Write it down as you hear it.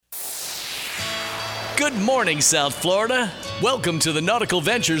Good morning, South Florida. Welcome to the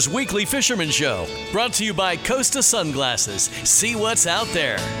Nautical-Ventures Weekly Fisherman Show, brought to you by Costa Sunglasses. See what's out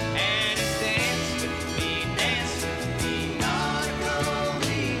there.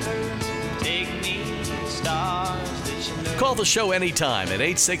 Call the show anytime at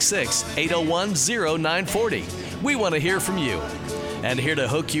 866-801-0940. We want to hear from you. And here to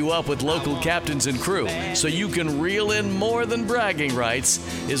hook you up with local captains and crew so you can reel in more than bragging rights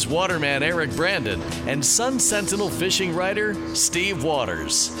is waterman Eric Brandon and Sun Sentinel fishing writer Steve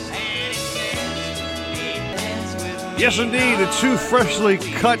Waters. Yes, indeed. The two freshly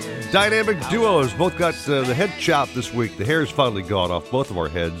cut dynamic duos both got the head chopped this week. The hair's finally gone off both of our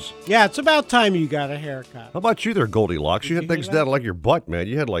heads. Yeah, it's about time you got a haircut. How about you there, Goldilocks? You had things down like your butt, man.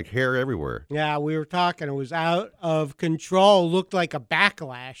 You had like hair everywhere. Yeah, we were talking. It was out of control. Looked like a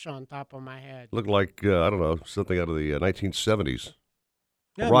backlash on top of my head. Looked like, I don't know, something out of the 1970s.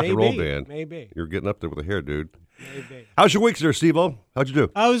 Yeah, a rock and roll band. Maybe. You're getting up there with the hair, dude. Maybe. How's your week there, Steve-O? How'd you do?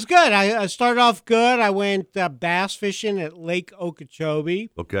 I was good. I started off good. I went bass fishing at Lake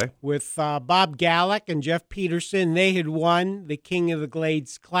Okeechobee. Okay. With Bob Gallick and Jeff Peterson. They had won the King of the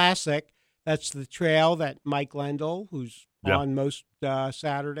Glades Classic. That's the trail that Mike Lendl, who's on most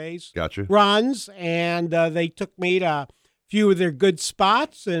Saturdays, runs. And they took me to a few of their good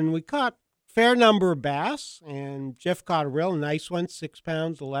spots, and we caught a fair number of bass. And Jeff caught a real nice one, 6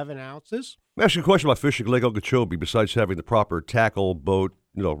 pounds, 11 ounces. Let me ask you a question about fishing Lake Okeechobee. Besides having the proper tackle, boat,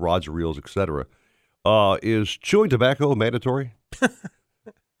 rods, reels, etc., is chewing tobacco mandatory? There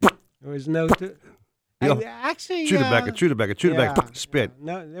was no. Actually, chew tobacco, spit.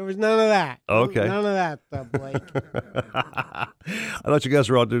 No, there was none of that. Okay, none of that, Blake. I thought you guys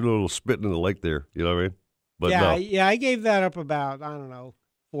were out doing a little spitting in the lake there. You know what I mean? But no. I gave that up about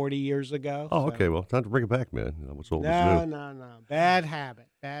 40 years ago. Oh, okay. Well, time to bring it back, man. What's old is new. No. Bad habit.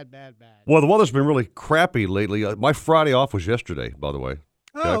 Bad. Well, the weather's been really crappy lately. My Friday off was yesterday, by the way.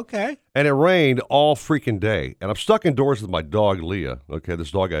 Oh, okay. And it rained all freaking day. And I'm stuck indoors with my dog, Leah. Okay,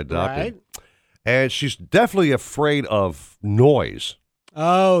 this dog I adopted. Right. And she's definitely afraid of noise.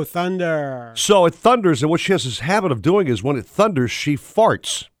 Oh, thunder. So it thunders, and what she has this habit of doing is when it thunders, she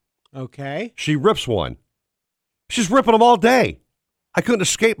farts. Okay. She rips one. She's ripping them all day. I couldn't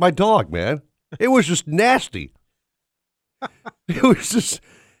escape my dog, man. It was just nasty. It was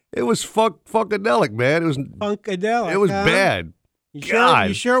funkadelic, man. It was funkadelic. It was bad.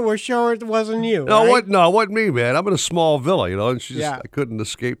 You sure? We're sure it wasn't you. No, right? No, it wasn't me, man. I'm in a small villa, and I couldn't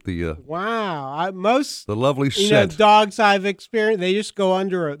escape the. Wow, the lovely scent. Dogs I've experienced, they just go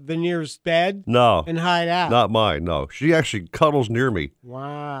under the nearest bed. No, and hide out. Not mine. No, she actually cuddles near me.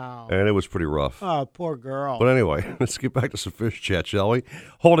 Wow, and it was pretty rough. Oh, poor girl. But anyway, let's get back to some fish chat, shall we?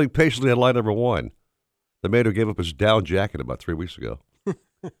 Holding patiently at line number one, the man who gave up his down jacket about 3 weeks ago.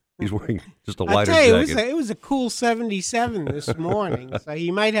 He's wearing just a lighter jacket. It was a cool 77 this morning, so he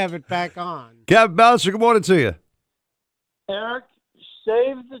might have it back on. Captain Bouncer, good morning to you. Eric,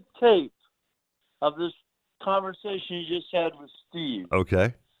 save the tape of this conversation you just had with Steve.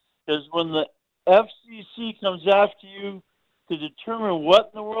 Okay. Because when the FCC comes after you to determine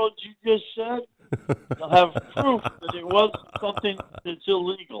what in the world you just said, they'll have proof that it wasn't something that's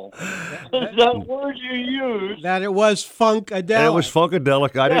illegal. That word you used. That it was funkadelic. It was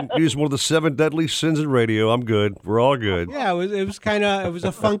funkadelic. I didn't use one of the 7 deadly sins in radio. I'm good. We're all good. Yeah, it was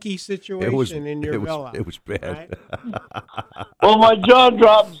a funky situation in your villa. It was bad. Right? Well, my jaw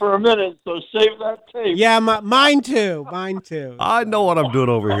dropped for a minute, so save that tape. Yeah, mine too. I know what I'm doing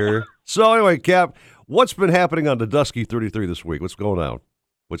over here. So anyway, Cap, what's been happening on the Dusky 33 this week? What's going on?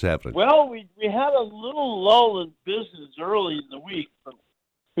 What's happening? Well, we had a little lull in business early in the week, but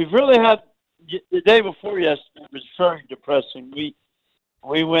we've really had the day before yesterday was very depressing. We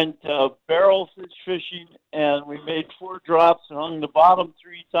went barrel fish fishing, and we made 4 drops and hung the bottom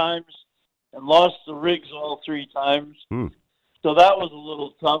 3 times and lost the rigs all 3 times. So that was a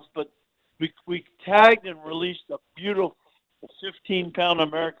little tough, but we tagged and released a beautiful 15-pound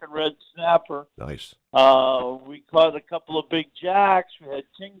American red snapper. Nice. We caught a couple of big jacks. We had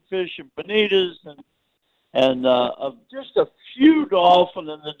kingfish and bonitas and just a few dolphin.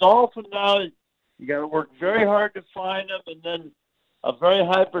 And the dolphin now, you got to work very hard to find them, and then a very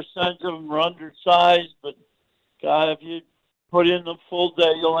high percentage of them are undersized. But God, if you put in the full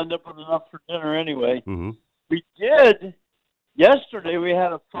day, you'll end up with enough for dinner anyway. Mm-hmm. We did. Yesterday we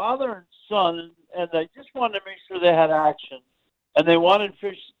had a father and son, and they just wanted to make sure they had action. And they wanted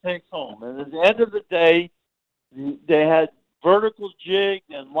fish to take home. And at the end of the day, they had vertical jigged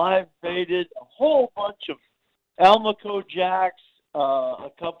and live baited, a whole bunch of Almaco jacks,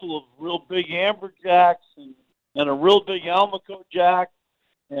 a couple of real big amberjacks, and a real big Almaco jack.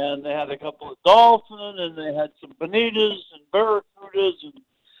 and they had a couple of dolphin, and they had some bonitas and barracudas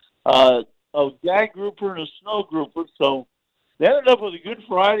and a gag grouper and a snow grouper. So they ended up with a good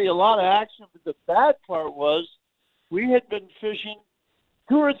Friday, a lot of action. But the bad part was we had been fishing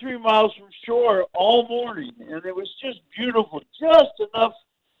 2 or 3 miles from shore all morning, and it was just beautiful, just enough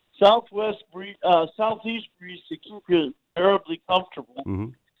southeast breeze to keep you terribly comfortable. Mm-hmm.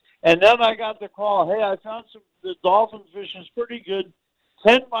 And then I got the call, hey, I found the dolphin fishing is pretty good,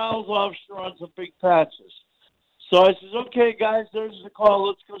 10 miles offshore on some big patches. So I says, okay, guys, there's the call.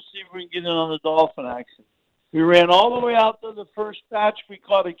 Let's go see if we can get in on the dolphin action. We ran all the way out to the first patch. We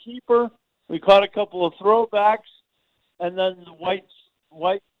caught a keeper. We caught a couple of throwbacks. And then the white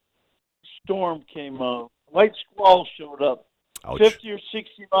storm came up. White squall showed up. Ouch. 50 or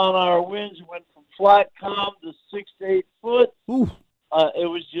 60 mile-an-hour winds went from flat calm to 6 to 8 foot. Ooh. It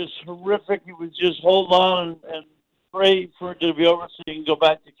was just horrific. It was just hold on and pray for it to be over so you can go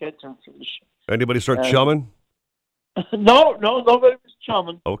back to catching fish. Anybody start chumming? No, nobody was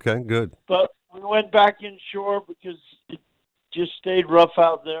chumming. Okay, good. But we went back inshore because it just stayed rough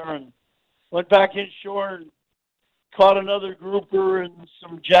out there, and went back inshore and caught another grouper and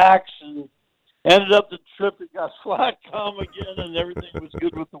some jacks, and ended up the trip. It got flat calm again, and everything was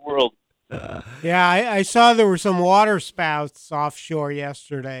good with the world. Yeah, I saw there were some water spouts offshore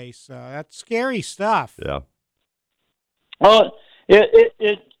yesterday, so that's scary stuff. Yeah. Well, it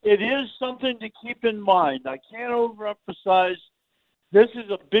is something to keep in mind. I can't overemphasize. This is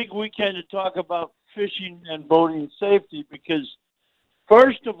a big weekend to talk about fishing and boating safety because,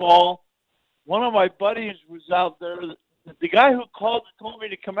 first of all, one of my buddies was out there. The guy who called and told me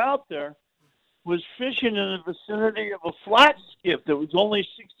to come out there was fishing in the vicinity of a flat skip that was only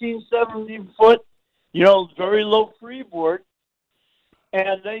 16, 17 foot, very low freeboard.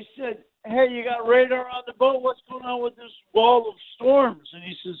 And they said, hey, you got radar on the boat? What's going on with this wall of storms? And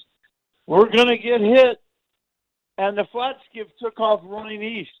he says, we're going to get hit. And the flat skip took off running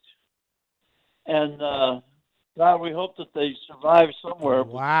east. And, God, we hope that they survive somewhere.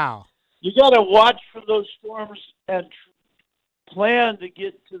 Wow. You got to watch for those storms and plan to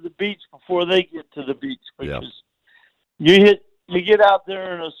get to the beach before they get to the beach, because you get out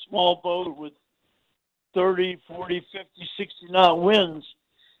there in a small boat with 30, 40, 50, 60 knot winds,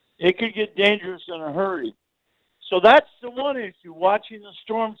 it could get dangerous in a hurry. So that's the one issue, watching the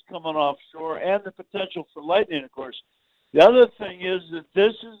storms coming offshore and the potential for lightning, of course. The other thing is that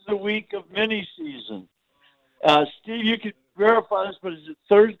this is the week of mini season. Steve, you could verify this, but is it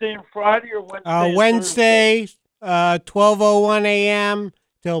Thursday and Friday or Wednesday? Wednesday, 12:01 a.m.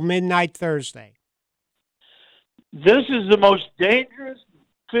 till midnight Thursday. This is the most dangerous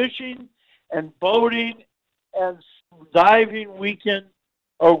fishing and boating and diving weekend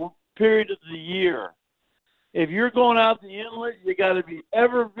or period of the year. If you're going out the inlet, you got to be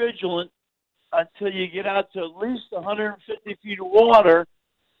ever vigilant until you get out to at least 150 feet of water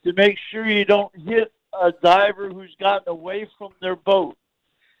to make sure you don't hit a diver who's gotten away from their boat.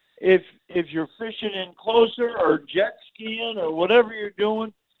 If you're fishing in closer or jet skiing or whatever you're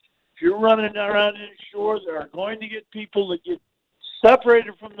doing, if you're running around inshore, there are going to get people that get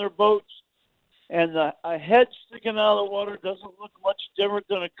separated from their boats, and a head sticking out of the water doesn't look much different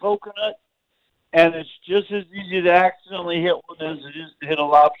than a coconut, and it's just as easy to accidentally hit one as it is to hit a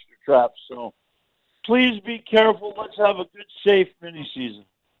lobster trap. So please be careful. Let's have a good, safe mini season.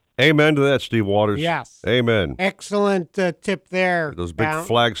 Amen to that, Steve Waters. Yes. Amen. Excellent tip there. Those big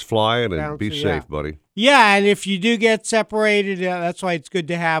flags flying, and be safe, buddy. Yeah, and if you do get separated, that's why it's good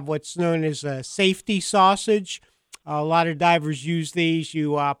to have what's known as a safety sausage. A lot of divers use these.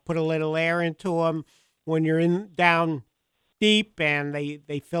 You put a little air into them when you're down deep, and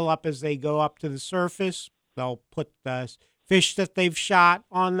they fill up as they go up to the surface. They'll put the fish that they've shot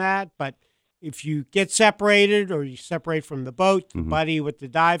on that, but if you get separated or you separate from the boat, the buddy with the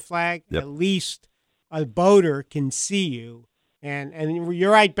dive flag, at least a boater can see you. And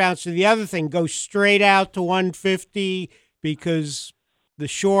you're right, Bouncer. The other thing, go straight out to 150 because the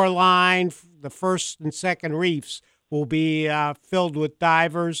shoreline, the first and second reefs, will be filled with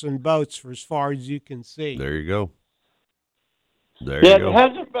divers and boats for as far as you can see. There you go. It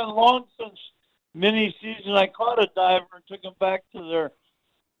hasn't been long since mini season. I caught a diver and took him back to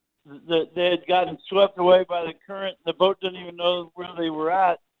they had gotten swept away by the current. The boat didn't even know where they were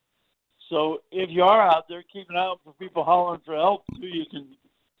at. So if you are out there, keep an eye out for people hollering for help, too. You can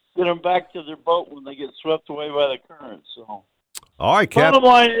get them back to their boat when they get swept away by the current. So, all right, Cap. Bottom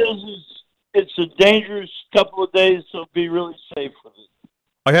line is it's a dangerous couple of days, so be really safe with it.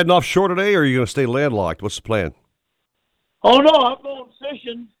 Are you heading offshore today, or are you going to stay landlocked? What's the plan? Oh, no, I'm going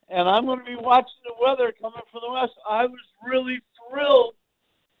fishing, and I'm going to be watching the weather coming from the west. I was really thrilled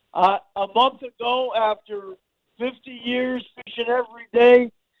A month ago, after 50 years fishing every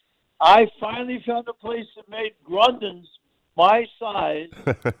day, I finally found a place that made Grundens my size,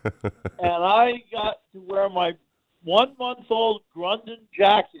 and I got to wear my 1-month-old Grunden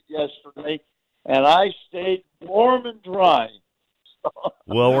jacket yesterday, and I stayed warm and dry.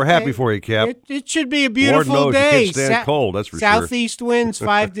 Well, we're happy for you, Cap. It should be a beautiful Lord knows day. You can't stand cold, that's for Southeast winds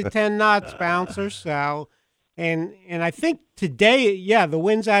 5 to 10 knots, bouncer. So, and I think today, the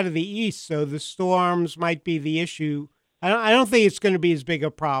wind's out of the east, so the storms might be the issue. I don't think it's going to be as big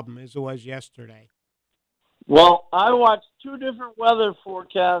a problem as it was yesterday. Well, I watched 2 different weather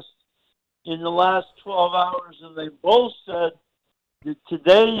forecasts in the last 12 hours, and they both said that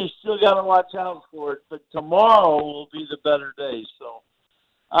today you still got to watch out for it, but tomorrow will be the better day. So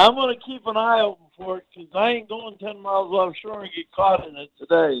I'm going to keep an eye open for it because I ain't going 10 miles offshore and get caught in it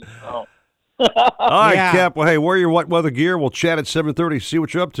today. So. All right, Cap. Well, hey, wear your wet weather gear. We'll chat at 7:30, see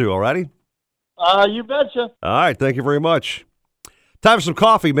what you're up to, all righty? You betcha. All right, thank you very much. Time for some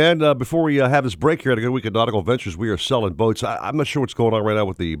coffee, man. Before we have this break here at a good week at Nautical-Ventures, we are selling boats. I'm not sure what's going on right now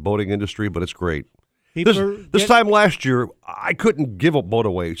with the boating industry, but it's great. This time last year, I couldn't give a boat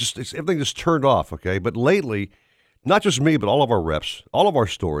away. Everything just turned off, okay? But lately, not just me, but all of our reps, all of our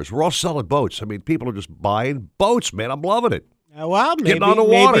stores, we're all selling boats. I mean, people are just buying boats, man. I'm loving it. Well, getting on the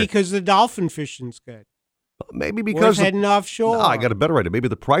water. Maybe because the dolphin fishing's good. Maybe because heading offshore. No, I got a better idea. Maybe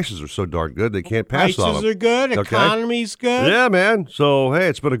the prices are so darn good they can't pass on them. Prices are good. Okay? Economy's good. Yeah, man. So, hey,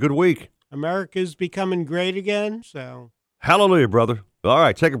 it's been a good week. America's becoming great again. So, hallelujah, brother. All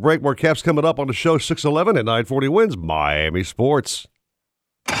right, take a break. More Caps coming up on the show. 6:11 at 9:40 wins Miami Sports.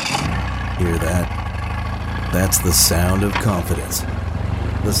 Hear that? That's the sound of confidence.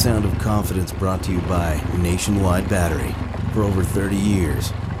 The sound of confidence brought to you by Nationwide Battery. For over 30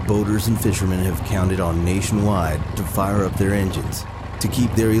 years, boaters and fishermen have counted on Nationwide to fire up their engines, to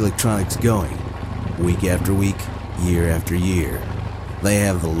keep their electronics going, week after week, year after year. They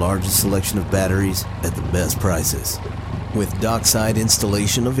have the largest selection of batteries at the best prices, with dockside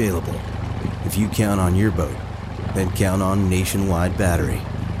installation available. If you count on your boat, then count on Nationwide Battery.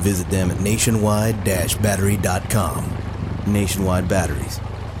 Visit them at nationwide-battery.com. Nationwide Batteries,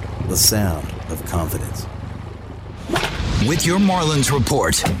 the sound of confidence. With your Marlins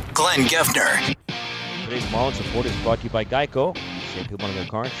report, Glenn Geffner. Today's Marlins report is brought to you by Geico. Save people on their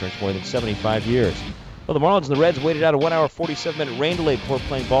car insurance more than 75 years. Well, the Marlins and the Reds waited out a 1 hour, 47-minute rain delay before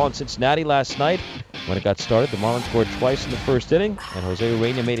playing ball in Cincinnati last night. When it got started, the Marlins scored twice in the first inning, and Jose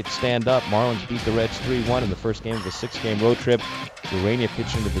Urania made it stand up. Marlins beat the Reds 3-1 in the first game of a 6-game road trip. Urania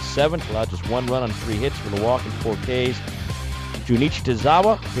pitched into the 7th, allowed just 1 run on 3 hits with a walk and 4 Ks. Junichi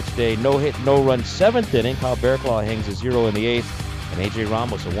Tazawa pitched a no-hit, no-run 7th inning. Kyle Barraclough hangs a 0 in the 8th. And A.J.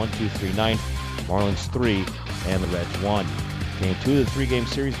 Ramos a 1-2-3 9th. Marlins 3 and the Reds 1. Game 2 of the 3-game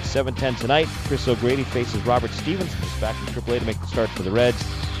series at 7:10 tonight. Chris O'Grady faces Robert Stevens, who's back in AAA to make the start for the Reds.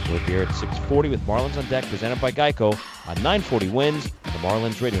 We'll be here at 6:40 with Marlins on Deck, presented by Geico on 940 Wins, the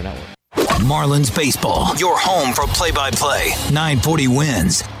Marlins Radio Network. Marlins Baseball, your home for play-by-play. 940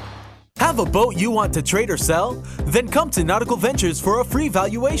 Wins. Have a boat you want to trade or sell? Then come to Nautical-Ventures for a free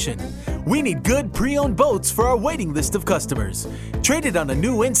valuation. We need good pre-owned boats for our waiting list of customers. Trade it on a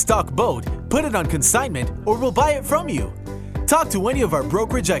new in-stock boat, put it on consignment, or we'll buy it from you. Talk to any of our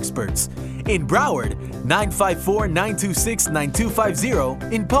brokerage experts. In Broward,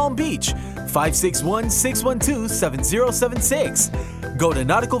 954-926-9250. In Palm Beach, 561-612-7076. Go to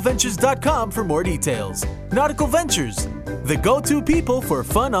nauticalventures.com for more details. Nautical Ventures, the go-to people for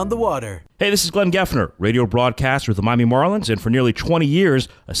fun on the water. Hey, this is Glenn Geffner, radio broadcaster with the Miami Marlins, and for nearly 20 years,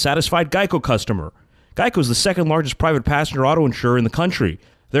 a satisfied Geico customer. Geico is the second largest private passenger auto insurer in the country.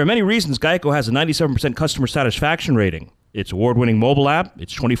 There are many reasons Geico has a 97% customer satisfaction rating. Its award-winning mobile app,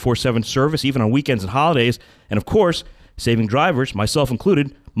 its 24/7 service, even on weekends and holidays, and of course, saving drivers, myself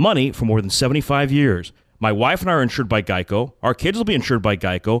included, money for more than 75 years. My wife and I are insured by Geico. Our kids will be insured by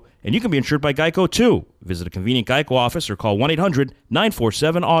Geico, and you can be insured by Geico too. Visit a convenient Geico office or call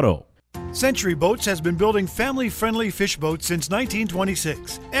 1-800-947-AUTO. Century Boats has been building family-friendly fish boats since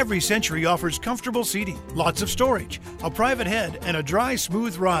 1926. Every Century offers comfortable seating, lots of storage, a private head, and a dry,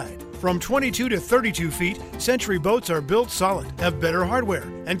 smooth ride. From 22 to 32 feet, Century boats are built solid, have better hardware,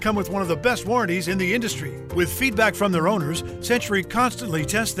 and come with one of the best warranties in the industry. With feedback from their owners, Century constantly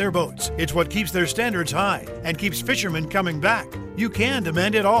tests their boats. It's what keeps their standards high and keeps fishermen coming back. You can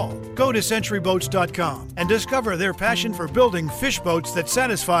demand it all. Go to centuryboats.com and discover their passion for building fish boats that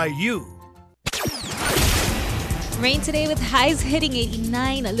satisfy you. Rain today with highs hitting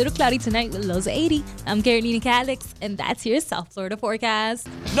 89. A little cloudy tonight with lows 80. I'm Carolina Calix, and that's your South Florida forecast.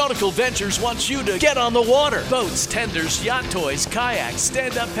 Nautical Ventures wants you to get on the water. Boats, tenders, yacht toys, kayaks,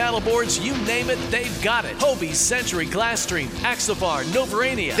 stand-up paddleboards, you name it, they've got it. Hobie, Century, Glasstream, Axopar,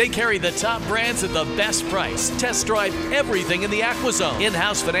 Novarania. They carry the top brands at the best price. Test drive everything in the AquaZone.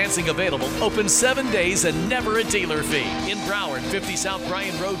 In-house financing available. Open 7 days and never a dealer fee. In Broward, 50 South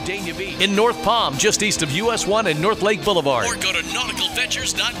Bryan Road, Dania Beach. In North Palm, just east of US 1 and North Lake Boulevard. Or go to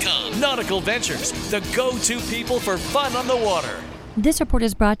nauticalventures.com. Nautical Ventures, the go-to people for fun on the water. This report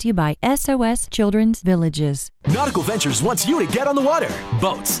is brought to you by SOS Children's Villages. Nautical Ventures wants you to get on the water.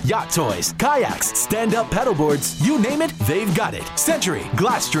 Boats, yacht toys, kayaks, stand-up paddleboards, you name it, they've got it. Century,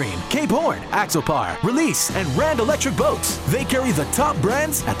 Glasstream, Cape Horn, Axopar, Release, and Rand Electric Boats. They carry the top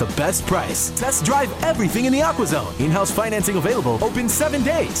brands at the best price. Test drive everything in the AquaZone. In-house financing available, open 7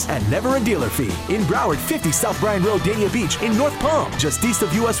 days, and never a dealer fee. In Broward, 50 South Bryan Road, Dania Beach. In North Palm, just east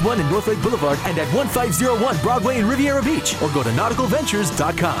of US 1 and North Lake Boulevard, and at 1501 Broadway in Riviera Beach. Or go to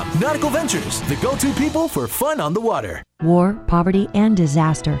nauticalventures.com. Nautical Ventures, the go-to people for fun on the water. War, poverty, and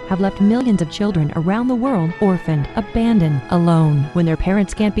disaster have left millions of children around the world orphaned, abandoned, alone. When their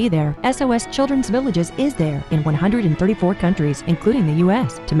parents can't be there, SOS Children's Villages is there in 134 countries, including the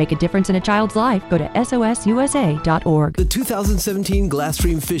U.S. To make a difference in a child's life, go to sosusa.org. The 2017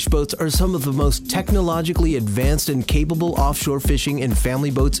 Glasstream fish boats are some of the most technologically advanced and capable offshore fishing and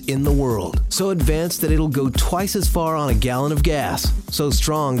family boats in the world. So advanced that it'll go twice as far on a gallon of gas. So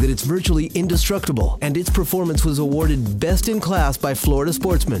strong that it's virtually indestructible, and its performance was awarded Best in Class by Florida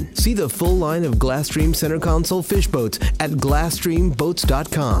Sportsman. See the full line of Glasstream center console fish boats at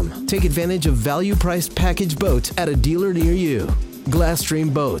GlasstreamBoats.com. Take advantage of value-priced package boats at a dealer near you.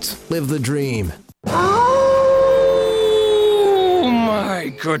 Glasstream Boats. Live the dream. Oh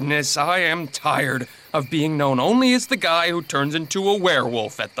my goodness, I am tired of being known only as the guy who turns into a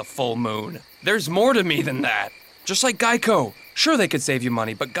werewolf at the full moon. There's more to me than that. Just like Geico. Sure, they could save you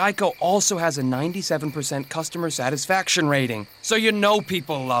money, but Geico also has a 97% customer satisfaction rating, so you know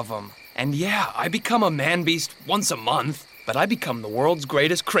people love them. And yeah, I become a man-beast once a month, but I become the world's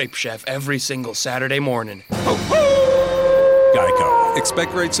greatest crepe chef every single Saturday morning. Geico.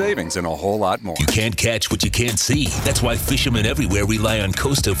 Expect great savings and a whole lot more. You can't catch what you can't see. That's why fishermen everywhere rely on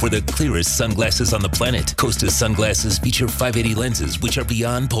Costa for the clearest sunglasses on the planet. Costa sunglasses feature 580 lenses, which are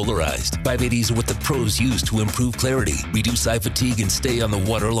beyond polarized. 580s are what the pros use to improve clarity, reduce eye fatigue, and stay on the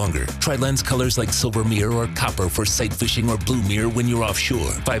water longer. Try lens colors like silver mirror or copper for sight fishing or blue mirror when you're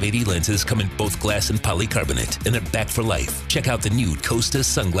offshore. 580 lenses come in both glass and polycarbonate, and they're back for life. Check out the new Costa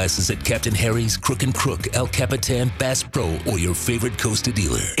sunglasses at Captain Harry's, Crook & Crook, El Capitan, Bass Pro, or your favorite Costa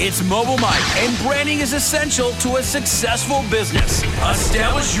dealer. It's Mobile Mike, and branding is essential to a successful business.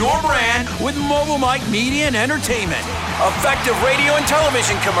 Establish your brand with Mobile Mike Media and Entertainment. Effective radio and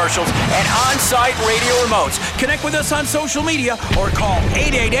television commercials and on-site radio remotes. Connect with us on social media or call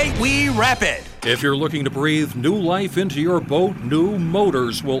 888-WE-RAPID. If you're looking to breathe new life into your boat, new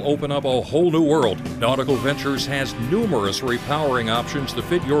motors will open up a whole new world. Nautical Ventures has numerous repowering options to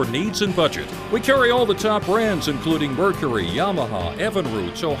fit your needs and budget. We carry all the top brands, including Mercury, Yamaha,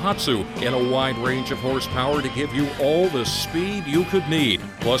 Evinrude, Tohatsu, in a wide range of horsepower to give you all the speed you could need.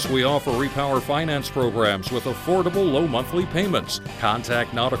 Plus, we offer repower finance programs with affordable low monthly payments.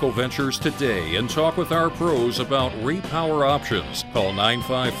 Contact Nautical Ventures today and talk with our pros about repower options. Call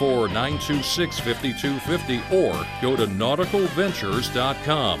 954-926-5250 or go to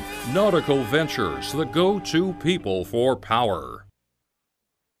nauticalventures.com. Nautical Ventures, the go-to people for power.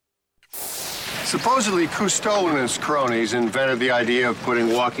 Supposedly, Cousteau and his cronies invented the idea of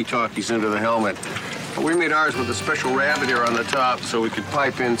putting walkie-talkies into the helmet. But we made ours with a special rabbit ear on the top so we could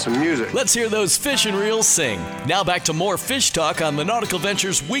pipe in some music. Let's hear those fish and reels sing. Now back to more fish talk on the Nautical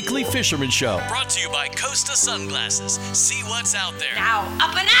Ventures Weekly Fisherman Show. Brought to you by Costa Sunglasses. See what's out there. Now,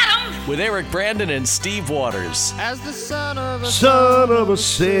 up and at 'em! With Eric Brandon and Steve Waters. As the son of a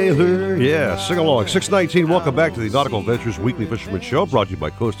sailor. Yeah, sing along. 619, welcome back to the Nautical Ventures Weekly Fisherman Show, brought to you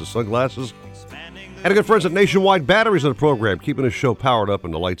by Costa Sunglasses. And our good friends at Nationwide Batteries on the program, keeping the show powered up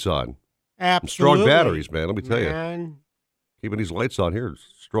and the lights on. Absolutely. Strong batteries, man, let me tell you. Keeping these lights on here,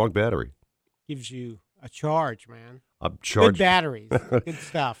 strong battery. Gives you a charge, man. I'm charged. Good batteries. Good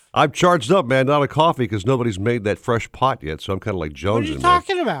stuff. I'm charged up, man, not a coffee because nobody's made that fresh pot yet, so I'm kind of like jonesing. What are you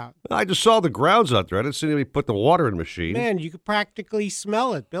talking about? I just saw the grounds out there. I didn't see anybody put the water in the machine. Man, you could practically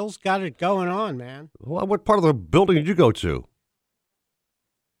smell it. Bill's got it going on, man. Well, what part of the building did you go to?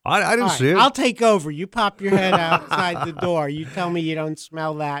 I didn't see it. I'll take over. You pop your head outside the door. You tell me you don't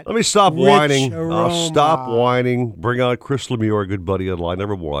smell that. Let me stop whining. Aroma. I'll stop whining. Bring on Chris Lemieux, our good buddy online.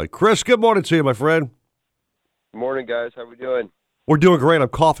 Never whine. Chris, good morning to you, my friend. Morning, guys. How we doing? We're doing great. I'm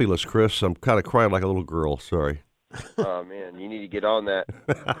coffeeless, Chris. I'm kind of crying like a little girl. Sorry. Oh man, you need to get on that.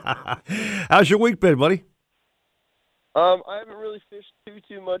 How's your week been, buddy? I haven't really fished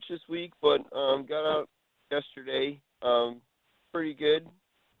too much this week, but got out yesterday. Pretty good.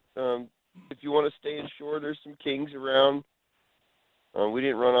 If you want to stay inshore, there's some kings around. We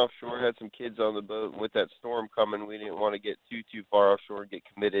didn't run offshore. Had some kids on the boat. With that storm coming, we didn't want to get too far offshore and get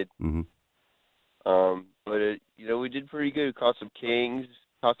committed. Mm-hmm. But we did pretty good. We caught some kings,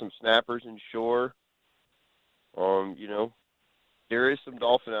 caught some snappers inshore. There is some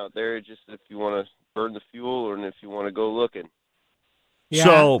dolphin out there. Just if you want to burn the fuel, or if you want to go looking. Yeah.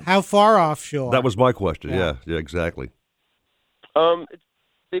 So how far offshore? That was my question. Yeah, exactly.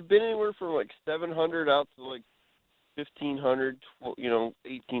 They've been anywhere from like 700 out to like 1,500,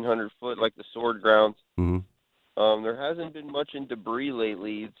 1,800 foot, like the sword grounds. Mm-hmm. There hasn't been much in debris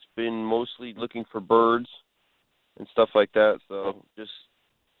lately. It's been mostly looking for birds and stuff like that. So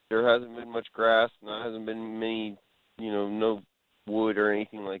there hasn't been much grass, and there hasn't been many, no wood or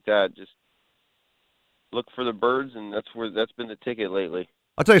anything like that. Just look for the birds, and that's been the ticket lately.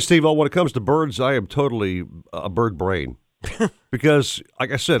 I'll tell you, Steve, when it comes to birds, I am totally a bird brain. Because,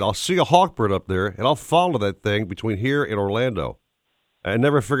 like I said, I'll see a hawkbird up there, and I'll follow that thing between here and Orlando. I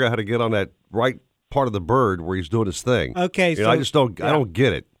never figure out how to get on that right part of the bird where he's doing his thing. Okay, I just don't. Yeah. I don't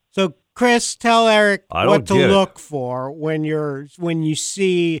get it. So, Chris, tell Eric what to look it. for when you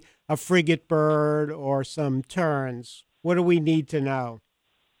see a frigate bird or some terns. What do we need to know?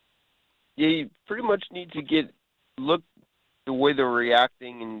 Yeah, you pretty much need to look the way they're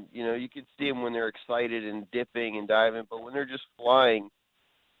reacting, and you can see them when they're excited and dipping and diving, but when they're just flying,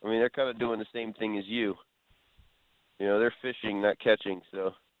 I mean, they're kind of doing the same thing as you. They're fishing, not catching.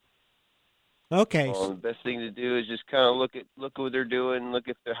 So okay, the best thing to do is just kind of look at what they're doing, look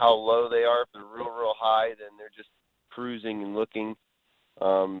how low they are. If they're real high, then they're just cruising and looking.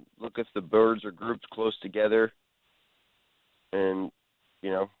 Look if the birds are grouped close together, and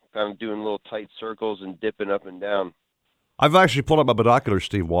kind of doing little tight circles and dipping up and down. I've actually pulled out my binoculars,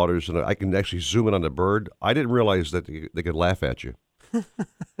 Steve Waters, and I can actually zoom in on the bird. I didn't realize that they could laugh at you.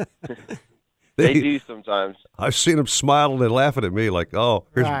 They do sometimes. I've seen them smiling and laughing at me like, oh,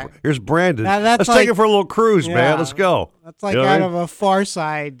 here's Brandon. Now, Let's take him for a little cruise, man. Let's go. That's like out of a Far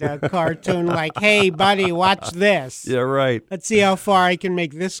Side cartoon, like, hey, buddy, watch this. Yeah, right. Let's see how far I can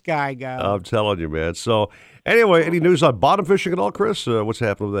make this guy go. I'm telling you, man. So, anyway, any news on bottom fishing at all, Chris? What's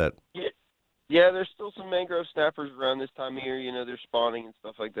happening with that? Yeah, there's still some mangrove snappers around this time of year. They're spawning and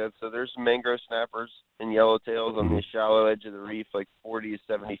stuff like that. So there's some mangrove snappers and yellowtails on the shallow edge of the reef, like 40 to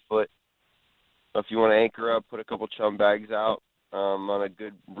 70 foot. If you want to anchor up, put a couple chum bags out on a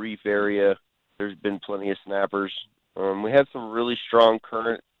good reef area. There's been plenty of snappers. We had some really strong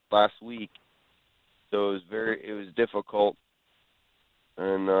current last week, so it was difficult.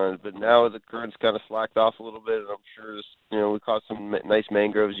 And but now the current's kind of slacked off a little bit, and I'm sure we caught some nice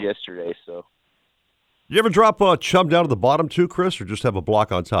mangroves yesterday. So. You ever drop a chum down to the bottom too, Chris, or just have a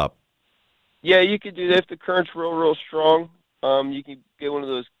block on top? Yeah, you could do that if the current's real strong. You can get one of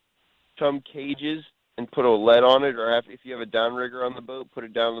those chum cages and put a lead on it, or if you have a downrigger on the boat, put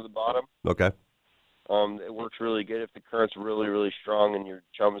it down to the bottom. Okay. It works really good if the current's really strong and your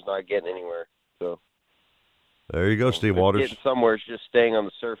chum's not getting anywhere. So. There you go, Steve Waters. Getting somewhere, it's just staying on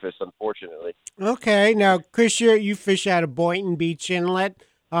the surface, unfortunately. Okay, now Chris, you fish out of Boynton Beach Inlet.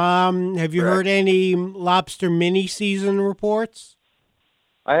 Have you heard any lobster mini season reports?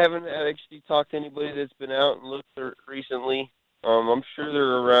 I haven't actually talked to anybody that's been out and looked recently. I'm sure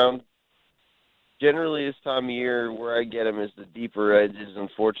they're around. Generally, this time of year, where I get them is the deeper edges.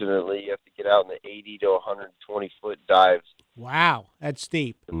 Unfortunately, you have to get out in the 80 to 120 foot dives. Wow, that's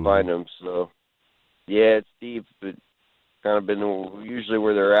deep. To find them, so yeah, it's deep, but kind of been usually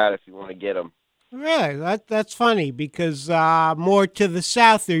where they're at if you want to get them. Really, that's funny because more to the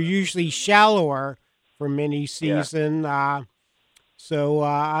south, they're usually shallower for mini season. Yeah. So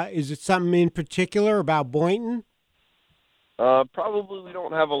is it something in particular about Boynton? Probably we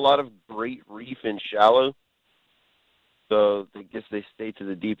don't have a lot of great reef in shallow, so I guess they stay to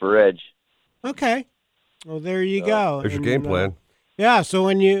the deeper edge. Okay, well there you go. There's your game plan. Yeah, so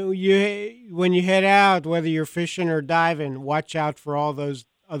when you head out, whether you're fishing or diving, watch out for all those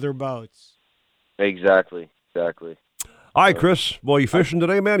other boats. Exactly. All right, Chris. Well, you fishing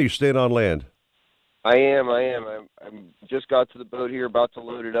today, man? Or you staying on land? I am. I just got to the boat here, about to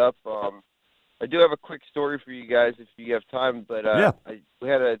load it up. I do have a quick story for you guys if you have time. But we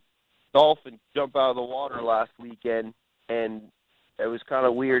had a dolphin jump out of the water last weekend, and it was kind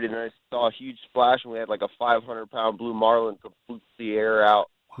of weird. And I saw a huge splash, and we had like a 500-pound blue marlin complete the air out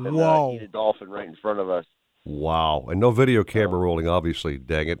and eat a dolphin right in front of us. Wow. And no video camera rolling, obviously.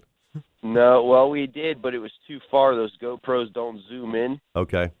 Dang it. No, well, we did, but it was too far. Those GoPros don't zoom in.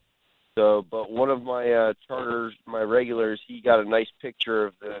 Okay. So, but one of my charters, my regulars, he got a nice picture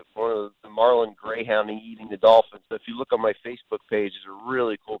of one of the marlin greyhound eating the dolphin. So if you look on my Facebook page, there's a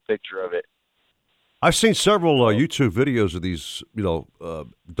really cool picture of it. I've seen several YouTube videos of these,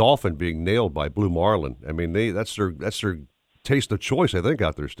 dolphin being nailed by blue marlin. I mean, that's their taste of choice, I think,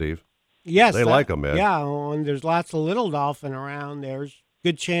 out there, Steve. Yes, they like them, man. Yeah, and there's lots of little dolphin around. There's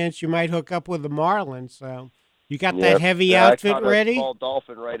good chance you might hook up with a marlin. So you got that heavy outfit I caught ready? a small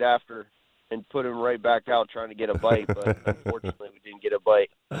dolphin right after and put him right back out trying to get a bite, but unfortunately we didn't get a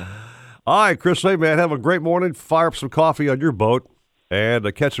bite. All right, Chris, hey, man, have a great morning. Fire up some coffee on your boat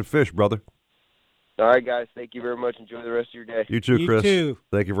and catch some fish, brother. All right, guys. Thank you very much. Enjoy the rest of your day. You too, Chris. You too.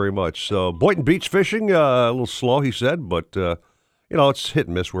 Thank you very much. So Boynton Beach fishing, a little slow, he said, but it's hit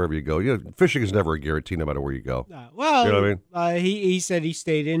and miss wherever you go. Fishing is never a guarantee, no matter where you go. Well, you know what I mean? He said he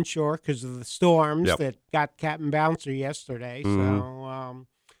stayed inshore because of the storms that got Captain Bouncer yesterday. So,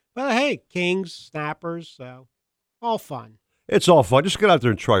 but hey, kings, snappers, so all fun. It's all fun. Just get out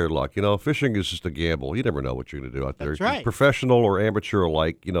there and try your luck. Fishing is just a gamble. You never know what you're going to do out there. That's right. Professional or amateur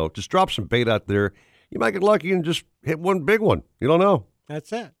alike, just drop some bait out there. You might get lucky and just hit one big one. You don't know.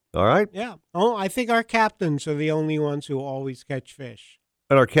 That's it. All right? Yeah. Oh, I think our captains are the only ones who always catch fish.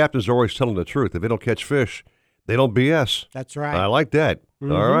 And our captains are always telling the truth. If they don't catch fish, they don't BS. That's right. I like that.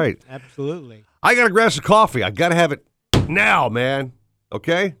 Mm-hmm. All right. Absolutely. I got to grab some coffee. I got to have it now, man.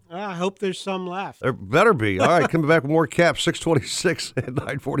 Okay? I hope there's some left. There better be. All right, coming back with more Caps, 626 and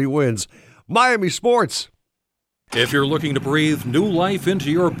 940 wins. Miami Sports. If you're looking to breathe new life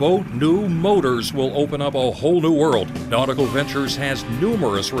into your boat, new motors will open up a whole new world. Nautical-Ventures has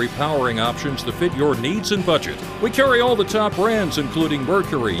numerous repowering options to fit your needs and budget. We carry all the top brands, including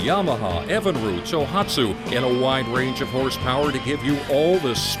Mercury, Yamaha, Evinrude, Tohatsu, in a wide range of horsepower to give you all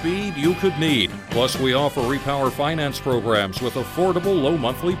the speed you could need. Plus, we offer repower finance programs with affordable low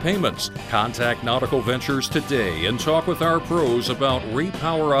monthly payments. Contact Nautical-Ventures today and talk with our pros about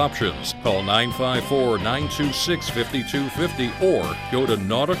repower options. Call 954-926-5250 or go to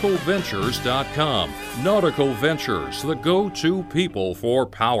nauticalventures.com. Nautical Ventures, the go-to people for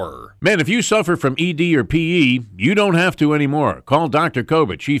power. Man, if you suffer from ED or PE, you don't have to anymore. Call Dr.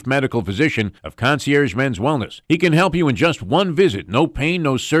 Koba, Chief Medical Physician of Concierge Men's Wellness. He can help you in just one visit. No pain,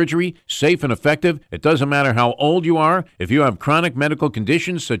 no surgery, safe and effective. It doesn't matter how old you are. If you have chronic medical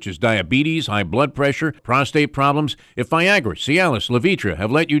conditions such as diabetes, high blood pressure, prostate problems, if Viagra, Cialis, Levitra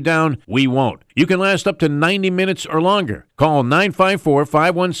have let you down, we won't. You can last up to 90 minutes or longer. Call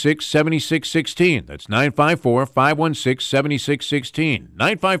 954-516-7616. That's 954-516-7616.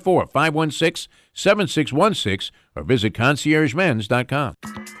 954-516-7616 or visit conciergemens.com.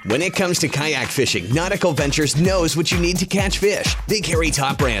 When it comes to kayak fishing, Nautical Ventures knows what you need to catch fish. They carry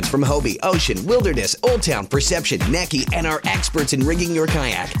top brands from Hobie, Ocean, Wilderness, Old Town, Perception, Necky, and are experts in rigging your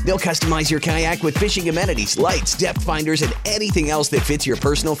kayak. They'll customize your kayak with fishing amenities, lights, depth finders, and anything else that fits your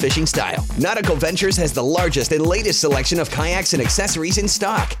personal fishing style. Nautical Ventures has the largest and latest selection of kayaks and accessories in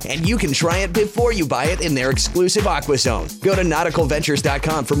stock, and you can try it before you buy it in their exclusive Aqua Zone. Go to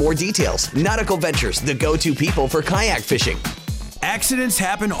nauticalventures.com for more details. Nautical Ventures, the go-to people for kayak fishing. Accidents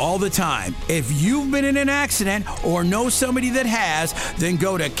happen all the time. If you've been in an accident or know somebody that has, then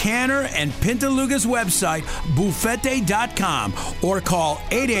go to Canner and Pintaluga's website, buffete.com, or call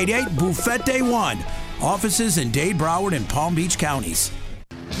 888-BUFFETE-1. Offices in Dade, Broward, and Palm Beach counties.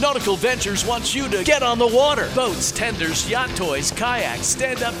 Nautical Ventures wants you to get on the water. Boats, tenders, yacht toys, kayaks,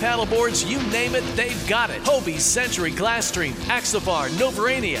 stand-up paddleboards, you name it, they've got it. Hobie, Century, Glasstream, Axopar,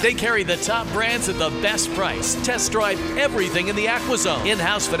 Novarania. They carry the top brands at the best price. Test drive everything in the Aqua Zone.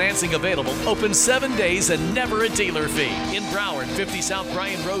 In-house financing available. Open 7 days and never a dealer fee. In Broward, 50 South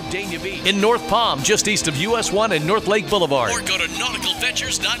Bryan Road, Dania Beach. In North Palm, just east of US 1 and North Lake Boulevard. Or go to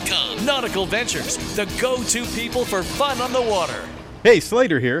nauticalventures.com. Nautical Ventures, the go-to people for fun on the water. Hey,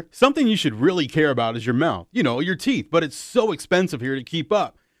 Slater here. Something you should really care about is your mouth. You know, your teeth, but it's so expensive here to keep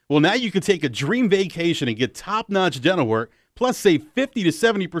up. Well, now you can take a dream vacation and get top-notch dental work, plus save 50 to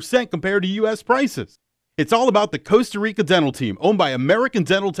 70% compared to U.S. prices. It's all about the Costa Rica Dental Team, owned by American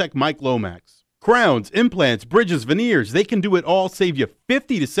Dental Tech Mike Lomax. Crowns, implants, bridges, veneers, they can do it all, save you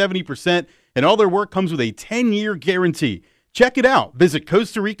 50 to 70%, and all their work comes with a 10-year guarantee. Check it out. Visit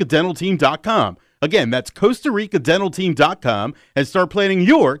CostaRicaDentalTeam.com. Again, that's CostaRicaDentalTeam.com and start planning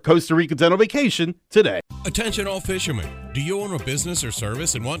your Costa Rica dental vacation today. Attention all fishermen. Do you own a business or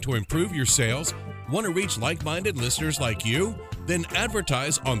service and want to improve your sales? Want to reach like-minded listeners like you? Then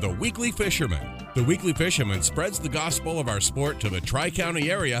advertise on The Weekly Fisherman. The Weekly Fisherman spreads the gospel of our sport to the Tri-County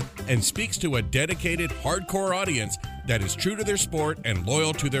area and speaks to a dedicated, hardcore audience that is true to their sport and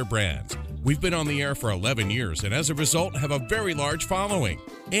loyal to their brands. We've been on the air for 11 years and as a result have a very large following.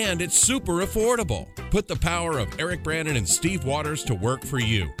 And it's super affordable. Put the power of Eric Brandon and Steve Waters to work for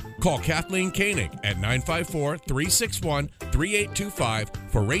you. Call Kathleen Koenig at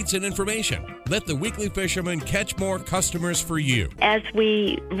 954-361-3825 for rates and information. Let the Weekly Fisherman catch more customers for you. As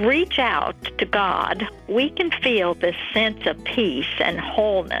we reach out to God, we can feel this sense of peace and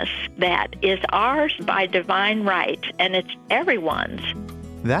wholeness that is ours by divine right, and it's everyone's.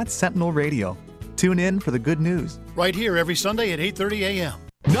 That's Sentinel Radio. Tune in for the good news. Right here every Sunday at 8:30 a.m.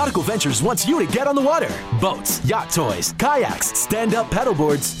 Nautical-Ventures wants you to get on the water. Boats, yacht toys, kayaks, stand-up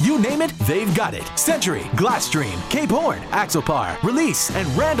paddleboards, you name it, they've got it. Century, Glasstream, Cape Horn, Axopar, Release, and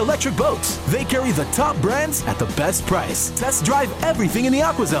Rand Electric Boats. They carry the top brands at the best price. Test drive everything in the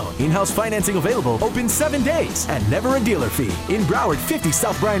AquaZone. In-house financing available, open 7 days, and never a dealer fee. In Broward, 50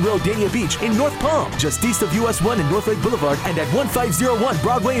 South Bryan Road, Dania Beach. In North Palm, just east of US 1 and North Lake Boulevard, and at 1501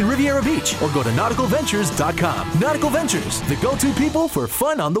 Broadway in Riviera Beach. Or go to Nautical-Ventures.com. Nautical Ventures, the go-to people for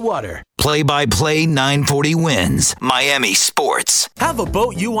fun on the water. Play-by-play 940 wins. Miami Sports. Have a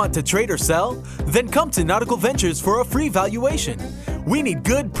boat you want to trade or sell? Then come to Nautical-Ventures for a free valuation. We need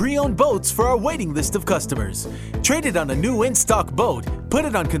good pre-owned boats for our waiting list of customers. Trade it on a new in-stock boat, put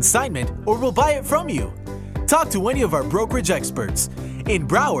it on consignment, or we'll buy it from you. Talk to any of our brokerage experts. In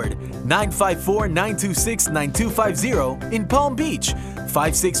Broward, 954-926-9250. In Palm Beach,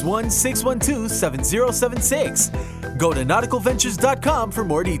 561-612-7076. Go to nauticalventures.com for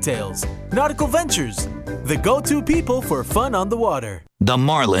more details. Nautical Ventures, the go-to people for fun on the water. The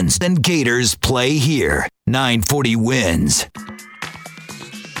Marlins and Gators play here. 940 wins.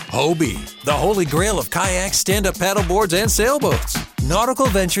 Hobie, the holy grail of kayaks, stand-up paddleboards, and sailboats. Nautical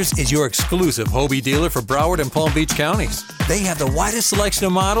Ventures is your exclusive Hobie dealer for Broward and Palm Beach counties. They have the widest selection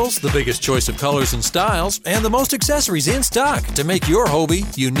of models, the biggest choice of colors and styles, and the most accessories in stock to make your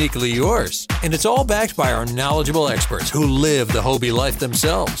Hobie uniquely yours. And it's all backed by our knowledgeable experts who live the Hobie life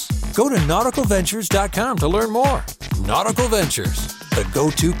themselves. Go to nauticalventures.com to learn more. Nautical Ventures, the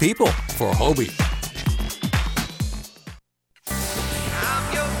go-to people for Hobie.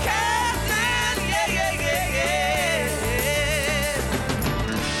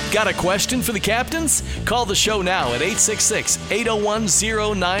 Got a question for the captains? Call the show now at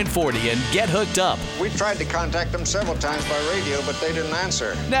 866-801-0940 and get hooked up. We tried to contact them several times by radio, but they didn't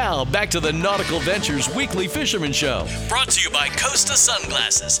answer. Now, back to the Nautical Ventures Weekly Fisherman Show. Brought to you by Costa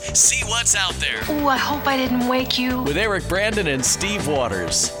Sunglasses. See what's out there. Ooh, I hope I didn't wake you. With Eric Brandon and Steve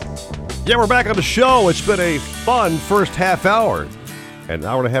Waters. Yeah, we're back on the show. It's been a fun first half hour. And an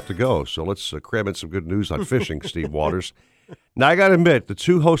hour and a half to go. So let's cram in some good news on fishing, Steve Waters. Now, I got to admit, the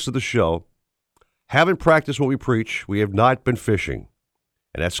two hosts of the show haven't practiced what we preach. We have not been fishing.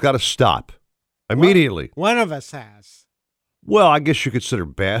 And that's got to stop immediately. One of us has. Well, I guess you consider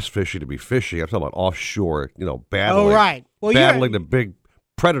bass fishing to be fishing. I'm talking about offshore, battling. Oh, right. Well, battling the big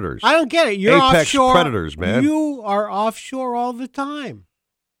predators. I don't get it. You're Apex offshore. predators, man. You are offshore all the time.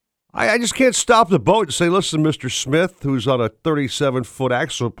 I just can't stop the boat and say, listen, Mr. Smith, who's on a 37-foot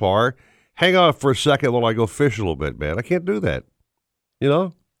Axopar, hang on for a second while I go fish a little bit, man. I can't do that.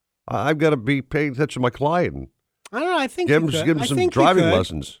 I've got to be paying attention to my client. And I don't know. I think give him some driving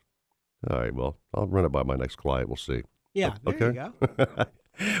lessons. All right, well, I'll run it by my next client. We'll see. Yeah, there you go.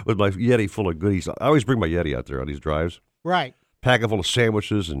 With my Yeti full of goodies. I always bring my Yeti out there on these drives. Right. Pack it full of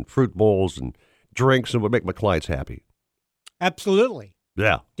sandwiches and fruit bowls and drinks and would make my clients happy. Absolutely.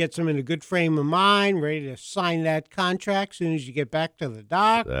 Yeah. Gets them in a good frame of mind, ready to sign that contract as soon as you get back to the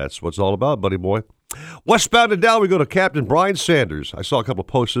dock. That's what it's all about, buddy boy. Westbound and down, we go to Captain Brian Sanders. I saw a couple of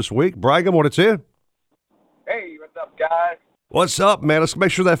posts this week. Brian, good morning to you. Hey, what's up, guys? What's up, man? Let's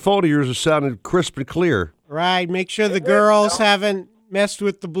make sure that phone of yours is sounding crisp and clear. Right. Make sure the girls haven't messed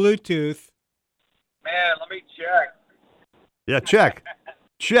with the Bluetooth. Man, let me check. Yeah, check.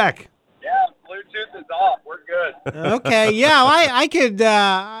 Check. Yeah, Bluetooth is off. We're good. Okay. Yeah, I could.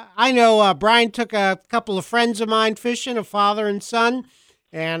 I know Brian took a couple of friends of mine fishing, a father and son,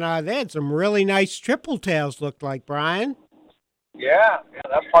 and they had some really nice triple tails, looked like, Brian. Yeah,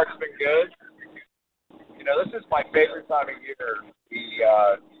 that part's been good. This is my favorite time of year.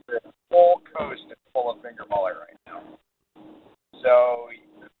 The whole coast is full of finger mullet right now. So,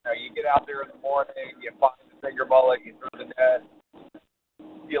 you get out there in the morning, you find the finger mullet, you throw the net,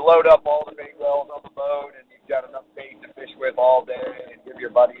 you load up all the big wells on the boat, and you've got enough bait to fish with all day and give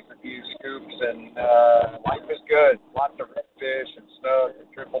your buddies a few scoops, and life is good. Lots of redfish and snook and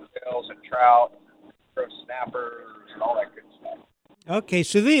triple tails and trout, throw snappers and all that good stuff. Okay,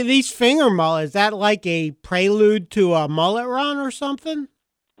 so these finger mullet, is that like a prelude to a mullet run or something?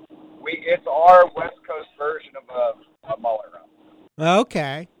 It's our West Coast version of a mullet run.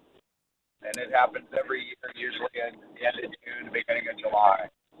 Okay. And it happens every year, usually in the end of June, beginning of July.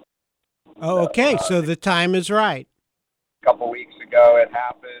 Oh, okay, so the time is right. A couple weeks ago it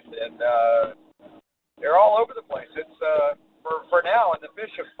happened, and they're all over the place. It's for now, and the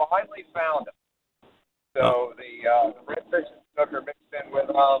fish have finally found them. So the redfish and snook are mixed in with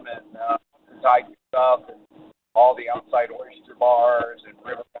them, and tide stuff, and all the outside oyster bars and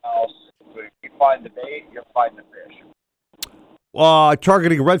river mouse. So if you find the bait, you'll find the fish.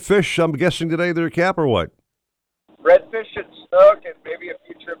 Targeting redfish, I'm guessing today, they're Cap, or what? Redfish and snook, and maybe a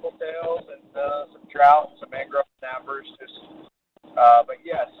few triple tails, and some trout, and some mangrove snappers. But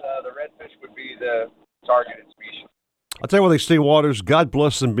yes, the redfish would be the targeted species. I'll tell you what, they stay waters. God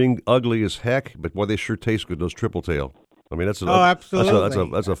bless them being ugly as heck, but boy, they sure taste good. Those triple tail. I mean, absolutely.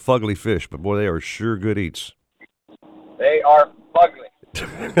 That's a fugly fish, but boy, they are sure good eats. They are fugly.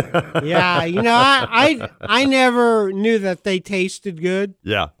 Yeah, I never knew that they tasted good.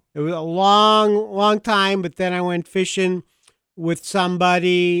 Yeah. It was a long time, but then I went fishing with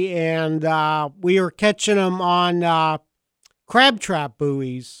somebody, and we were catching them on crab trap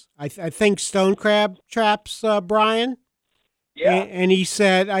buoys. I think stone crab traps, Brian. Yeah. And I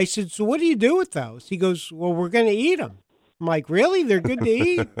said, so what do you do with those? He goes, well, we're going to eat them. I'm like, really? They're good to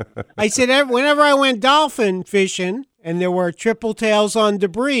eat? I said, whenever I went dolphin fishing and there were triple tails on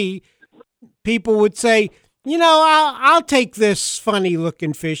debris, people would say, I'll take this funny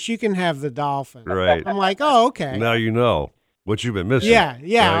looking fish. You can have the dolphin. Right. I'm like, oh, okay. Now you know what you've been missing. Yeah,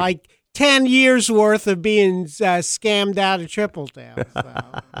 right? Like 10 years worth of being scammed out of triple tails. So.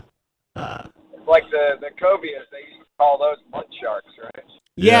 It's like the cobias, they used to call those mud sharks, right?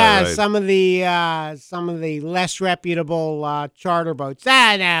 Yeah, right. some of the less reputable charter boats.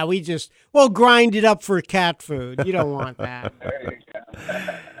 We'll grind it up for cat food. You don't want that. There you go.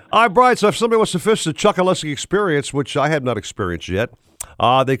 All right, Brian, so if somebody wants to fish the Chuckaluski experience, which I have not experienced yet,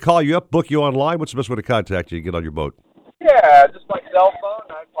 they call you up, book you online. What's the best way to contact you and get on your boat? Yeah, just my cell phone,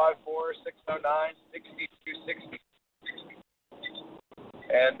 954-609-6260.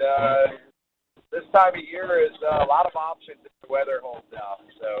 And this time of year is a lot of options if the weather holds out.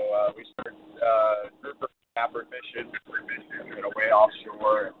 So we start grouper snapper fishing, away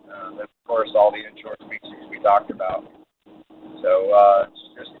offshore, and then, of course, all the inshore species we talked about. So it's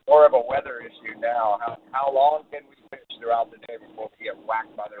just more of a weather issue now. How long can we fish throughout the day before we get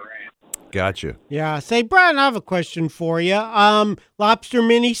whacked by the rain? Gotcha. Yeah. Say, Brian, I have a question for you. Lobster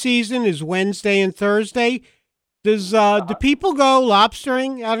mini season is Wednesday and Thursday. Do people go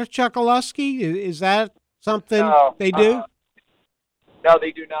lobstering out of Chuckaluski? Is that something they do? No,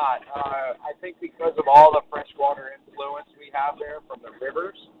 they do not. I think because of all the freshwater influence we have there from the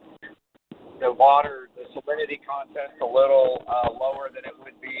rivers, the water, the salinity content's a little lower than it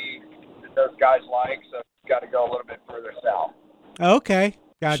would be that those guys like, so you've got to go a little bit further south. Okay,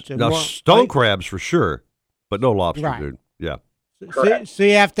 gotcha. Now, stone crabs for sure, but no lobster, right. dude. Yeah. So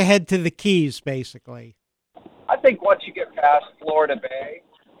you have to head to the Keys, basically. I think once you get past Florida Bay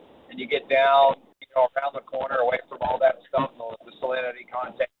and you get down, around the corner away from all that stuff, the salinity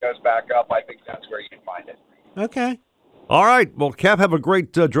content goes back up, I think that's where you can find it. Okay. All right. Well, Cap, have a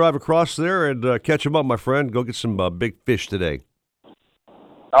great drive across there and catch him up, my friend. Go get some big fish today.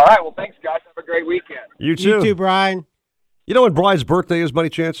 All right. Well, thanks, guys. Have a great weekend. You too. You too, Brian. You know when Brian's birthday is, by any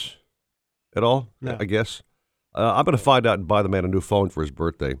chance? At all? No. I guess. I'm going to find out and buy the man a new phone for his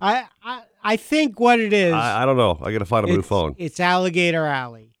birthday. I think what it is. I don't know. I got to find him a new phone. It's Alligator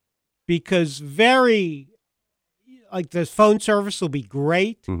Alley, because the phone service will be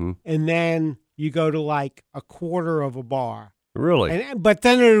great, mm-hmm. and then you go to like a quarter of a bar. Really? But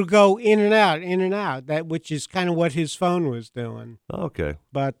then it'll go in and out. Which is kind of what his phone was doing. Okay.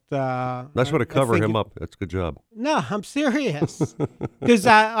 But nice way to cover him up. That's a good job. No, I'm serious. Because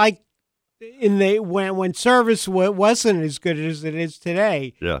when service wasn't as good as it is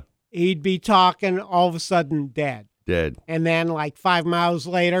today. Yeah. He'd be talking, all of a sudden dead. And then like 5 miles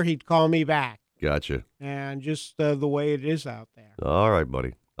later, he'd call me back. Gotcha. And just the way it is out there. All right,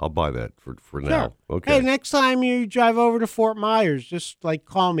 buddy. I'll buy that for now. Okay. Hey, next time you drive over to Fort Myers, just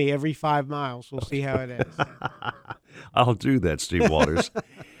call me every 5 miles. We'll see how it is. I'll do that, Steve Waters.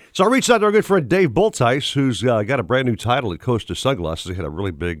 So I reached out to our good friend Dave Bultice, who's got a brand new title at Costa Sunglasses. They had a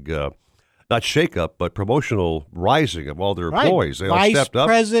really big, not shake-up, but promotional rising of all their employees. They all stepped up.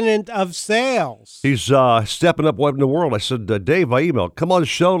 Vice President of Sales. He's stepping up in the world. I said, Dave, by email, come on the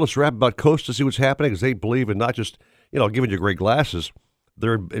show. Let's rap about Costa, see what's happening, because they believe in not just, giving you great glasses.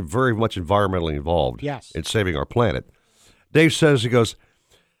 They're very much environmentally involved in saving our planet. Dave says, he goes,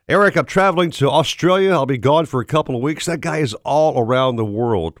 Eric, I'm traveling to Australia. I'll be gone for a couple of weeks. That guy is all around the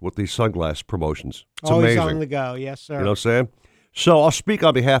world with these sunglass promotions. It's always amazing. On the go. Yes, sir. You know what I'm saying? So I'll speak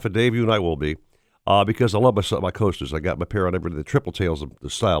on behalf of Dave. You and I will be, because I love my coasters. I got my pair on every the triple tails of the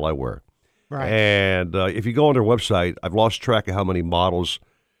style I wear. Right. And if you go on their website, I've lost track of how many models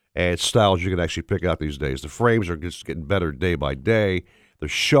and styles you can actually pick out these days. The frames are just getting better day by day. They're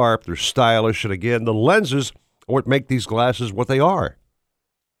sharp. They're stylish. And again, the lenses are what make these glasses what they are.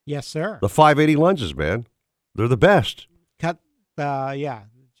 Yes, sir. The 580 lenses, man. They're the best. The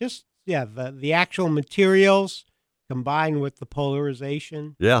actual materials combined with the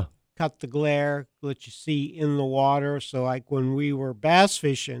polarization. Yeah. Cut the glare, let you see in the water. So like when we were bass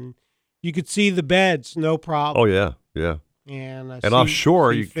fishing, you could see the beds, no problem. Oh, yeah, yeah. And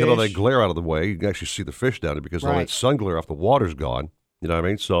offshore, you get all that glare out of the way. You can actually see the fish down there because all that sun glare off the water's gone. You know what I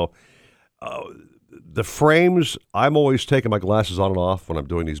mean? So the frames, I'm always taking my glasses on and off when I'm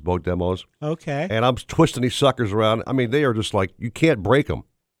doing these boat demos. Okay. And I'm twisting these suckers around. I mean, they are just like, you can't break them.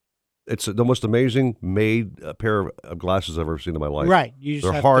 It's the most amazing made pair of glasses I've ever seen in my life. Right.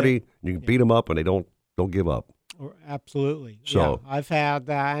 They're hardy. You can beat them up, and they don't give up. Absolutely. So I've had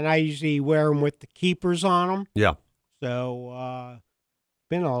that, and I usually wear them with the keepers on them. Yeah. So I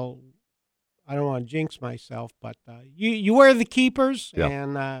don't want to jinx myself, but you wear the keepers,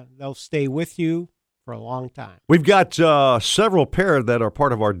 and they'll stay with you for a long time. We've got several pair that are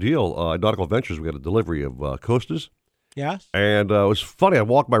part of our deal at Nautical-Ventures. We got a delivery of Costas. Yes. And it was funny. I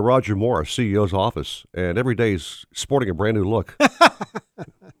walked by Roger Moore, our CEO's office, and every day he's sporting a brand new look.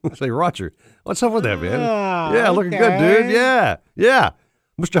 I say, Roger, what's up with that, man? Yeah, looking good, dude. Yeah.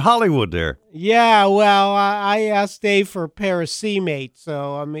 Mr. Hollywood there. Yeah, well, I asked Dave for a pair of C-Mates,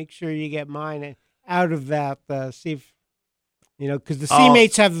 so I'll make sure you get mine out of that. See if, because the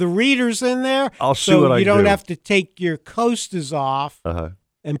C-Mates have the readers in there. I'll see what I do. So you don't have to take your Costas off. Uh-huh.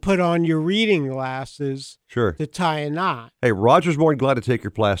 And put on your reading glasses to tie a knot. Hey, Roger's more than glad to take your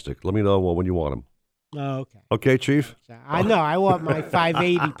plastic. Let me know when you want them. Oh, okay. Okay, Chief? I know. I want my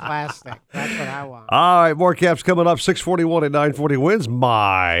 580 plastic. That's what I want. All right, more caps coming up. 641 at 940 wins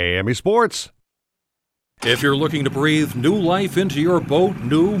Miami Sports. If you're looking to breathe new life into your boat,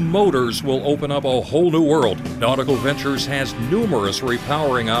 new motors will open up a whole new world. Nautical-Ventures has numerous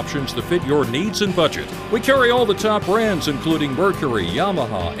repowering options to fit your needs and budget. We carry all the top brands, including Mercury,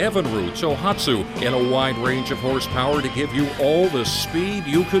 Yamaha, Evinrude, Tohatsu, in a wide range of horsepower to give you all the speed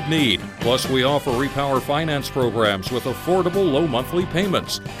you could need. Plus, we offer repower finance programs with affordable low monthly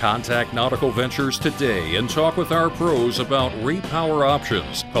payments. Contact Nautical-Ventures today and talk with our pros about repower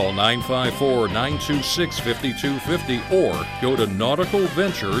options. Call 954-926-5250 or go to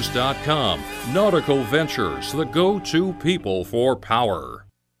nauticalventures.com. Nautical Ventures, the go-to people for power.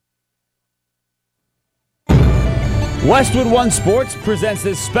 Westwood One Sports presents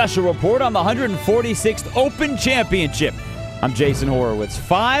this special report on the 146th Open Championship. I'm Jason Horowitz.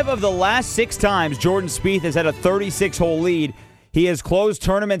 5 of the last 6 times Jordan Spieth has had a 36-hole lead, he has closed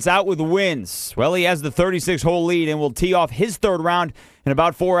tournaments out with wins. Well, he has the 36-hole lead and will tee off his third round in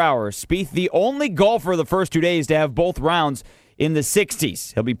about 4 hours. Spieth, the only golfer the first 2 days to have both rounds in the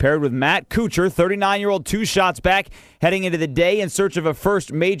 60s. He'll be paired with Matt Kuchar, 39-year-old, 2 shots back, heading into the day in search of a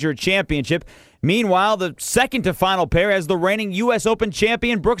first major championship. Meanwhile, the second to final pair has the reigning U.S. Open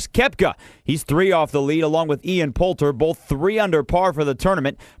champion Brooks Koepka. He's 3 off the lead along with Ian Poulter, both 3 under par for the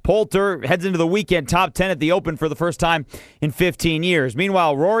tournament. Poulter heads into the weekend top 10 at the Open for the first time in 15 years.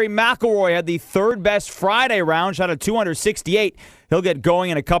 Meanwhile, Rory McIlroy had the third best Friday round, shot a 268. He'll get going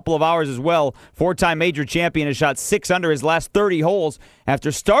in a couple of hours as well. 4-time major champion has shot 6 under his last 30 holes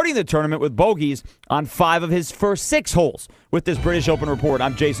after starting the tournament with bogeys on 5 of his first 6 holes. With this British Open report,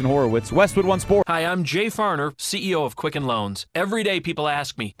 I'm Jason Horowitz, Westwood One Sports. Hi, I'm Jay Farner, CEO of Quicken Loans. Every day people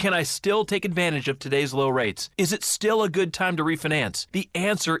ask me, can I still take advantage of today's low rates? Is it still a good time to refinance? The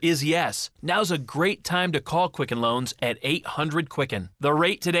answer is yes. Now's a great time to call Quicken Loans at 800-QUICKEN. The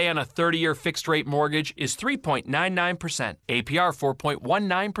rate today on a 30-year fixed-rate mortgage is 3.99%, APR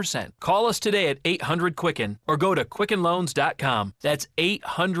 4.19%. Call us today at 800-QUICKEN or go to QuickenLoans.com. That's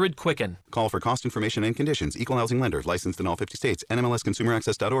 800-QUICKEN. Call for cost information and conditions. Equal housing lender. Licensed in all 50 states.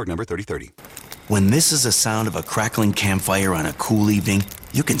 NMLSConsumerAccess.org. Number 3030. When this is the sound of a crackling campfire on a cool evening,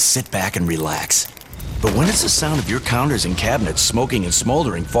 you can sit back and relax. But when it's the sound of your counters and cabinets smoking and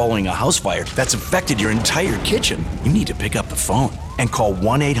smoldering following a house fire that's affected your entire kitchen, you need to pick up the phone and call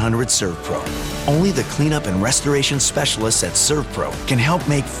 1-800-SERVPRO. Only the cleanup and restoration specialists at ServPro can help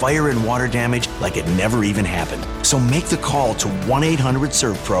make fire and water damage like it never even happened. So make the call to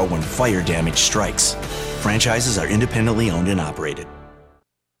 1-800-SERVPRO when fire damage strikes. Franchises are independently owned and operated.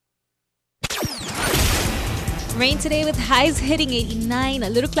 Rain today with highs hitting 89. A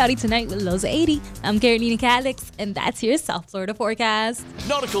little cloudy tonight with lows 80. I'm Carolina Calix, and that's your South Florida forecast.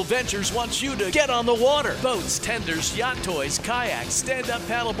 Nautical-Ventures wants you to get on the water. Boats, tenders, yacht toys, kayaks, stand-up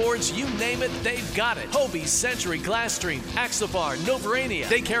paddleboards, you name it, they've got it. Hobie, Century, Glasstream, Axopar, Novurania.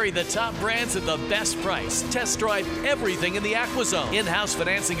 They carry the top brands at the best price. Test drive everything in the AquaZone. In-house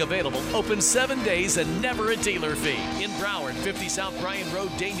financing available. Open 7 days and never a dealer fee. In Broward, 50 South Bryan Road,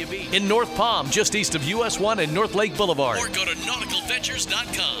 Dania Beach. In North Palm, just east of US 1 and North Lake Boulevard. Or go to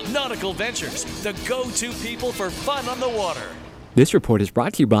Nautical-Ventures.com. Nautical Ventures, the go-to people for fun on the water. This report is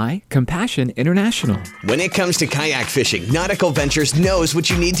brought to you by Compassion International. When it comes to kayak fishing, Nautical-Ventures knows what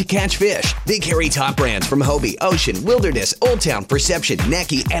you need to catch fish. They carry top brands from Hobie, Ocean, Wilderness, Old Town, Perception,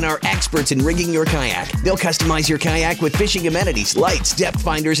 Necky, and are experts in rigging your kayak. They'll customize your kayak with fishing amenities, lights, depth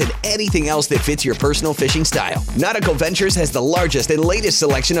finders, and anything else that fits your personal fishing style. Nautical-Ventures has the largest and latest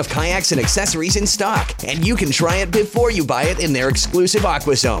selection of kayaks and accessories in stock, and you can try it before you buy it in their exclusive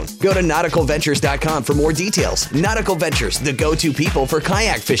AquaZone. Go to Nautical-Ventures.com for more details. Nautical-Ventures, the go-to people for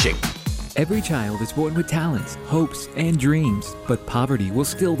kayak fishing. Every child is born with talents, hopes, and dreams, but poverty will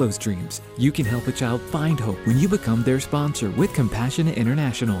steal those dreams. You can help a child find hope when you become their sponsor with Compassion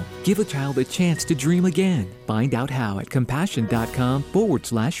International. Give a child a chance to dream again. Find out how at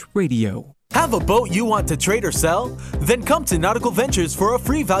compassion.com/radio. Have a boat you want to trade or sell? Then come to Nautical-Ventures for a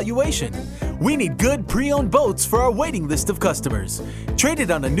free valuation. We need good pre-owned boats for our waiting list of customers. Trade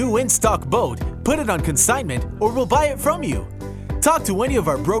it on a new in-stock boat, put it on consignment, or we'll buy it from you. Talk to any of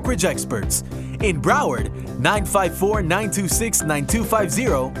our brokerage experts. In Broward,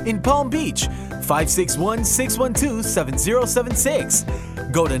 954-926-9250. In Palm Beach, 561-612-7076.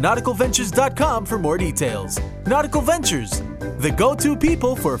 Go to Nautical-Ventures.com for more details. Nautical Ventures, the go-to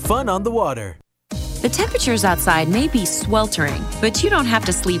people for fun on the water. The temperatures outside may be sweltering, but you don't have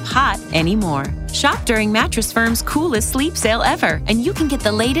to sleep hot anymore. Shop during Mattress Firm's coolest sleep sale ever, and you can get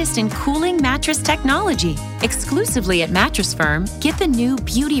the latest in cooling mattress technology. Exclusively at Mattress Firm, get the new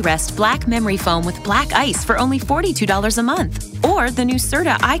Beauty Rest Black Memory Foam with black ice for only $42 a month. Or the new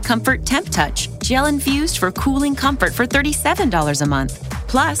Serta iComfort Temp Touch, gel infused for cooling comfort for $37 a month.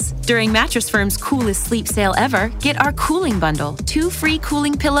 Plus, during Mattress Firm's coolest sleep sale ever, get our cooling bundle, 2 free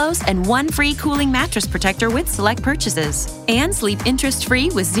cooling pillows and 1 free cooling mattress protector with select purchases. And sleep interest-free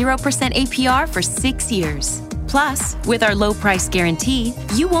with 0% APR for 6 years. Plus, with our low price guarantee,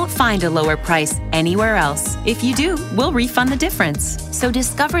 you won't find a lower price anywhere else. If you do, we'll refund the difference. So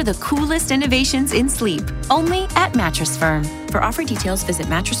discover the coolest innovations in sleep, only at Mattress Firm. For offer details, visit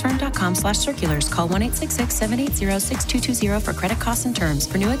mattressfirm.com/circulars. Call 1-866-780-6220 for credit costs and terms.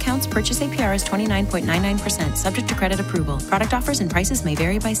 For new accounts, purchase APR is 29.99%, subject to credit approval. Product offers and prices may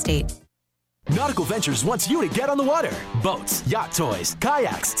vary by state. Nautical-Ventures wants you to get on the water. Boats, yacht toys,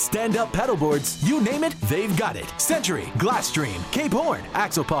 kayaks, stand-up paddleboards, you name it, they've got it. Century, Glasstream, Cape Horn,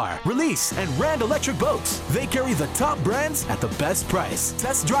 Axopar, Release, and Rand Electric Boats. They carry the top brands at the best price.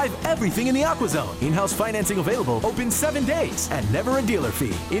 Test drive everything in the AquaZone. In-house financing available, open 7 days, and never a dealer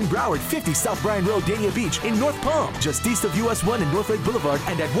fee. In Broward, 50 South Bryan Road, Dania Beach. In North Palm, just east of US 1 and North Lake Boulevard,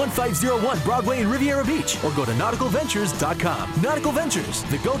 and at 1501 Broadway in Riviera Beach. Or go to Nautical-Ventures.com. Nautical Ventures,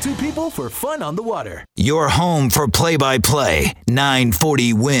 the go-to people for fun on the water. Your home for play-by-play.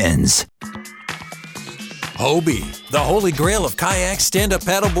 940 wins. Hobie, the holy grail of kayaks, stand-up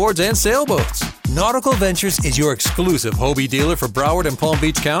paddleboards, and sailboats. Nautical-Ventures is your exclusive Hobie dealer for Broward and Palm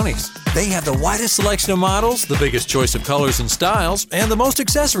Beach counties. They have the widest selection of models, the biggest choice of colors and styles, and the most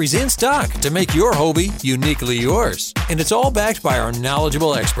accessories in stock to make your Hobie uniquely yours. And it's all backed by our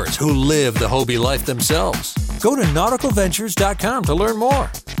knowledgeable experts who live the Hobie life themselves. Go to Nautical-Ventures.com to learn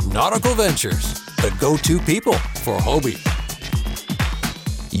more. Nautical Ventures, the go-to people for Hobie.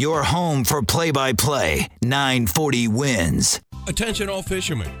 Your home for play-by-play. 940 wins. Attention all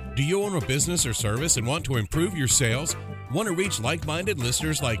fishermen. Do you own a business or service and want to improve your sales? Want to reach like-minded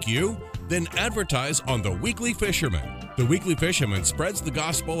listeners like you? Then advertise on The Weekly Fisherman. The Weekly Fisherman spreads the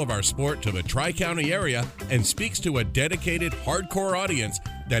gospel of our sport to the Tri-County area and speaks to a dedicated, hardcore audience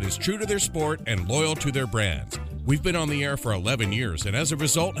that is true to their sport and loyal to their brands. We've been on the air for 11 years and as a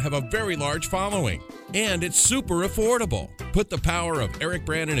result have a very large following. And it's super affordable. Put the power of Eric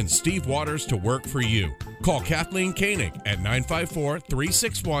Brandon and Steve Waters to work for you. Call Kathleen Koenig at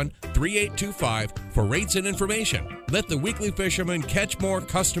 954-361-3825 for rates and information. Let the Weekly Fisherman catch more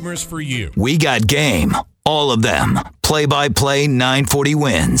customers for you. We got game. All of them. Play-by-play 940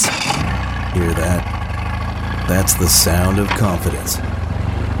 wins. Hear that? That's the sound of confidence.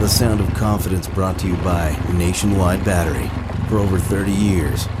 The sound of confidence brought to you by Nationwide Battery. For over 30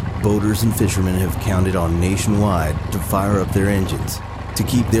 years, boaters and fishermen have counted on Nationwide to fire up their engines, to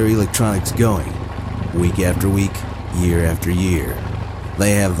keep their electronics going, Week after week, year after year,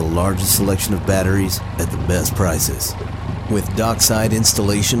 they have the largest selection of batteries at the best prices. With dockside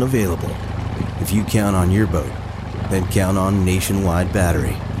installation available. If you count on your boat, then count on Nationwide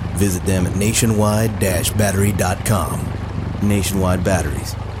Battery. Visit them at nationwide-battery.com. Nationwide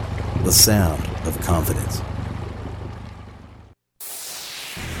Batteries, the sound of confidence.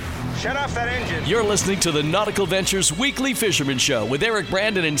 Shut off that engine. You're listening to the Nautical-Ventures Weekly Fisherman Show with Eric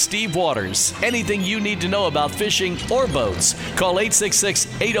Brandon and Steve Waters. Anything you need to know about fishing or boats, call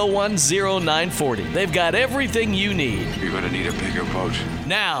 866-801-0940. They've got everything you need. You're going to need a bigger boat.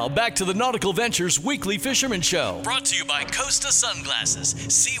 Now, back to the Nautical-Ventures Weekly Fisherman Show. Brought to you by Costa Sunglasses.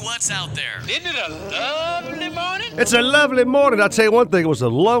 See what's out there. Isn't it a lovely morning? It's a lovely morning. I'll tell you one thing. It was a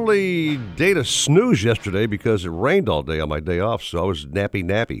lovely day to snooze yesterday because it rained all day on my day off, so I was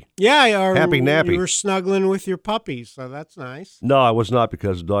nappy. Yeah, happy nappy. You were snuggling with your puppies, so that's nice. No, I was not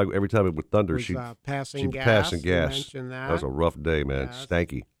because the dog, every time it would thunder, she'd passing gas. Passing gas. You mentioned that. That was a rough day, man. Yes.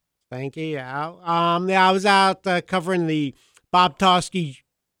 Stanky. Yeah. I was out covering the Bob Toski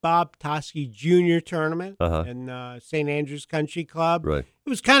Jr. tournament in St. Andrews Country Club. Right. It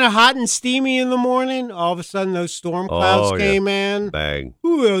was kind of hot and steamy in the morning. All of a sudden, those storm clouds came in. Bang.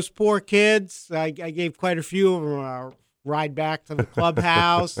 Ooh, those poor kids. I gave quite a few of them a ride back to the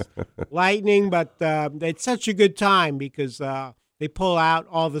clubhouse. Lightning, but they had such a good time because they pull out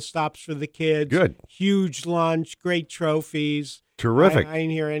all the stops for the kids. Good. Huge lunch, great trophies. Terrific. I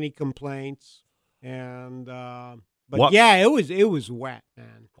didn't hear any complaints. And but yeah, it was wet,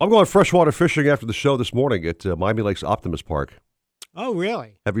 man. I'm going freshwater fishing after the show this morning at Miami Lakes Optimus Park. Oh,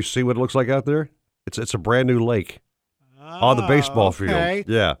 really? Have you seen what it looks like out there? It's a brand new lake on the baseball field.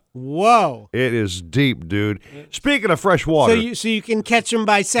 Yeah. Whoa. It is deep, dude. Speaking of fresh water. So you can catch them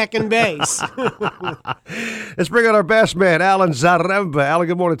by second base. Let's bring on our best man, Alan Zaremba. Alan,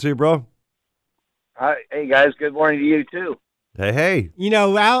 good morning to you, bro. Hi. Hey, guys. Good morning to you, too. Hey. You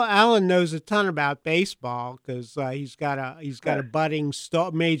know, Alan knows a ton about baseball because he's got a budding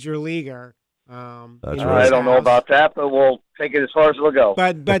major leaguer. That's right. I don't know about that, but we'll take it as far as it'll go.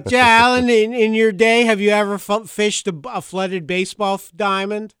 But yeah, Alan, in your day, have you ever fished a flooded baseball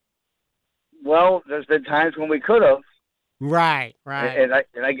diamond? Well, there's been times when we could have. Right. And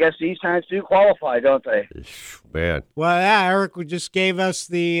I guess these times do qualify, don't they? Man. Well, yeah, Eric just gave us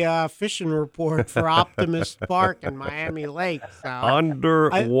the fishing report for Optimus Park and Miami Lake. So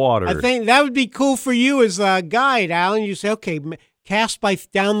underwater. I think that would be cool for you as a guide, Alan. You say, okay, cast by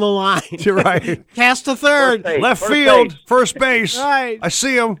down the line. You're right. Cast to third. Left field, first base. Right. I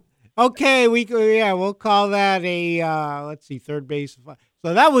see him. Okay, we'll call that a third base.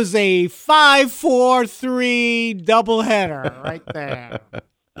 So that was a 5-4-3 doubleheader right there.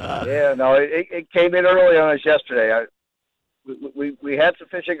 Yeah, no, it came in early on us yesterday. We had some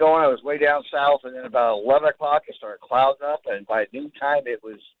fishing going. I was way down south, and then about 11 o'clock it started clouding up, and by noontime it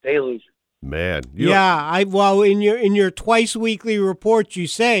was deluge. Man, in your twice weekly report, you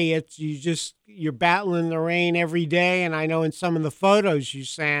say you're battling the rain every day, and I know in some of the photos you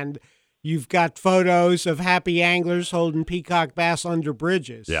send, you've got photos of happy anglers holding peacock bass under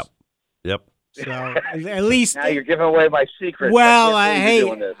bridges. Yep. So at least now you're giving away my secret. Well,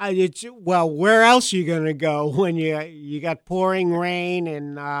 where else are you gonna go when you got pouring rain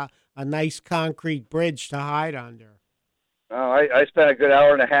and a nice concrete bridge to hide under? Oh, I spent a good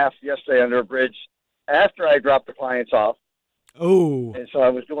hour and a half yesterday under a bridge after I dropped the clients off. Oh. And so I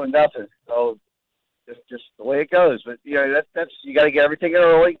was doing nothing. So just the way it goes. But that's you got to get everything in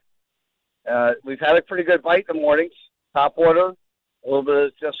early. We've had a pretty good bite in the mornings, top water, a little bit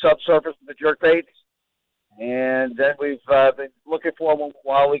of just subsurface with the jerkbaits, and then we've been looking for them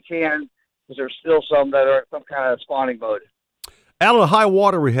while we can because there's still some that are in some kind of spawning mode. Alan, the high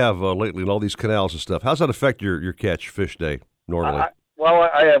water we have lately in all these canals and stuff, how's that affect your catch fish day normally?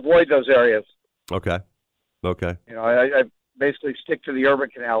 I avoid those areas. Okay. I basically stick to the urban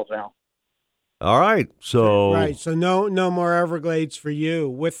canals now. All right. So no more Everglades for you.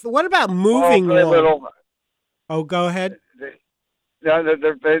 What about moving water? Oh, go ahead.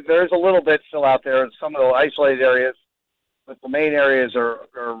 There's a little bit still out there in some of the isolated areas, but the main areas are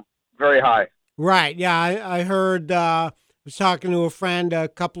very high. Right. Yeah, I heard. I was talking to a friend a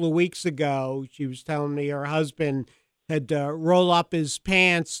couple of weeks ago. She was telling me her husband had to roll up his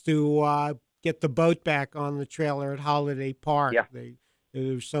pants to get the boat back on the trailer at Holiday Park. Yeah.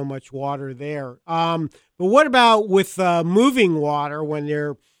 There's so much water there. But what about with moving water when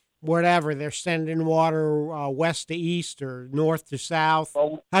they're sending water west to east or north to south?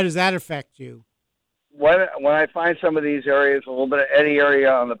 Well, how does that affect you? When I find some of these areas, a little bit of eddy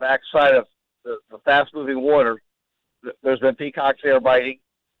area on the back side of the fast-moving water, there's been peacocks there biting,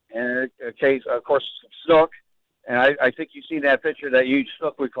 and a case, of course, snook. And I think you've seen that picture, that huge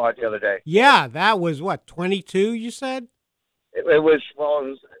snook we caught the other day. Yeah, that was what, 22, you said? It was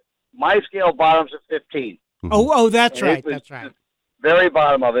my scale bottom's at 15. Oh, that's right. That's right. Very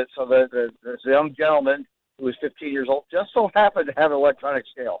bottom of it. So the young gentleman who was 15 years old just so happened to have an electronic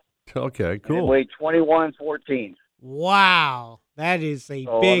scale. Okay, cool. And it weighed 21.14. Wow, that is a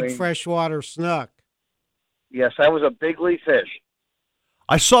big freshwater snook. Yes, that was a bigly fish.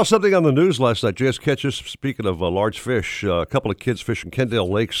 I saw something on the news last night. Just catches. Speaking of large fish, a couple of kids fishing Kendale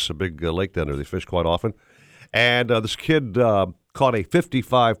Lakes, a big lake down there. They fish quite often, and this kid caught a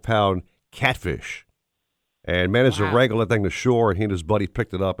 55-pound catfish, and managed to wrangle that thing to shore. And he and his buddy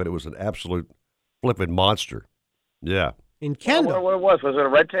picked it up, and it was an absolute flipping monster. Yeah. In Kendall. What was it? A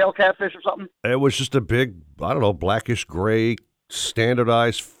red-tailed catfish or something? It was just a big, I don't know, blackish gray,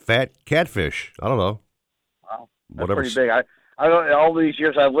 standardized fat catfish. I don't know. Wow, that's pretty big. I don't. All these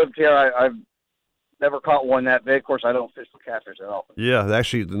years I've lived here, I've never caught one that big. Of course, I don't fish for catfish at all. Yeah,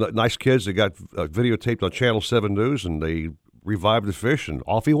 actually, nice kids. They got videotaped on Channel 7 News, and they revived the fish, and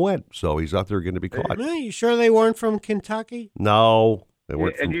off he went. So he's out there going to be caught. You sure they weren't from Kentucky? No.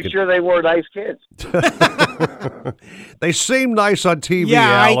 And you sure they were nice kids? They seem nice on TV.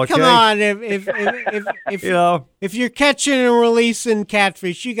 Yeah, Al, okay? Come on. If you know, if you're catching and releasing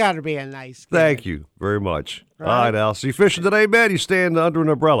catfish, you got to be a nice kid. Thank you very much. All right, Al. So you fishing today, man? You staying under an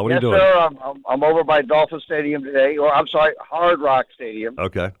umbrella? What are you doing? Yes, sir. I'm over by Dolphin Stadium today, or I'm sorry, Hard Rock Stadium.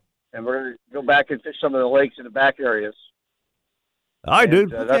 Okay. And we're going to go back and fish some of the lakes in the back areas. Do.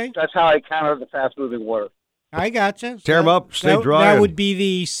 That's how I counter the fast-moving water. I gotcha. Tear them up, stay dry. That would be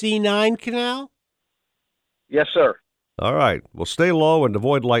the C9 canal? Yes, sir. All right. Well, stay low and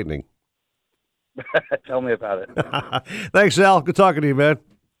avoid lightning. Tell me about it. Thanks, Al. Good talking to you, man.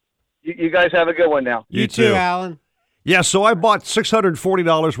 You guys have a good one now. You too, Alan. Yeah, so I bought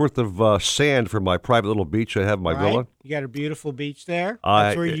 $640 worth of sand for my private little beach I have in my villa. You got a beautiful beach there.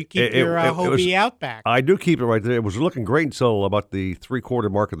 That's where you keep your Hobie Outback. I do keep it right there. It was looking great until about the three-quarter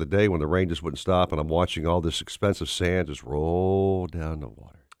mark of the day when the rain just wouldn't stop, and I'm watching all this expensive sand just roll down the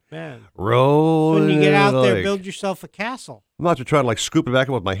water. Man. Roll. When you get out there, build yourself a castle. I'm not trying to scoop it back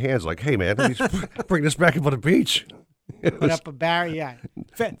up with my hands like, hey, man, let me bring this back up on the beach. Put up a barrier,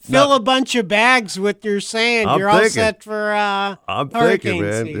 fill a bunch of bags with your sand. You're all set for I'm thinking,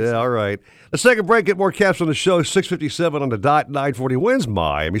 man. Season. Yeah, all right. Let's take a break, get more caps on the show. 6:57 on the dot, 940 wins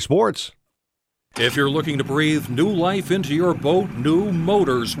Miami Sports. If you're looking to breathe new life into your boat, new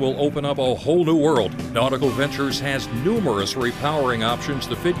motors will open up a whole new world. Nautical-Ventures has numerous repowering options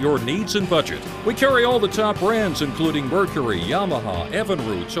to fit your needs and budget. We carry all the top brands, including Mercury, Yamaha,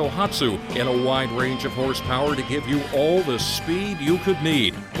 Evinrude, Tohatsu, and a wide range of horsepower to give you all the speed you could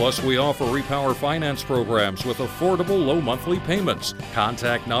need. Plus, we offer repower finance programs with affordable low monthly payments.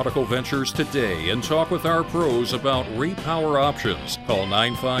 Contact Nautical-Ventures today and talk with our pros about repower options. Call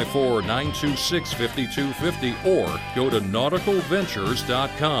 954-926-5250 or go to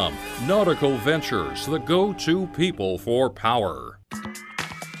nauticalventures.com. Nautical Ventures, the go-to people for power.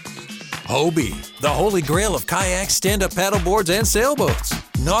 Hobie, the holy grail of kayaks, stand-up paddleboards, and sailboats.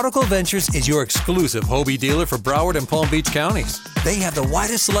 Nautical-Ventures is your exclusive Hobie dealer for Broward and Palm Beach counties. They have the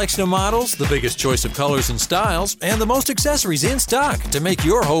widest selection of models, the biggest choice of colors and styles, and the most accessories in stock to make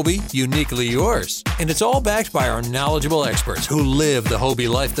your Hobie uniquely yours. And it's all backed by our knowledgeable experts who live the Hobie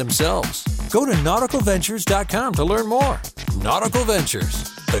life themselves. Go to nauticalventures.com to learn more. Nautical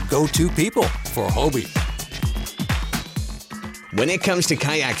Ventures, the go-to people for Hobie. When it comes to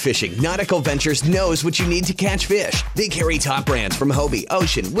kayak fishing, Nautical-Ventures knows what you need to catch fish. They carry top brands from Hobie,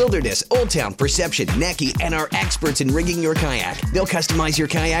 Ocean, Wilderness, Old Town, Perception, Necky, and are experts in rigging your kayak. They'll customize your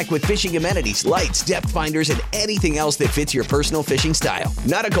kayak with fishing amenities, lights, depth finders, and anything else that fits your personal fishing style.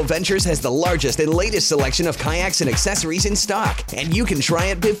 Nautical-Ventures has the largest and latest selection of kayaks and accessories in stock, and you can try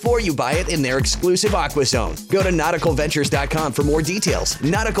it before you buy it in their exclusive Aqua Zone. Go to nauticalventures.com for more details.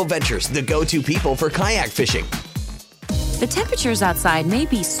 Nautical Ventures, the go-to people for kayak fishing. The temperatures outside may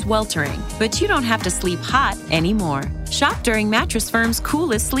be sweltering, but you don't have to sleep hot anymore. Shop during Mattress Firm's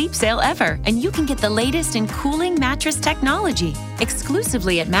coolest sleep sale ever, and you can get the latest in cooling mattress technology.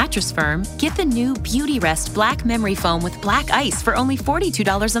 Exclusively at Mattress Firm, get the new Beauty Rest Black Memory Foam with black ice for only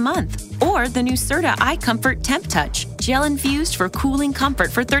 $42 a month. Or the new Serta iComfort Temp Touch, gel-infused for cooling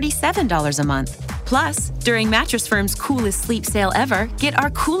comfort for $37 a month. Plus, during Mattress Firm's coolest sleep sale ever, get our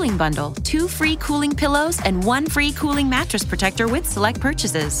cooling bundle, 2 free cooling pillows and 1 free cooling mattress protector with select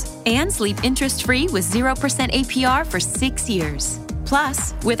purchases. And sleep interest-free with 0% APR for 6 years.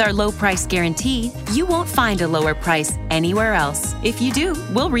 Plus, with our low price guarantee, you won't find a lower price anywhere else. If you do,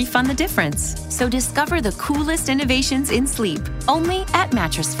 we'll refund the difference. So discover the coolest innovations in sleep, only at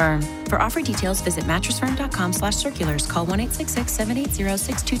Mattress Firm. For offer details, visit mattressfirm.com/circulars. Call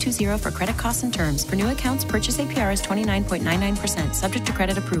 1-866-780-6220 for credit costs and terms. For new accounts, purchase APR is 29.99%, subject to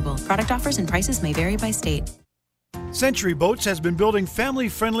credit approval. Product offers and prices may vary by state. Century Boats has been building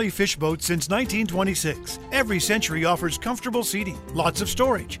family-friendly fish boats since 1926. Every Century offers comfortable seating, lots of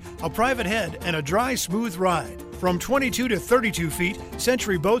storage, a private head, and a dry, smooth ride. From 22 to 32 feet,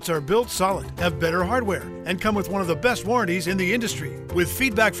 Century boats are built solid, have better hardware, and come with one of the best warranties in the industry. With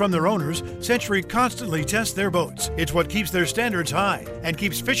feedback from their owners, Century constantly tests their boats. It's what keeps their standards high and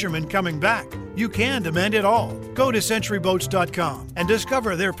keeps fishermen coming back. You can demand it all. Go to centuryboats.com and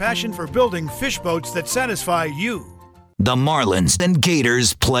discover their passion for building fish boats that satisfy you. The Marlins and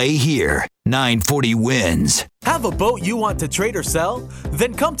Gators play here. 940 wins. Have a boat you want to trade or sell?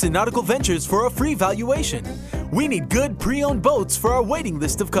 Then come to Nautical-Ventures for a free valuation. We need good pre-owned boats for our waiting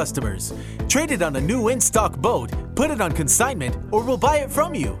list of customers. Trade it on a new in-stock boat, put it on consignment, or we'll buy it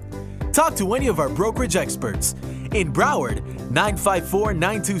from you. Talk to any of our brokerage experts. In Broward,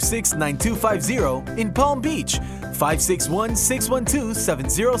 954-926-9250. In Palm Beach,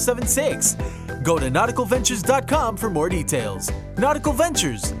 561-612-7076. Go to nauticalventures.com for more details. Nautical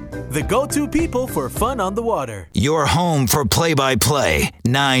Ventures, the go-to people for fun on the water. Your home for play-by-play.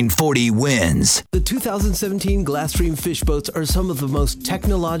 940 wins. The 2017 Glasstream fish boats are some of the most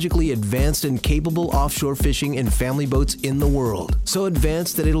technologically advanced and capable offshore fishing and family boats in the world. So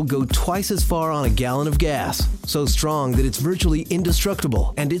advanced that it'll go twice as far on a gallon of gas. So strong that it's virtually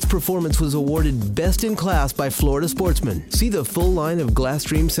indestructible. And its performance was awarded Best in Class by Florida Sportsman. See the full line of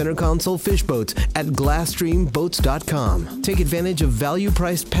Glasstream center console fish boats at GlassstreamBoats.com. Take advantage of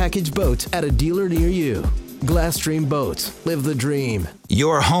value-priced package boats at a dealer near you. Glasstream Boats. Live the dream.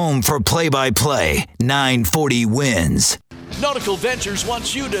 Your home for play-by-play. 940 wins. Nautical-Ventures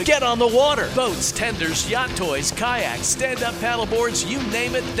wants you to get on the water. Boats, tenders, yacht toys, kayaks, stand-up paddleboards, you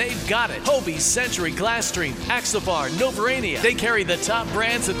name it, they've got it. Hobie, Century, Glasstream, Axopar, Novarania. They carry the top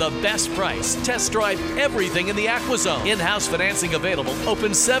brands at the best price. Test drive everything in the AquaZone. In-house financing available.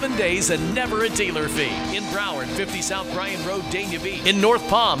 Open 7 days and never a dealer fee. In Broward, 50 South Bryan Road, Dania Beach. In North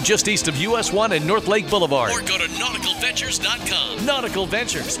Palm, just east of US 1 and North Lake Boulevard. Or go to nauticalventures.com. Nautical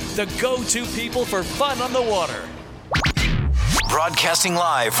Ventures, the go-to people for fun on the water. Broadcasting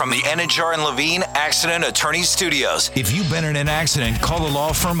live from the Anajar and Levine Accident Attorney Studios. If you've been in an accident, call the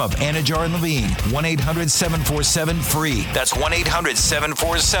law firm of Anajar and Levine. 1-800-747-FREE. That's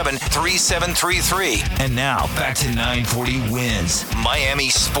 1-800-747-3733. And now, back to 940 wins. Miami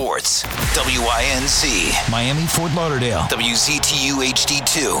Sports. WINC. Miami, Fort Lauderdale. WZTU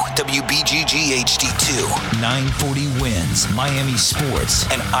HD2. WBGG HD2. 940 wins. Miami Sports.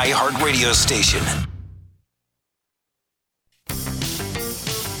 An iHeart radio station.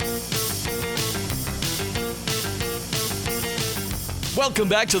 Welcome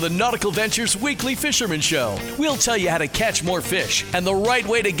back to the Nautical Ventures Weekly Fisherman Show. We'll tell you how to catch more fish and the right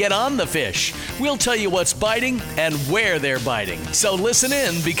way to get on the fish. We'll tell you what's biting and where they're biting. So listen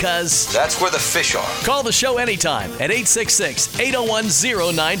in because that's where the fish are. Call the show anytime at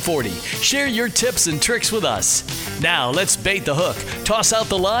 866-801-0940. Share your tips and tricks with us. Now let's bait the hook, toss out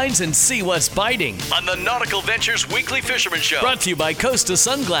the lines, and see what's biting on the Nautical Ventures Weekly Fisherman Show. Brought to you by Costa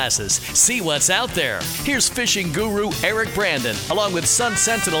Sunglasses. See what's out there. Here's fishing guru Eric Brandon, along with Sun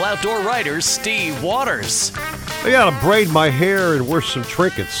Sentinel outdoor writer Steve Waters. I gotta braid my hair and wear some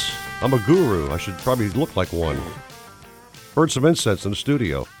trinkets. I'm a guru. I should probably look like one. Burn some incense in the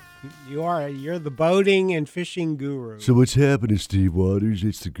studio. You're the boating and fishing guru. So what's happening, Steve Waters?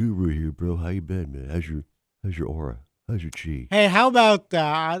 It's the guru here, bro. How you been, man? How's your aura? How's your chi? Hey, how about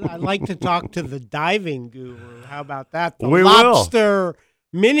I'd like to talk to the diving guru. How about that? The we lobster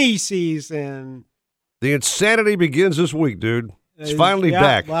mini season. The insanity begins this week, dude. It's finally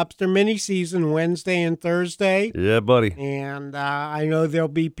back. Lobster mini season Wednesday and Thursday. Yeah, buddy. And I know there'll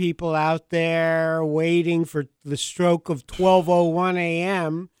be people out there waiting for the stroke of 12:01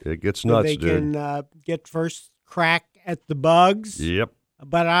 a.m. It gets nuts, they dude. can get first crack at the bugs. Yep.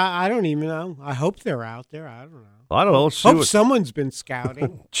 But I don't even know. I hope they're out there. I don't know. I don't know. Hope someone's been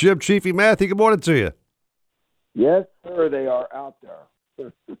scouting. Jim Chiefy Matthew, good morning to you. Yes, sir, they are out there.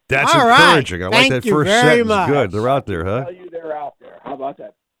 That's all encouraging. Right. I like that first sentence. Much. Good. They're out there, huh? I'll tell you they're out there. How about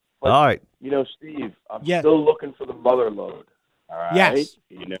that? But, all right. You know, Steve, I'm still looking for the mother lode. All right. Yes.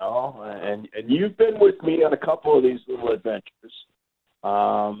 You know, and you've been with me on a couple of these little adventures.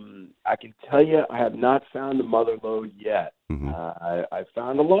 I can tell you I have not found the mother lode yet. Mm-hmm. I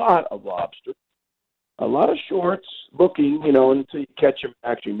found a lot of lobster. a lot of shorts looking, until you catch them,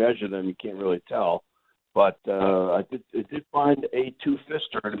 actually measure them, you can't really tell. But I did find a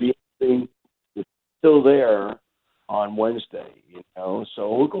two-fister to be still there on Wednesday, so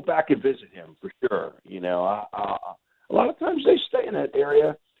we'll go back and visit him for sure. A lot of times they stay in that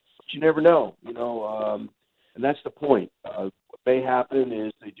area, but you never know, and that's the point. What may happen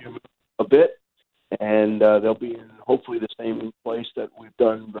is they do move a bit, and they'll be in hopefully the same place that we've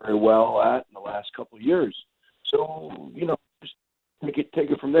done very well at in the last couple of years. So, just take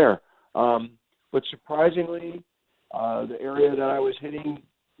it from there. But surprisingly, the area that I was hitting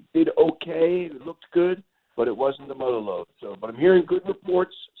did okay. It looked good, but it wasn't the motor load. But I'm hearing good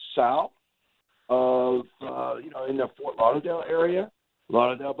reports south of, in the Fort Lauderdale area.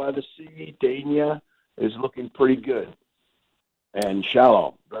 Lauderdale by the sea, Dania is looking pretty good. And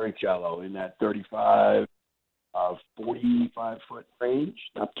shallow, very shallow, in that 35, 45-foot range.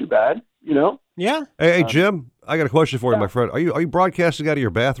 Not too bad, Yeah. Hey, Jim, I got a question for you, my friend. Are you broadcasting out of your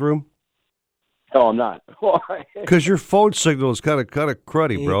bathroom? No, I'm not. Because your phone signal is kind of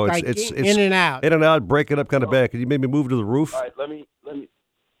cruddy, bro. It's in and out, breaking up kind of bad. Can you maybe move to the roof? All right, let me.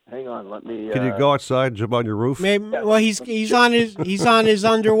 Hang on, let me. Can you go outside and jump on your roof? Maybe. Well, he's on his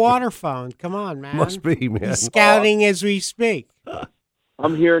underwater phone. Come on, man. Must be, man. He's scouting as we speak.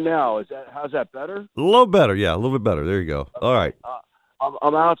 I'm here now. How's that better? A little better, yeah, a little bit better. There you go. Okay. All right.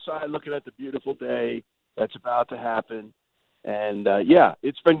 I'm outside looking at the beautiful day that's about to happen, and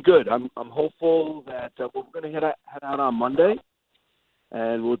it's been good. I'm hopeful that we're going to head out on Monday,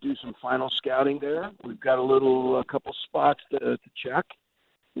 and we'll do some final scouting there. We've got a couple spots to check.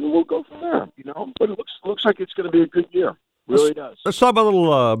 We'll go from there, But it looks like it's going to be a good year. Really does. Let's talk about a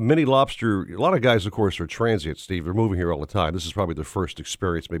little mini lobster. A lot of guys, of course, are transient, Steve. They're moving here all the time. This is probably their first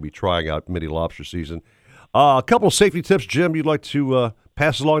experience, maybe trying out mini lobster season. A couple of safety tips, Jim, you'd like to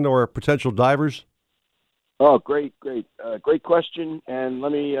pass along to our potential divers? Oh, great question. And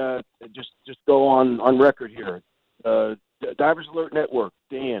let me just go on record here. Divers Alert Network,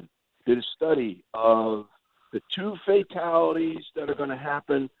 Dan, did a study of the 2 fatalities that are going to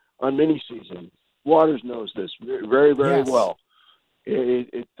happen on mini season. Waters knows this very, very Yes. well.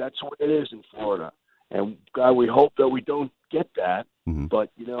 That's the way it is in Florida. And, God, we hope that we don't get that. Mm-hmm. But,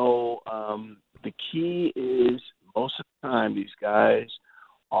 the key is most of the time these guys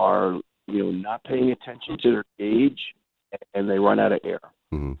are, not paying attention to their gauge, and they run out of air.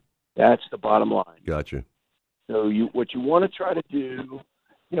 Mm-hmm. That's the bottom line. Gotcha. So what you want to try to do,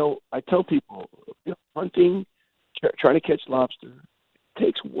 I tell people, hunting, trying to catch lobster, it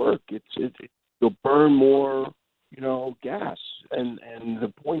takes work. You'll burn more, gas. And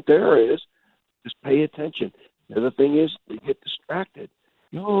the point there is just pay attention. The other thing is they get distracted.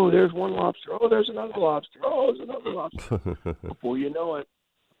 Oh, there's one lobster. Oh, there's another lobster. Oh, there's another lobster. Before you know it,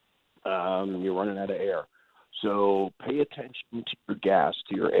 you're running out of air. So pay attention to your gas,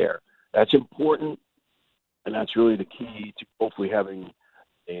 to your air. That's important, and that's really the key to hopefully having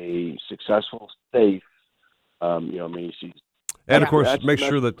a successful, safe, mini season. And, of course, make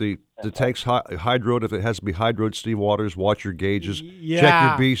sure that the tank's hydroed. If it has to be hydroed, Steve Waters, watch your gauges. Yeah.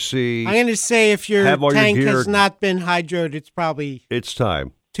 Check your BC. I'm going to say if your tank has not been hydroed, it's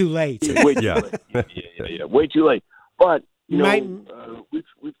time. Too late. Way too late. Yeah, way too late. But,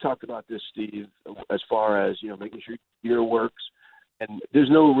 we've talked about this, Steve, as far as, making sure your gear works. And there's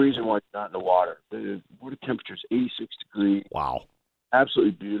no reason why it's not in the water. The water temperature is 86 degrees. Wow.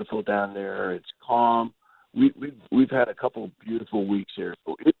 Absolutely beautiful down there. It's calm. We've had a couple of beautiful weeks here.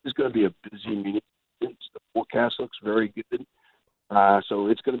 So it is going to be a busy meeting. The forecast looks very good. So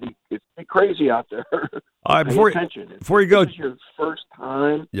it's going to be crazy out there. All right, before you go, if this is your first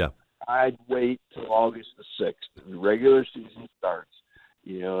time, I'd wait till August the 6th. The regular season starts.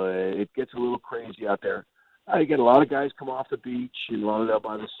 It gets a little crazy out there. I get a lot of guys come off the beach in Lauderdale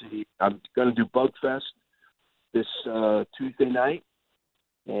by the sea. I'm going to do Bug Fest this Tuesday night.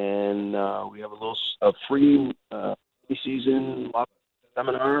 And we have a free season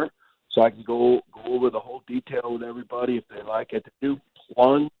seminar, so I can go over the whole detail with everybody if they like it. The new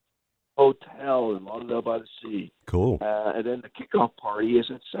Plunge Hotel in Lauderdale by the Sea. Cool. And then the kickoff party is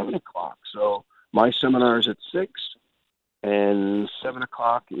at 7 o'clock. So my seminar is at 6, and 7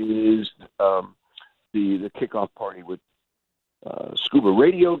 o'clock is the kickoff party with Scuba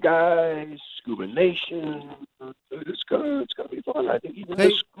Radio guys, Scuba Nation. It's gonna be fun. I think even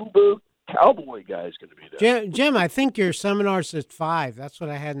the Scuba Cowboy guy is going to be there. Jim, I think your seminar's at 5. That's what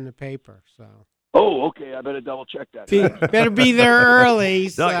I had in the paper. So Oh, okay. I better double check that. Better be there early.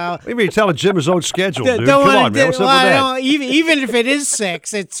 So. Maybe you're telling Jim his own schedule, dude. Come on, man. What's up with that? Even if it is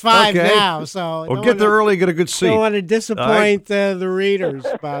 6, it's 5 now. So well, get there early, get a good seat. Don't want to disappoint the readers,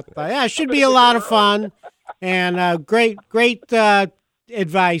 but it should be a lot of fun and great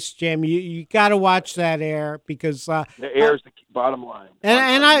advice, Jim. You got to watch that air because the air is the bottom line.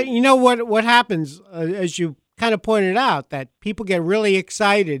 And I, you know what happens as you kind of pointed out that people get really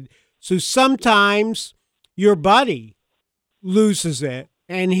excited. So sometimes your buddy loses it,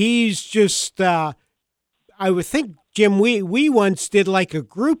 and he's just, I would think, Jim, we once did like a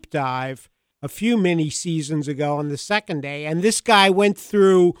group dive a few mini seasons ago on the second day, and this guy went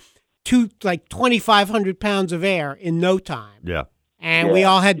through 2,500 pounds of air in no time. Yeah. And we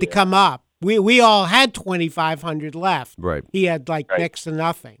all had to come up. We all had 2,500 left. Right. He had next to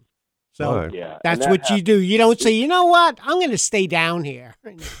nothing. So right. that's what you do. You don't say, you know what, I'm going to stay down here.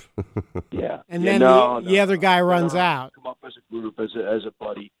 Yeah. And then the other guy runs out. Come up as a group, as a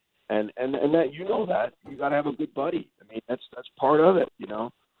buddy, and that you know that you got to have a good buddy. I mean, that's part of it, you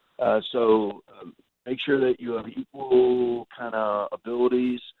know. So make sure that you have equal kind of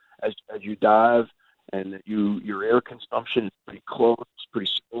abilities as you dive, and that your air consumption is pretty close, pretty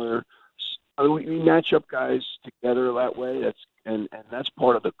similar. So we match up guys together that way. That's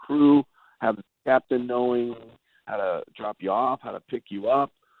part of the crew. Have the captain knowing how to drop you off, how to pick you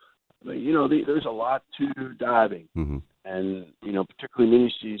up. But, you know, there's a lot to diving, and you know, particularly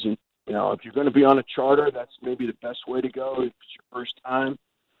mini season. You know, if you're going to be on a charter, that's maybe the best way to go. If it's your first time,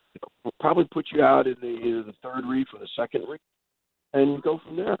 we'll probably put you out in either the third reef or the second reef, and go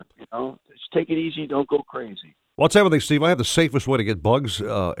from there. You know, just take it easy. Don't go crazy. Well, I'll tell you one thing, Steve. I have the safest way to get bugs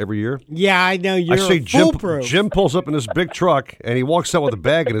every year. Yeah, I know. You're foolproof. Jim pulls up in this big truck, and he walks out with a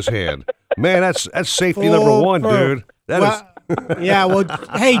bag in his hand. Man, that's safety number one, dude. Yeah, well,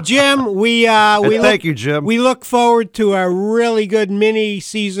 hey, Jim, thank you, Jim. We look forward to a really good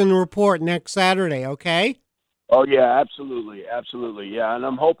mini-season report next Saturday, okay? Oh, yeah, absolutely. Yeah, and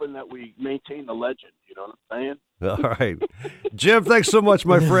I'm hoping that we maintain the legend, you know what I'm saying? All right. Jim, thanks so much,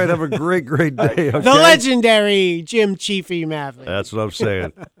 my friend. Have a great day. Okay? The legendary Jim Chiefy Maverick. That's what I'm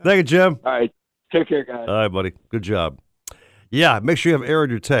saying. Thank you, Jim. All right. Take care, guys. All right, buddy. Good job. Yeah, make sure you have air in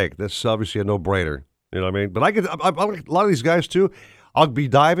your tank. That's obviously a no-brainer. You know what I mean? But a lot of these guys, too, I'll be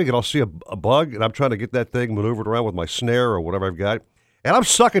diving, and I'll see a bug, and I'm trying to get that thing maneuvered around with my snare or whatever I've got. And I'm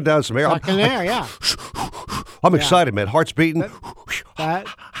sucking down some air. Yeah. I'm excited, man. Heart's beating.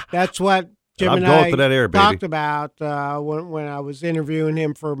 That's what Jim and I talked about when I was interviewing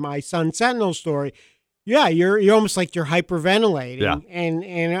him for my Sun Sentinel story. Yeah, you're almost like you're hyperventilating. Yeah.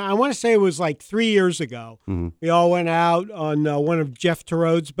 And I want to say it was like 3 years ago. Mm-hmm. We all went out on one of Jeff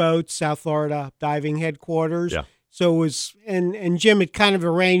Turode's boats, South Florida diving headquarters. Yeah. So it was, and Jim had kind of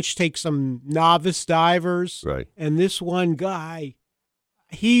arranged to take some novice divers. Right. And this one guy,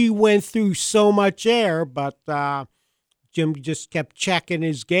 he went through so much air, but Jim just kept checking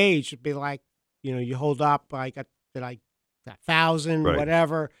his gauge. It'd be like, you know, you hold up, I got 1,000, right.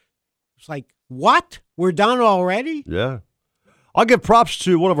 Whatever. It's like, what? We're done already? Yeah. I'll give props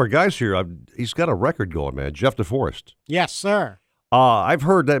to one of our guys here. He's got a record going, man. Jeff DeForest. Yes, sir. I've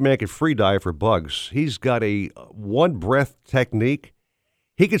heard that man can free dive for bugs. He's got a one-breath technique.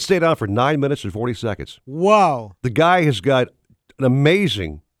 He can stay down for 9 minutes and 40 seconds. Whoa. The guy has got an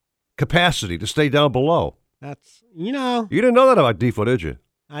amazing capacity to stay down below. That's, you know. You didn't know that about Defoe, did you?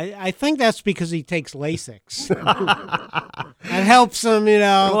 I think that's because he takes Lasix. That helps him, you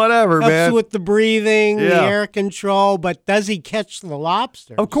know. Whatever, helps man. With the breathing, the air control. But does he catch the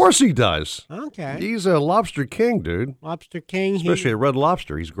lobsters? Of course he does. Okay. He's a lobster king, dude. Lobster king. Especially a red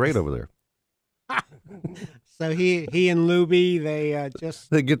lobster. He's great over there. So he and Luby, they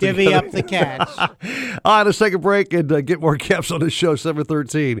get divvy together. up the catch. All right, let's take a break and get more caps on the show.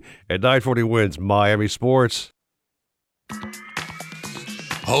 7:13 at 940 wins Miami Sports.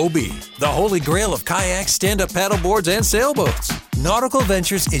 Hobie, the holy grail of kayaks, stand-up paddleboards, and sailboats.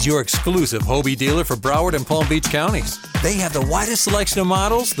 Nautical-Ventures is your exclusive Hobie dealer for Broward and Palm Beach counties. They have the widest selection of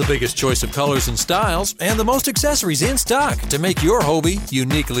models, the biggest choice of colors and styles, and the most accessories in stock to make your Hobie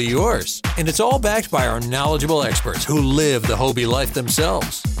uniquely yours. And it's all backed by our knowledgeable experts who live the Hobie life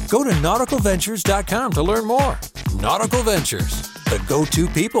themselves. Go to Nautical-Ventures.com to learn more. Nautical Ventures, the go-to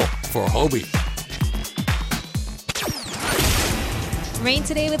people for Hobie. Rain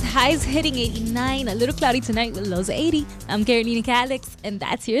today with highs hitting 89. A little cloudy tonight with lows of 80. I'm Carolina Calix, and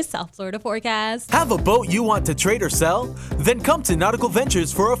that's your South Florida forecast. Have a boat you want to trade or sell? Then come to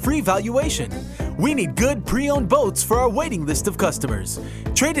Nautical-Ventures for a free valuation. We need good pre-owned boats for our waiting list of customers.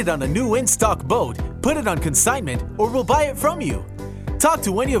 Trade it on a new in-stock boat, put it on consignment, or we'll buy it from you. Talk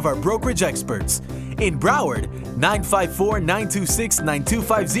to any of our brokerage experts. In Broward,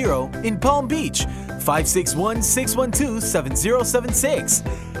 954-926-9250. In Palm Beach,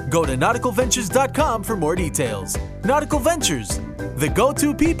 561-612-7076. Go to nauticalventures.com for more details. Nautical Ventures, the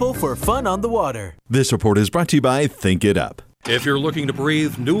go-to people for fun on the water. This report is brought to you by Think It Up. If you're looking to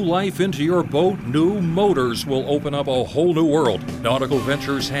breathe new life into your boat, new motors will open up a whole new world. Nautical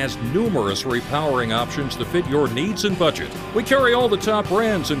Ventures has numerous repowering options to fit your needs and budget. We carry all the top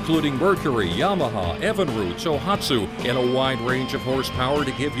brands, including Mercury, Yamaha, Evinrude, Tohatsu, in a wide range of horsepower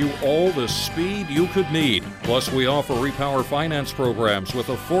to give you all the speed you could need. Plus, we offer repower finance programs with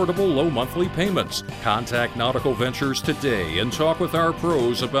affordable low monthly payments. Contact Nautical Ventures today and talk with our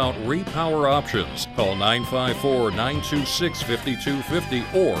pros about repower options. Call 954-926-5250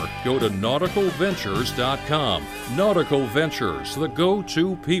 or go to nauticalventures.com. Nautical Ventures, the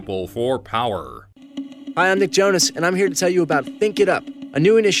go-to people for power. Hi, I'm Nick Jonas, and I'm here to tell you about Think It Up, a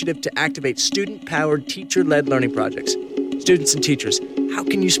new initiative to activate student-powered, teacher-led learning projects. Students and teachers, how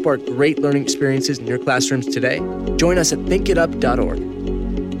can you spark great learning experiences in your classrooms today? Join us at thinkitup.org.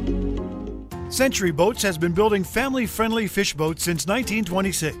 Century Boats has been building family-friendly fish boats since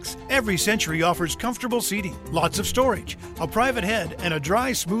 1926. Every Century offers comfortable seating, lots of storage, a private head, and a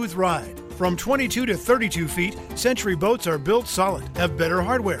dry, smooth ride. From 22 to 32 feet, Century boats are built solid, have better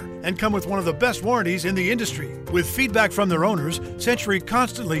hardware, and come with one of the best warranties in the industry. With feedback from their owners, Century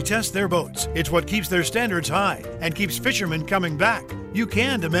constantly tests their boats. It's what keeps their standards high and keeps fishermen coming back. You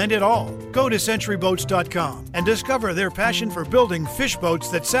can demand it all. Go to centuryboats.com and discover their passion for building fish boats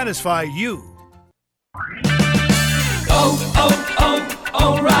that satisfy you.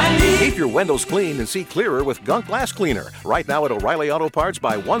 O'Reilly. Keep your windows clean and see clearer with Gunk Glass Cleaner. Right now at O'Reilly Auto Parts,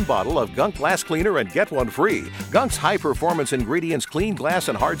 buy one bottle of Gunk Glass Cleaner and get one free. Gunk's high-performance ingredients clean glass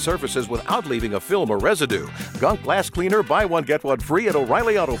and hard surfaces without leaving a film or residue. Gunk Glass Cleaner, buy one, get one free at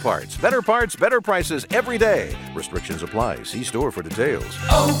O'Reilly Auto Parts. Better parts, better prices every day. Restrictions apply. See store for details.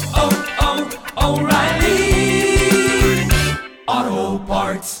 O'Reilly Auto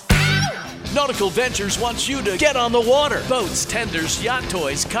Parts. Nautical Ventures wants you to get on the water. Boats, tenders, yacht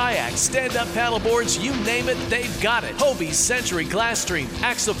toys, kayaks, stand-up paddleboards, you name it, they've got it. Hobie, Century, Glasstream,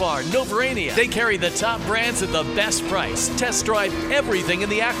 Axopar, Novarania. They carry the top brands at the best price. Test drive everything in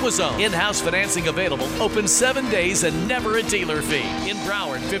the AquaZone. In-house financing available. Open 7 days and never a dealer fee. In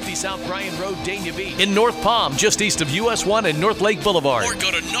Broward, 50 South Bryan Road, Dania Beach. In North Palm, just east of US 1 and North Lake Boulevard. Or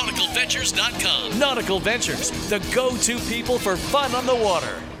go to nauticalventures.com. Nautical Ventures, the go-to people for fun on the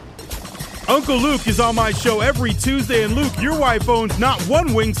water. Uncle Luke is on my show every Tuesday, and Luke, your wife owns not one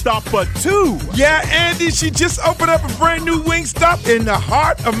Wingstop, but two. Yeah, Andy, she just opened up a brand new Wingstop in the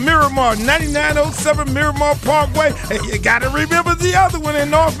heart of Miramar, 9907 Miramar Parkway, and you gotta remember the other one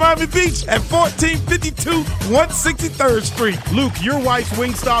in North Miami Beach at 1452 163rd Street. Luke, your wife's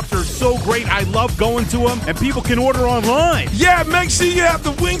Wingstops are so great, I love going to them, and people can order online. Yeah, make sure you have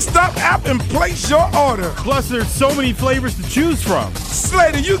the Wingstop app and place your order. Plus, there's so many flavors to choose from.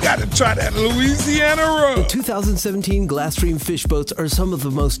 Slater, you gotta try that Louisiana rub. The 2017 Glasstream fish boats are some of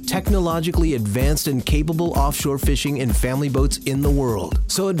the most technologically advanced and capable offshore fishing and family boats in the world.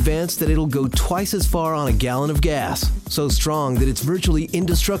 So advanced that it'll go twice as far on a gallon of gas. So strong that it's virtually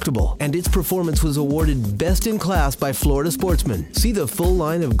indestructible. And its performance was awarded Best in Class by Florida Sportsman. See the full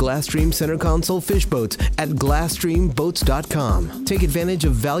line of Glasstream center console fish boats at GlassstreamBoats.com. Take advantage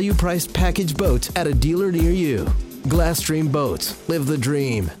of value-priced package boats at a dealer near you. Glasstream Boats. Live the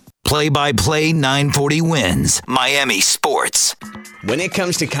dream. Play-by-play 940 wins. Miami Sports. When it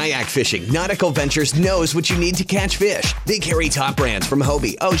comes to kayak fishing, Nautical Ventures knows what you need to catch fish. They carry top brands from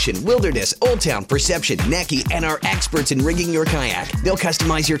Hobie, Ocean, Wilderness, Old Town, Perception, Necky, and are experts in rigging your kayak. They'll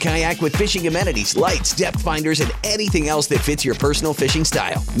customize your kayak with fishing amenities, lights, depth finders, and anything else that fits your personal fishing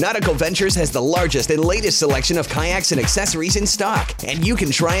style. Nautical Ventures has the largest and latest selection of kayaks and accessories in stock, and you can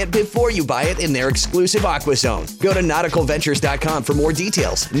try it before you buy it in their exclusive AquaZone. Go to nauticalventures.com for more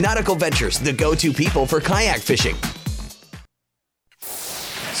details. Nautical Ventures, the go-to people for kayak fishing.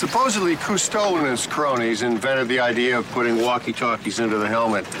 Supposedly, Cousteau and his cronies invented the idea of putting walkie-talkies into the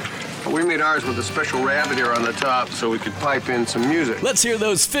helmet. But we made ours with a special rabbit ear on the top so we could pipe in some music. Let's hear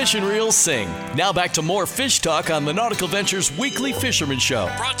those fish and reels sing. Now back to more fish talk on the Nautical Ventures Weekly Fisherman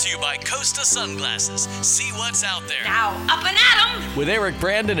Show. Brought to you by Costa Sunglasses. See what's out there. Now, up and at 'em! With Eric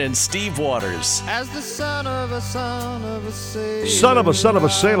Brandon and Steve Waters. As the son of a sailor. Son of a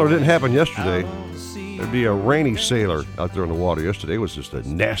sailor didn't happen yesterday. There'd be a rainy sailor out there in the water. Yesterday was just a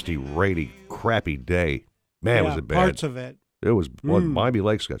nasty, rainy, crappy day. Man, was it bad. Parts of it. It was, Miami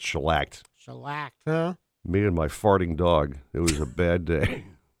Lakes got shellacked. Shellacked, huh? Me and my farting dog. It was a bad day.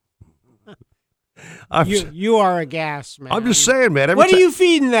 You are a gas man. I'm just saying, man. What are you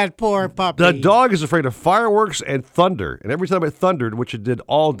feeding that poor puppy? The dog is afraid of fireworks and thunder. And every time it thundered, which it did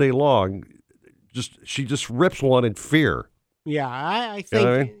all day long, she just rips one in fear. Yeah, I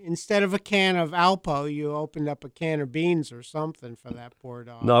think instead of a can of Alpo, you opened up a can of beans or something for that poor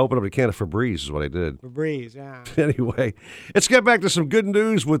dog. No, I opened up a can of Febreze is what I did. Febreze, yeah. Anyway, let's get back to some good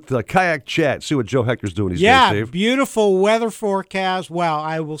news with Kayak Chat. See what Joe Hector's doing these days, Dave. Yeah, beautiful weather forecast. Well,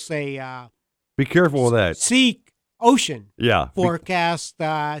 I will say... be careful with that. Seek ocean. Yeah. Forecast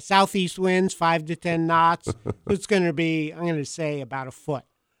southeast winds 5 to 10 knots. It's going to be, I'm going to say, about a foot.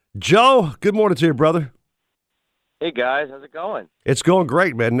 Joe, good morning to you, brother. Hey, guys. How's it going? It's going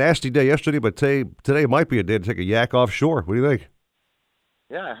great, man. Nasty day yesterday, but today might be a day to take a yak offshore. What do you think?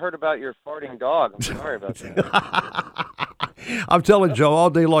 Yeah, I heard about your farting dog. I'm sorry about that. I'm telling Joe,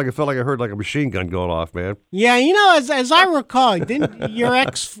 all day long, it felt like I heard like a machine gun going off, man. Yeah, as I recall, didn't your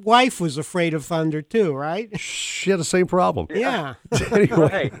ex-wife was afraid of thunder too, right? She had the same problem. Yeah.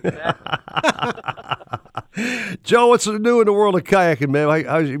 Anyway. Joe, what's new in the world of kayaking, man?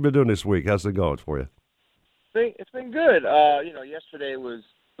 How's you been doing this week? How's it going for you? It's been good. Yesterday was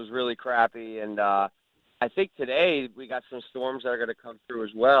really crappy, and I think today we got some storms that are going to come through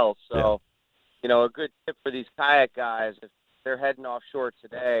as well. So, a good tip for these kayak guys, if they're heading offshore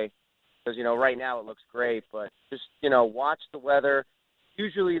today, because, right now it looks great, but just, watch the weather.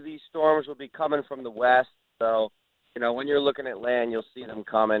 Usually these storms will be coming from the west, so, when you're looking at land, you'll see them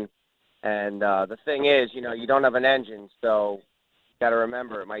coming. And the thing is, you don't have an engine, so got to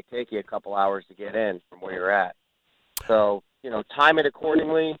remember it might take you a couple hours to get in from where you're at. So, time it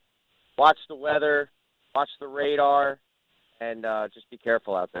accordingly, watch the weather, watch the radar, and just be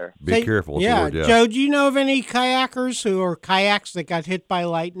careful out there. Be careful. Yeah. Word, yeah. Joe, do you know of any kayakers or kayaks that got hit by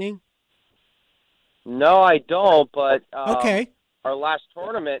lightning? No, I don't, but okay. Our last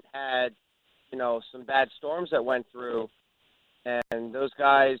tournament had, some bad storms that went through, and those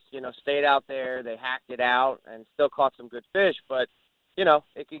guys, stayed out there, they hacked it out, and still caught some good fish, but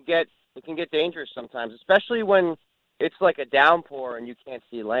it can get dangerous sometimes, especially when it's like a downpour and you can't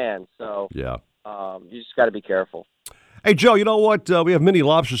see land. So yeah, you just got to be careful. Hey, Joe, you know what? We have mini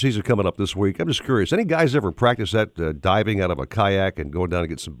lobster season coming up this week. I'm just curious. Any guys ever practice that diving out of a kayak and going down to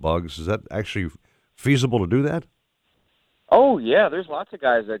get some bugs? Is that actually feasible to do that? Oh, yeah. There's lots of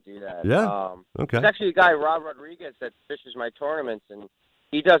guys that do that. Yeah? Okay. There's actually a guy, Rob Rodriguez, that fishes my tournaments, and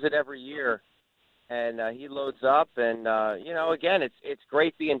he does it every year. And he loads up, and, again, it's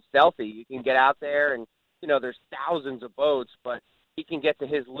great being stealthy. You can get out there, and, there's thousands of boats, but he can get to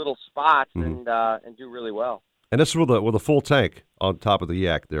his little spots and do really well. And this is with a full tank on top of the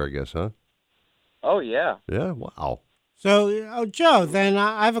yak there, I guess, huh? Oh, yeah. Yeah, wow. So, Joe, then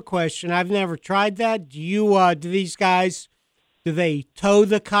I have a question. I've never tried that. Do these guys, do they tow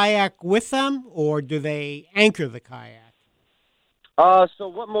the kayak with them, or do they anchor the kayak? So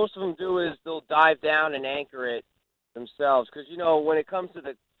what most of them do is they'll dive down and anchor it themselves, because when it comes to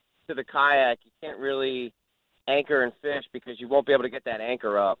the kayak, you can't really anchor and fish because you won't be able to get that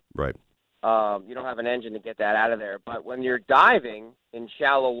anchor up. Right. You don't have an engine to get that out of there. But when you're diving in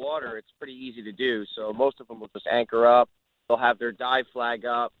shallow water, it's pretty easy to do. So most of them will just anchor up. They'll have their dive flag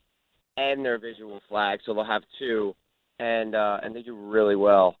up and their visual flag, so they'll have two, and they do really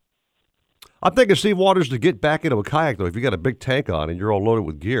well. I'm thinking, Steve Waters, to get back into a kayak, though, if you got a big tank on and you're all loaded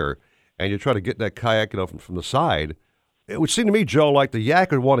with gear and you try to get that kayak from the side, it would seem to me, Joe, like the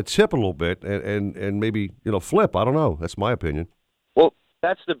yak would want to tip a little bit and maybe, flip. I don't know. That's my opinion. Well,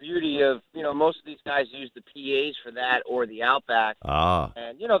 that's the beauty of, most of these guys use the PAs for that or the Outback. Ah.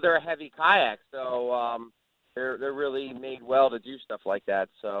 And, they're a heavy kayak, so they're really made well to do stuff like that.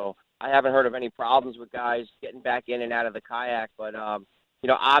 So I haven't heard of any problems with guys getting back in and out of the kayak, but,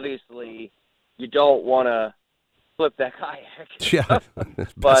 obviously you don't want to flip that kayak. Yeah,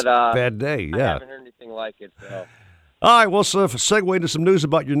 but bad day. Yeah, I haven't heard anything like it. So. All right, well, so segue into some news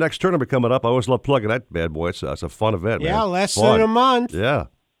about your next tournament coming up. I always love plugging that bad boy. It's a fun event, man. Yeah, less than a month. Yeah.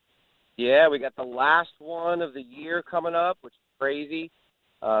 Yeah, we got the last one of the year coming up, which is crazy.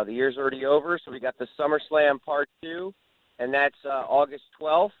 The year's already over, so we got the SummerSlam Part 2, and that's August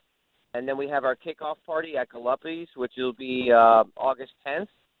 12th. And then we have our kickoff party at Galuppi's, which will be August 10th.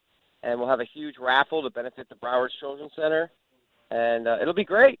 And we'll have a huge raffle to benefit the Broward Children's Center. And it'll be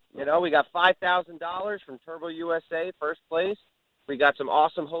great. We got $5,000 from Turbo USA, first place. We got some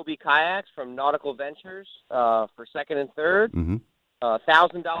awesome Hobie kayaks from Nautical-Ventures for second and third. Mm-hmm.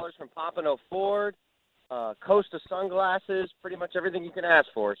 $1,000 from Pompano Ford. Costa sunglasses, pretty much everything you can ask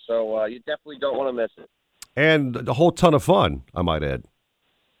for. So you definitely don't want to miss it. And a whole ton of fun, I might add.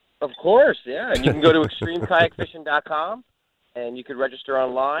 Of course, yeah. And you can go to extremekayakfishing.com. and you can register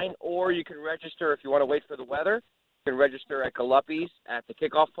online, or you can register if you want to wait for the weather. You can register at Galuppi's at the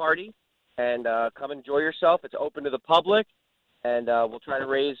kickoff party and come enjoy yourself. It's open to the public, and we'll try to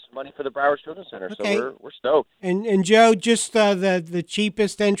raise money for the Broward Children's Center. Okay. So we're stoked. And Joe, just the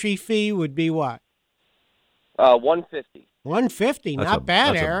cheapest entry fee would be what? $150. $150, not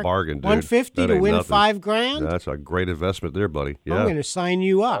bad, that's Eric. a bargain, dude. $150 That to ain't win nothing. $5,000. That's a great investment there, buddy. Yeah. I'm going to sign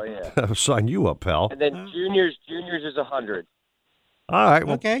you up. Oh, yeah. I'll sign you up, pal. And then juniors is $100. All right.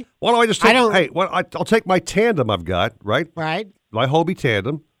 Well, Okay. Why don't I just take? I'll take my tandem I've got, right? Right. My Hobie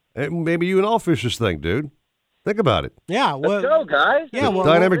tandem, and maybe you and I'll fish this thing, dude. Think about it. Yeah. Well, Let's go, guys. Yeah. Well,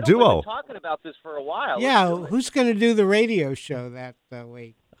 dynamic We've duo. been talking about this for a while. Yeah. Who's going to do the radio show that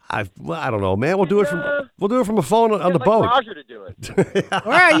week? I don't know, man. We'll do it from a phone on the boat. Roger to do it. Well,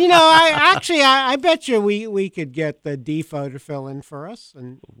 I bet you we could get the Defo to fill in for us,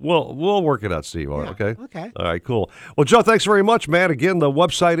 and We'll work it out, Steve. Yeah, Okay. okay. All right. Cool. Well, Joe, thanks very much, man. Again, the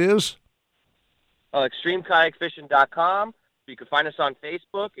website is. ExtremeKayakFishing.com. You can find us on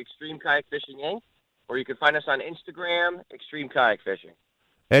Facebook, Extreme Kayak Fishing Inc., or you can find us on Instagram, Extreme Kayak Fishing.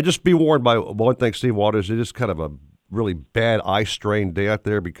 And just be warned by one thing, Steve Waters. It is kind of a really bad eye-strained day out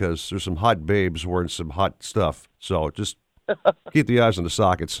there because there's some hot babes wearing some hot stuff. So just keep the eyes on the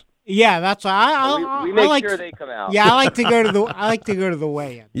sockets. yeah, that's we I make like. sure they come out. Yeah, I like to go to the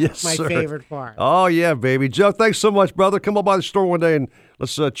weigh-in. Yes, my sir. favorite part. Oh yeah, baby. Joe, thanks so much, brother. Come on by the store one day and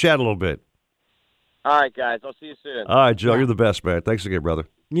let's chat a little bit. All right, guys. I'll see you soon. All right, Joe. You're the best, man. Thanks again, brother.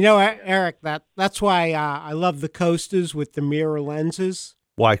 You know, Eric, that's why I love the Costas with the mirror lenses.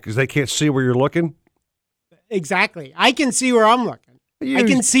 Why? Because they can't see where you're looking? Exactly. I can see where I'm looking. I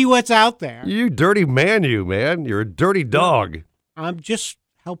can see what's out there. You dirty man, you, man. You're a dirty dog. I'm just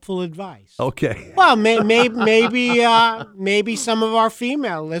helpful advice. Okay. Well, maybe some of our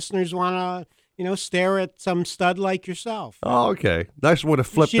female listeners want to, stare at some stud like yourself. Oh, okay. Nice one to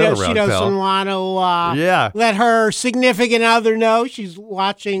flip She that does- around, She doesn't want to let her significant other know she's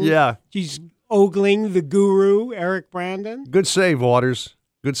watching. Yeah. She's ogling the guru, Eric Brandon. Good save, Waters.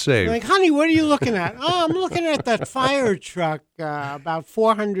 Good save. Like, honey, what are you looking at? Oh, I'm looking at that fire truck about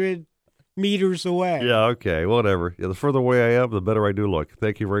 400 meters away. Yeah, okay, whatever. Yeah, the further away I am, the better I do look.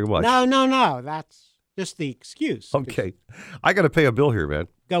 Thank you very much. No. That's just the excuse. Okay. I got to pay a bill here, man.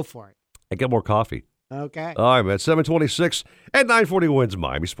 Go for it. And get more coffee. Okay. All right, man. 7:26 at 9:40 wins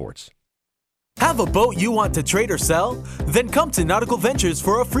Miami Sports. Have a boat you want to trade or sell? Then come to Nautical-Ventures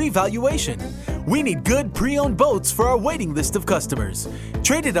for a free valuation. We need good pre-owned boats for our waiting list of customers.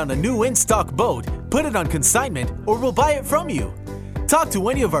 Trade it on a new in-stock boat, put it on consignment, or we'll buy it from you. Talk to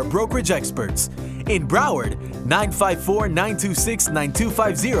any of our brokerage experts. In Broward,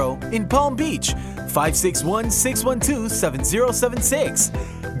 954-926-9250. In Palm Beach,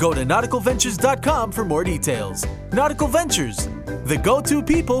 561-612-7076. Go to nauticalventures.com for more details. Nautical Ventures, the go-to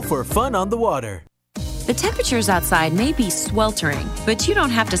people for fun on the water. The temperatures outside may be sweltering, but you don't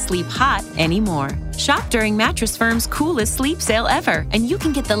have to sleep hot anymore. Shop during Mattress Firm's coolest sleep sale ever, and you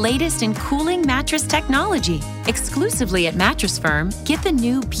can get the latest in cooling mattress technology. Exclusively at Mattress Firm, get the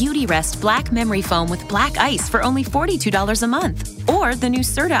new Beauty Rest Black Memory Foam with black ice for only $42 a month. Or the new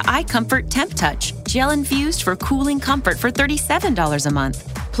Serta iComfort Temp Touch, gel infused for cooling comfort for $37 a month.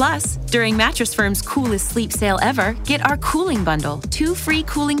 Plus, during Mattress Firm's coolest sleep sale ever, get our cooling bundle, 2 free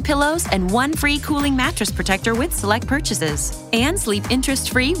cooling pillows and 1 free cooling mattress protector with select purchases. And sleep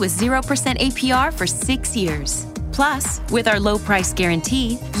interest-free with 0% APR for 6 years. Plus, with our low price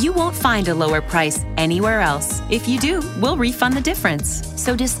guarantee, you won't find a lower price anywhere else. If you do, we'll refund the difference.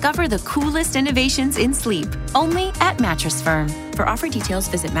 So discover the coolest innovations in sleep, only at Mattress Firm. For offer details,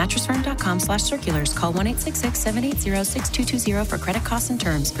 visit mattressfirm.com/circulars. Call 1-866-780-6220 for credit costs and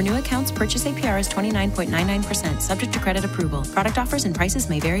terms. For new accounts, purchase APR is 29.99%, subject to credit approval. Product offers and prices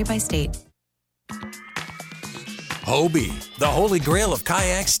may vary by state. Hobie, the holy grail of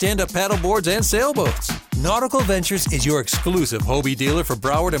kayaks, stand-up paddleboards, and sailboats. Nautical-Ventures is your exclusive Hobie dealer for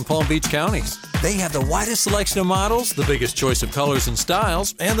Broward and Palm Beach counties. They have the widest selection of models, the biggest choice of colors and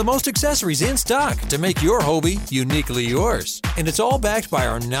styles, and the most accessories in stock to make your Hobie uniquely yours. And it's all backed by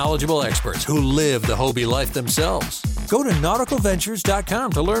our knowledgeable experts who live the Hobie life themselves. Go to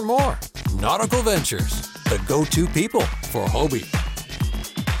nauticalventures.com to learn more. Nautical Ventures, the go-to people for Hobie.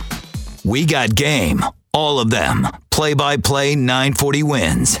 We got game. All of them. Play-by-play 940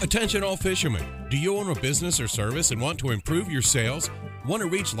 wins. Attention all fishermen. Do you own a business or service and want to improve your sales? Want to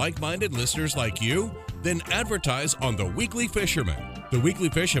reach like-minded listeners like you? Then advertise on The Weekly Fisherman. The Weekly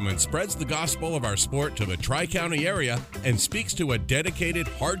Fisherman spreads the gospel of our sport to the Tri-County area and speaks to a dedicated,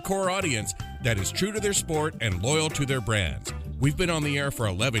 hardcore audience that is true to their sport and loyal to their brands. We've been on the air for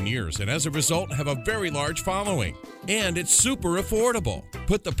 11 years and as a result have a very large following. And it's super affordable.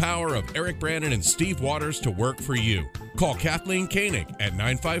 Put the power of Eric Brandon and Steve Waters to work for you. Call Kathleen Koenig at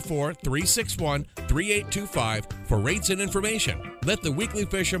 954-361-3825 for rates and information. Let the Weekly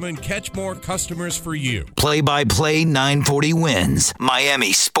Fisherman catch more customers for you. Play-by-play 940 wins.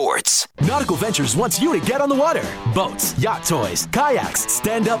 Miami Sports. Nautical-Ventures wants you to get on the water. Boats, yacht toys, kayaks,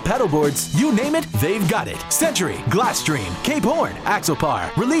 stand-up paddleboards, you name it, they've got it. Century, Glasstream, Cape Horn,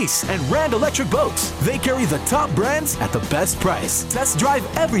 Axopar, Release, and Rand Electric Boats. They carry the top brands at the best price. Test drive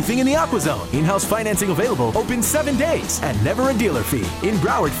everything in the AquaZone. In-house financing available, open 7 days, and never a dealer fee. In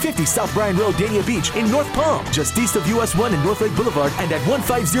Broward, 50 South Bryan Road, Dania Beach. In North Palm, just east of US 1 and North Lake Boulevard, and at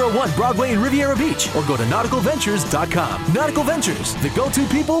 1501 Broadway in Riviera Beach. Or go to Nautical-Ventures.com. Nautical Ventures, the go-to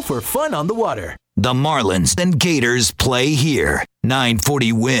people for fun on the water. The Marlins and Gators play here.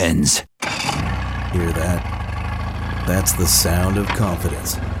 940 wins. Hear that? That's the sound of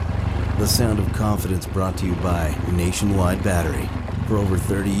confidence. The sound of confidence brought to you by Nationwide Battery. For over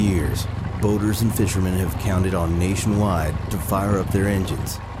 30 years, boaters and fishermen have counted on Nationwide to fire up their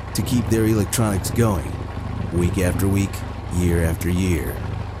engines, to keep their electronics going, week after week, year after year.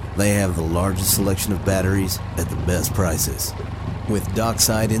 They have the largest selection of batteries at the best prices, with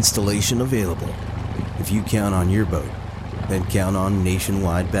dockside installation available. If you count on your boat, then count on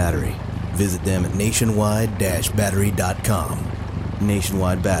Nationwide Battery. Visit them at nationwide-battery.com.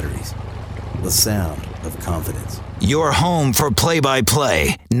 Nationwide Batteries, the sound of confidence. Your home for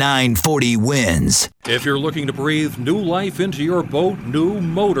play-by-play. 940 wins. If you're looking to breathe new life into your boat, new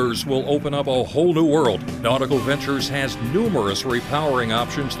motors will open up a whole new world. Nautical-Ventures has numerous repowering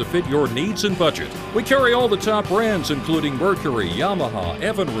options to fit your needs and budget. We carry all the top brands, including Mercury, Yamaha,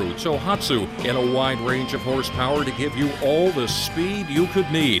 Evinrude, Tohatsu, in a wide range of horsepower to give you all the speed you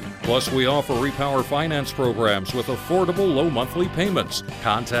could need. Plus, we offer repower finance programs with affordable low monthly payments.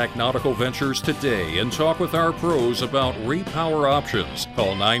 Contact Nautical-Ventures today and talk with our pros about repower options.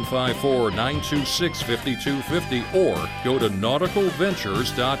 Call 954-926-5250 or go to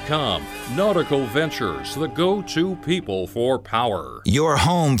nauticalventures.com. Nautical Ventures, the go-to people for power. Your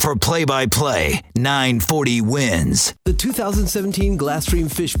home for play-by-play. 940 wins. The 2017 Glasstream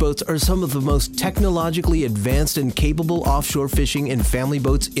fish boats are some of the most technologically advanced and capable offshore fishing and family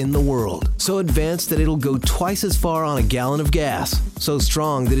boats in the world. So advanced that it'll go twice as far on a gallon of gas. So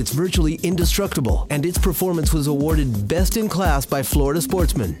strong that it's virtually indestructible. And its performance was awarded Best in Class by Florida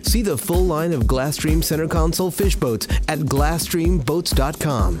Sportsman. See the full line of Glasstream center console fish boats at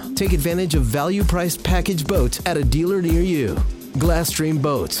GlassstreamBoats.com. Take advantage of value-priced package boats at a dealer near you. Glasstream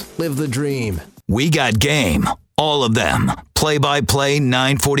Boats. Live the dream. We got game. All of them. Play-by-play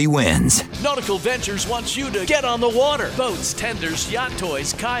 940 wins. Nautical-Ventures wants you to get on the water. Boats, tenders, yacht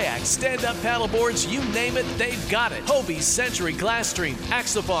toys, kayaks, stand-up paddleboards, you name it, they've got it. Hobie, Century, Glasstream,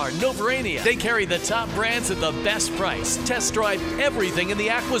 Axopar, Novarania. They carry the top brands at the best price. Test drive everything in the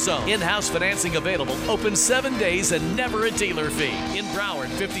AquaZone. In-house financing available. Open 7 days and never a dealer fee. In Broward,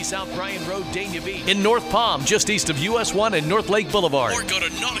 50 South Bryan Road, Dania Beach. In North Palm, just east of US 1 and North Lake Boulevard. Or go to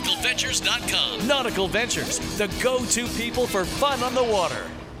Nautical-Ventures.com. Nautical-Ventures, the go-to people for fun on the water.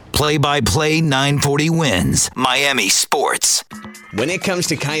 Play-by-play 940 wins. Miami Sports. When it comes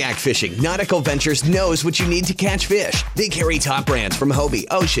to kayak fishing, Nautical-Ventures knows what you need to catch fish. They carry top brands from Hobie,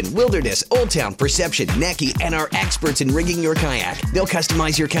 Ocean, Wilderness, Old Town, Perception, Necky, and are experts in rigging your kayak. They'll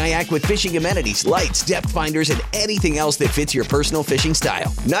customize your kayak with fishing amenities, lights, depth finders, and anything else that fits your personal fishing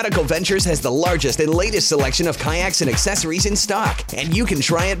style. Nautical-Ventures has the largest and latest selection of kayaks and accessories in stock, and you can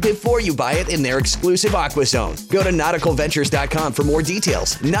try it before you buy it in their exclusive AquaZone. Go to nauticalventures.com for more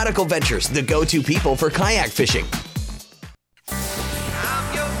details. Nautical-Ventures, the go-to people for kayak fishing.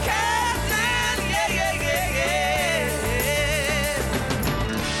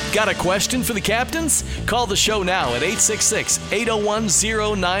 Got a question for the captains? Call the show now at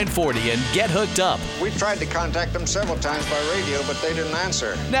 866-801-0940 and get hooked up. We tried to contact them several times by radio, but they didn't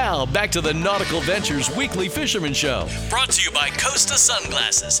answer. Now, back to the Nautical-Ventures Weekly Fisherman Show. Brought to you by Costa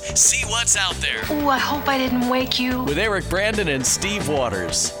Sunglasses. See what's out there. Ooh, I hope I didn't wake you. With Eric Brandon and Steve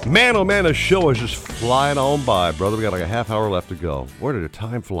Waters. Man, oh man, the show is just flying on by, brother. We got like a half hour left to go. Where did the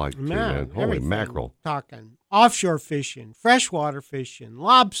time fly to, man? Holy mackerel. Talking offshore fishing, freshwater fishing,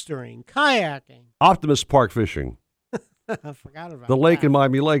 lobstering, kayaking. Optimist Park fishing. I forgot about the lake that. in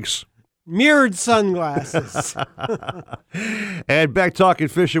Miami Lakes. Mirrored sunglasses. And back talking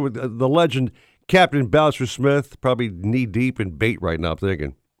fishing with the legend, Captain Bouncer Smith. Probably knee-deep in bait right now, I'm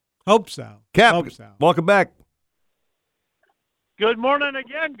thinking. Hope so. Captain, Hope so. Welcome back. Good morning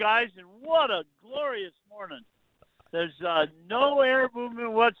again, guys, and what a glorious morning. There's no air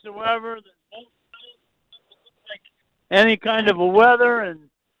movement whatsoever. There's no any kind of a weather,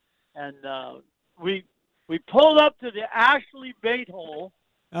 and we pulled up to the Ashley bait hole,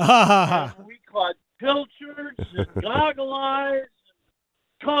 and we caught pilchards and goggle eyes.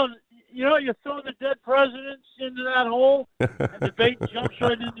 You throw the dead presidents into that hole, and the bait jumps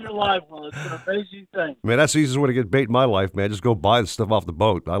right into your live well. It's an amazing thing. Man, that's the easiest way to get bait in my life, man. Just go buy the stuff off the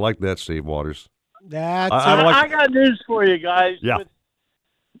boat. I like that, Steve Waters. I got news for you guys. Yeah. With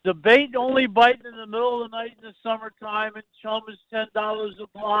the bait only biting in the middle of the night in the summertime, and chum is $10 a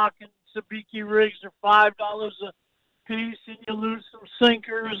block, and sabiki rigs are $5 a piece, and you lose some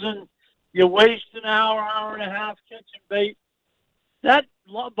sinkers, and you waste an hour and a half catching bait. That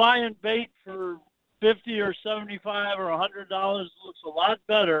buying bait for $50 or $75 or $100 looks a lot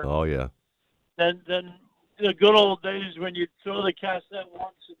better. Oh yeah. Than the good old days when you throw the cast net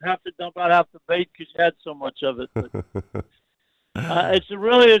once and have to dump out half the bait because you had so much of it. But, it's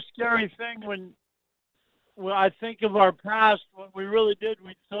really a scary thing when I think of our past, when we really did.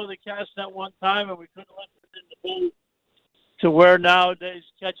 We'd throw the cast net one time and we couldn't let it in the boat, to where nowadays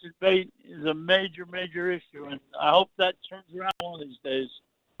catching bait is a major, major issue. And I hope that turns around one of these days.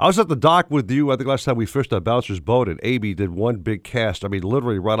 I was at the dock with you, I think last time we fished that Bouncer's boat, and A.B. did one big cast. I mean,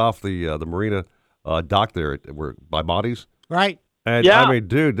 literally right off the marina dock there by Monty's. Right. And I mean,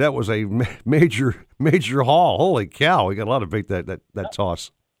 dude, that was a major haul. Holy cow. We got a lot of bait that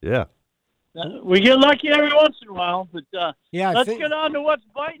toss. Yeah. We get lucky every once in a while, but let's get on to what's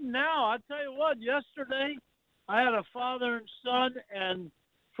biting now. I'll tell you what, yesterday I had a father and son and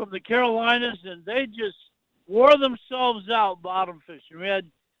from the Carolinas, and they just wore themselves out bottom fishing. We had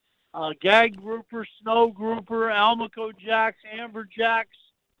gag grouper, snow grouper, Almaco jacks, amber jacks.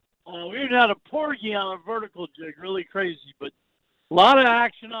 We even had a porgy on a vertical jig, really crazy, but a lot of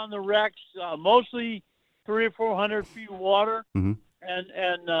action on the wrecks, mostly 300 or 400 feet of water. Mm-hmm.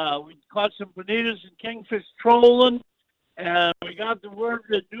 And we caught some bonitas and kingfish trolling, and we got the word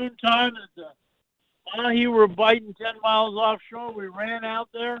at noontime that the mahi were biting 10 miles offshore. We ran out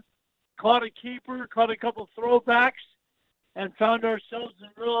there, caught a keeper, caught a couple throwbacks, and found ourselves in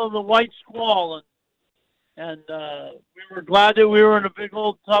the middle of the white squall. And we were glad that we were in a big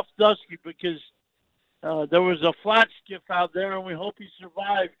old tough dusky, because there was a flat skiff out there, and we hope he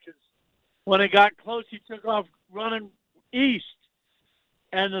survived, because when it got close, he took off running east.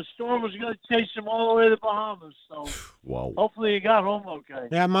 And the storm was going to chase him all the way to the Bahamas. So wow. Hopefully he got home okay.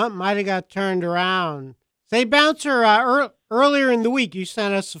 Yeah, might have got turned around. Say, Bouncer, earlier in the week, you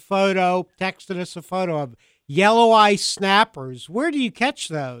sent us a photo, texted us a photo of yellow ice snappers. Where do you catch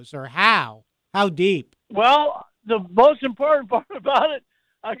those, or how? How deep? Well, the most important part about it,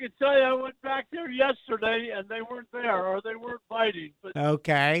 I can tell you, I went back there yesterday, and they weren't there, or they weren't biting. But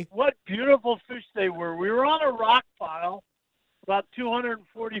okay. What beautiful fish they were. We were on a rock pile, about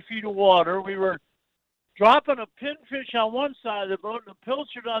 240 feet of water. We were dropping a pinfish on one side of the boat and a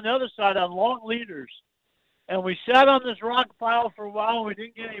pilchard on the other side on long leaders. And we sat on this rock pile for a while, and we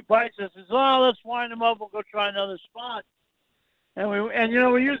didn't get any bites. I says, let's wind them up. We'll go try another spot. And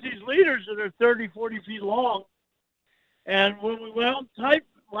we use these leaders that are 30, 40 feet long. And when we wound tight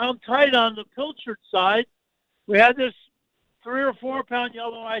on the pilchard side, we had this 3 or 4 pound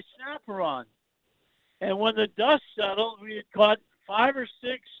yellow ice snapper on. And when the dust settled, we had caught 5 or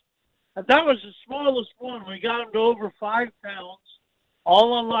 6. And that was the smallest one. We got them to over 5 pounds,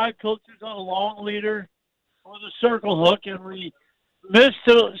 all on live pilchards on a long leader with a circle hook. And we missed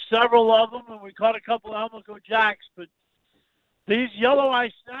several of them, and we caught a couple of Almaco jacks. But these yellow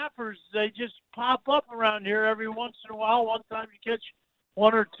ice snappers, they just pop up around here every once in a while. One time you catch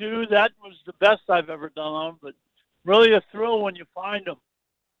 1 or 2. That was the best I've ever done on them, but really a thrill when you find them.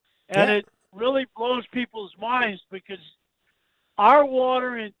 And it really blows people's minds, because our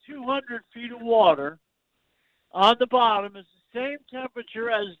water in 200 feet of water on the bottom is the same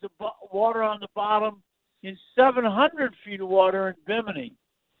temperature as the water on the bottom in 700 feet of water in Bimini,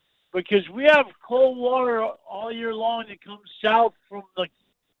 because we have cold water all year long that comes south from the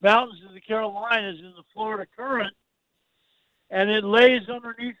mountains of the Carolinas in the Florida current, and it lays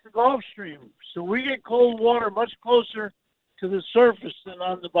underneath the Gulf Stream. So we get cold water much closer to the surface than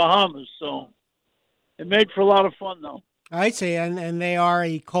on the Bahamas. So it made for a lot of fun, though. I see, and they are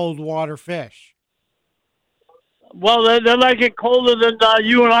a cold water fish. Well, they like it colder than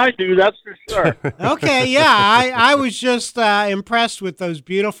you and I do, that's for sure. Okay, yeah, I was just impressed with those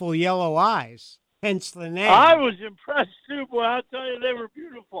beautiful yellow eyes, hence the name. I was impressed too, boy. I'll tell you, they were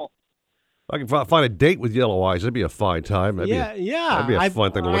beautiful. I can find a date with yellow eyes. That'd be a fine time. That'd be a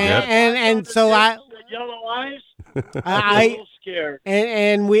fun thing to look at. And so yellow eyes. I'm a little scared.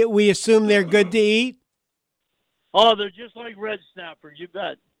 And we assume they're good to eat. Oh, they're just like red snapper. You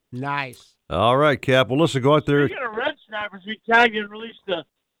bet. Nice. All right, Cap. Well, listen, go out there. Speaking of red snappers, we tagged and released a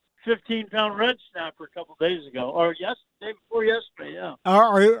 15-pound red snapper a couple days ago, or day before yesterday. Yeah.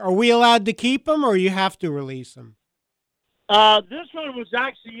 Are we allowed to keep them, or you have to release them? This one was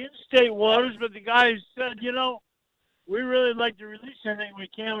actually in state waters, but the guy said, we really like to release anything we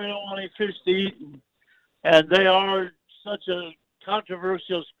can. We don't want any fish to eat, and they are such a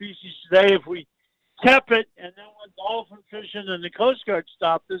controversial species today. If we kept it and then went dolphin fishing and the Coast Guard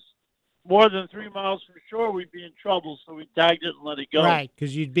stopped us more than 3 miles from shore, we'd be in trouble. So we tagged it and let it go. Right,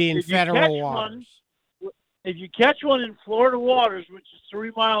 because you'd be in federal waters. If you catch one in Florida waters, which is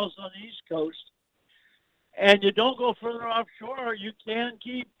 3 miles on the East Coast, and you don't go further offshore, you can't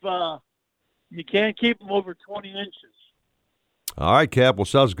keep them over 20 inches. All right, Cap. Well,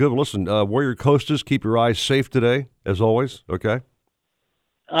 sounds good. Well, listen, Warrior Coasters, keep your eyes safe today, as always. Okay.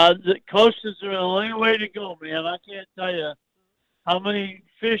 The coasters are the only way to go, man. I can't tell you how many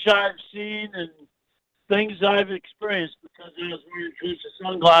fish I've seen and things I've experienced because I was wearing Coaster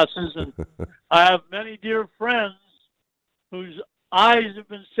sunglasses, and I have many dear friends whose eyes have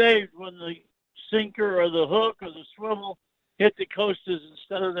been saved when the sinker or the hook or the swivel hit the coasters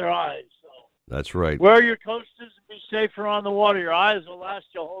instead of their eyes. So that's right. Wear your coasters and be safer on the water. Your eyes will last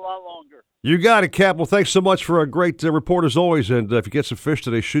you a whole lot longer. You got it, Cap. Well, thanks so much for a great report as always. And if you get some fish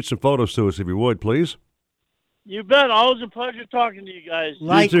today, shoot some photos to us if you would, please. You bet. Always a pleasure talking to you guys.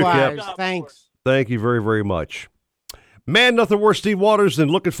 Likewise. You too, Cap. Thanks. Thank you very, very much. Man, nothing worse, Steve Waters, than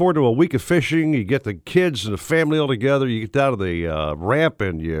looking forward to a week of fishing. You get the kids and the family all together. You get down to the ramp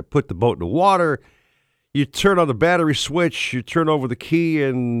and you put the boat in the water. You turn on the battery switch. You turn over the key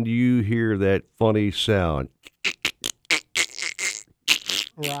and you hear that funny sound.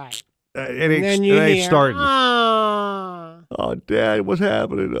 Right. It ain't starting. Oh, Dad, what's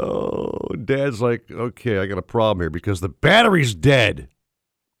happening? Oh, Dad's like, okay, I got a problem here because the battery's dead.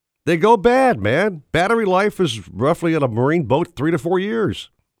 They go bad, man. Battery life is roughly on a marine boat 3 to 4 years.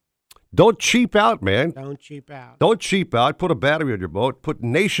 Don't cheap out, man. Don't cheap out. Don't cheap out. Put a battery on your boat. Put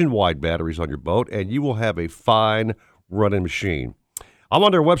Nationwide batteries on your boat, and you will have a fine running machine. I'm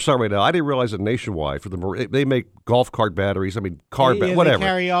on their website right now. I didn't realize that Nationwide, they make golf cart batteries. Whatever. They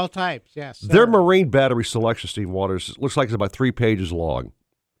carry all types, yes. Their marine battery selection, Steve Waters, looks like it's about 3 pages long.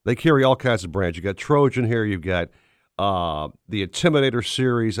 They carry all kinds of brands. You got Trojan here. You've got the Intimidator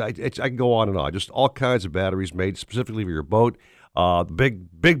series. I can go on and on. Just all kinds of batteries made specifically for your boat.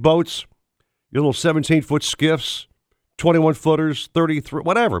 Big boats, your little 17-foot skiffs, 21-footers, 33,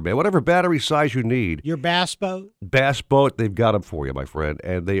 whatever, man. Whatever battery size you need. Your bass boat? Bass boat, they've got them for you, my friend.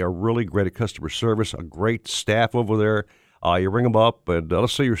 And they are really great at customer service. A great staff over there. You ring them up, and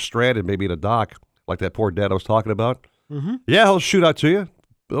let's say you're stranded maybe in a dock, like that poor dad I was talking about. Mm-hmm. Yeah, he'll shoot out to you.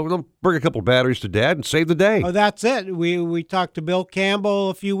 They'll bring a couple of batteries to Dad and save the day. Oh, that's it. We talked to Bill Campbell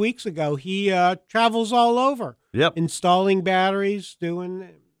a few weeks ago. He travels all over. Yep. Installing batteries, doing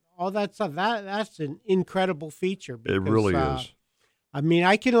all that stuff. That's an incredible feature. Because, it really is. I mean,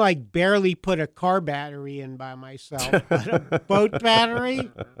 I can barely put a car battery in by myself. But a boat battery?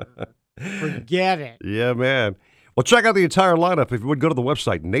 Forget it. Yeah, man. Well, check out the entire lineup. If you would go to the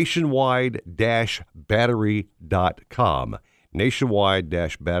website, nationwide-battery.com.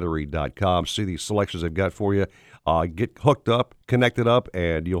 nationwide-battery.com. See the selections they've got for you. Get hooked up, connected up,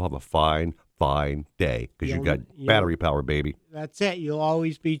 and you'll have a fine day because you've got battery power, baby. That's it. You'll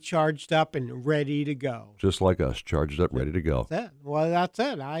always be charged up and ready to go. Just like us, charged up, ready to go. That's it. Well, that's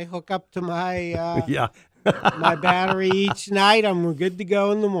it. I hook up to my my battery each night. I'm good to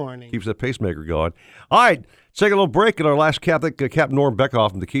go in the morning. Keeps that pacemaker going. All right. Take a little break, and our last Captain Norm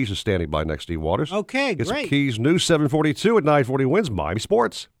Beckhoff from the Keys is standing by next to Steve Waters. Okay, Get great. Some Keys News 742 at 940 wins Miami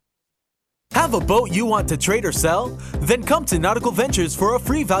Sports. Have a boat you want to trade or sell? Then come to Nautical-Ventures for a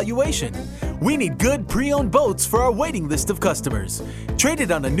free valuation. We need good pre-owned boats for our waiting list of customers. Trade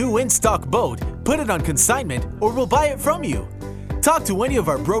it on a new in-stock boat, put it on consignment, or we'll buy it from you. Talk to any of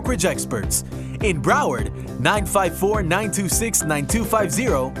our brokerage experts. In Broward,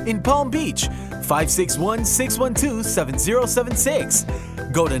 954-926-9250. In Palm Beach,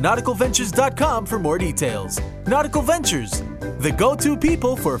 561-612-7076. Go to nauticalventures.com for more details. Nautical Ventures, the go-to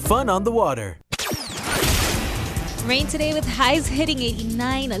people for fun on the water. Rain today with highs hitting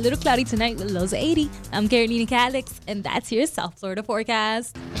 89. A little cloudy tonight with lows 80. I'm Carolina Calix, and that's your South Florida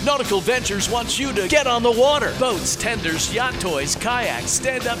forecast. Nautical-Ventures wants you to get on the water. Boats, tenders, yacht toys, kayaks,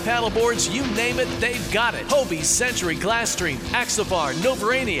 stand-up paddleboards, you name it, they've got it. Hobie, Century, Glasstream, Axopar,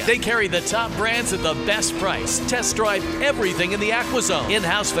 Novarania. They carry the top brands at the best price. Test drive everything in the AquaZone.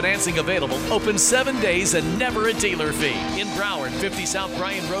 In-house financing available. Open 7 days and never a dealer fee. In Broward, 50 South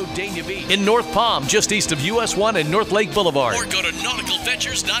Bryan Road, Dania Beach. In North Palm, just east of US 1 and North Lake Boulevard. Or go to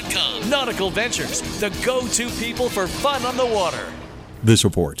nauticalventures.com. Nautical Ventures, the go-to people for fun on the water. This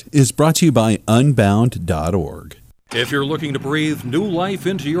report is brought to you by Unbound.org. If you're looking to breathe new life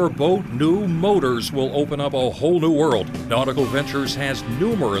into your boat, new motors will open up a whole new world. Nautical Ventures has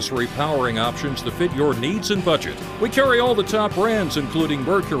numerous repowering options to fit your needs and budget. We carry all the top brands, including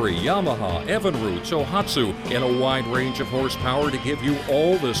Mercury, Yamaha, Evinrude, Tohatsu, in a wide range of horsepower to give you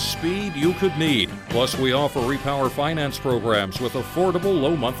all the speed you could need. Plus, we offer repower finance programs with affordable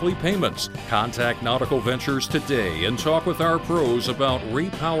low monthly payments. Contact Nautical Ventures today and talk with our pros about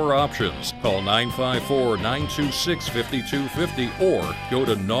repower options. Call 954-926-5250 or go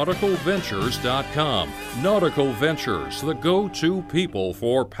to nauticalventures.com. Nautical Ventures, the go-to people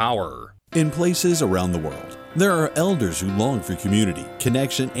for power. In places around the world, there are elders who long for community,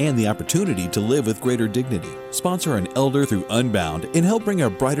 connection, and the opportunity to live with greater dignity. Sponsor an elder through Unbound and help bring a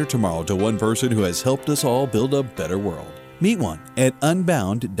brighter tomorrow to one person who has helped us all build a better world. Meet one at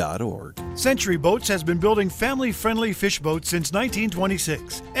unbound.org. Century Boats has been building family-friendly fish boats since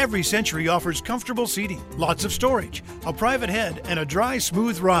 1926. Every Century offers comfortable seating, lots of storage, a private head, and a dry,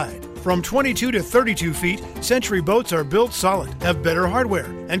 smooth ride. From 22 to 32 feet, Century Boats are built solid, have better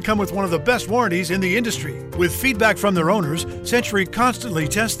hardware, and come with one of the best warranties in the industry. With feedback from their owners, Century constantly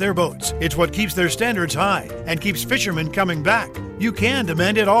tests their boats. It's what keeps their standards high and keeps fishermen coming back. You can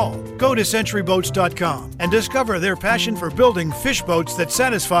demand it all. Go to centuryboats.com and discover their passion for building fish boats that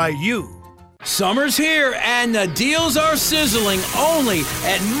satisfy you. Summer's here and the deals are sizzling only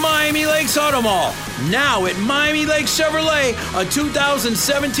at Miami Lakes Auto Mall. Now at Miami Lakes Chevrolet, a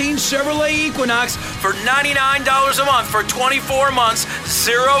 2017 Chevrolet Equinox for $99 a month for 24 months,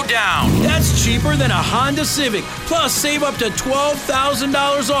 zero down. That's cheaper than a Honda Civic. Plus, save up to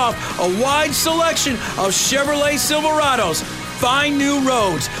 $12,000 off a wide selection of Chevrolet Silverados. Find new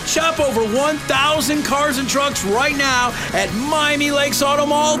roads. Shop over 1,000 cars and trucks right now at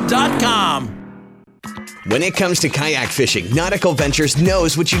MiamiLakesAutomall.com. When it comes to kayak fishing, Nautical Ventures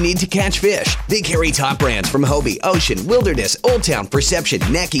knows what you need to catch fish. They carry top brands from Hobie, Ocean, Wilderness, Old Town, Perception,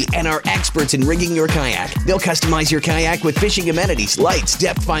 Necky, and are experts in rigging your kayak. They'll customize your kayak with fishing amenities, lights,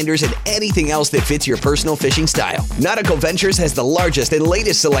 depth finders, and anything else that fits your personal fishing style. Nautical Ventures has the largest and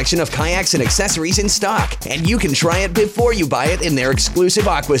latest selection of kayaks and accessories in stock, and you can try it before you buy it in their exclusive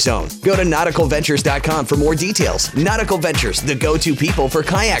AquaZone. Go to nauticalventures.com for more details. Nautical Ventures, the go-to people for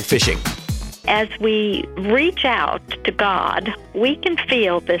kayak fishing. As we reach out to God, we can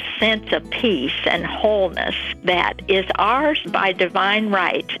feel this sense of peace and wholeness that is ours by divine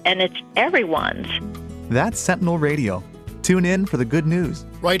right, and it's everyone's. That's Sentinel Radio. Tune in for the good news.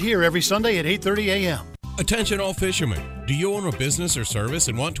 Right here every Sunday at 8:30 a.m. Attention all fishermen. Do you own a business or service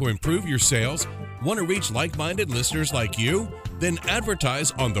and want to improve your sales? Want to reach like-minded listeners like you? Then advertise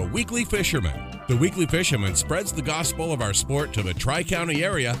on The Weekly Fisherman. The Weekly Fisherman spreads the gospel of our sport to the Tri-County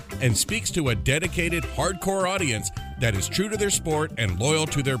area and speaks to a dedicated, hardcore audience that is true to their sport and loyal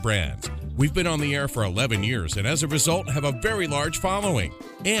to their brands. We've been on the air for 11 years and as a result have a very large following.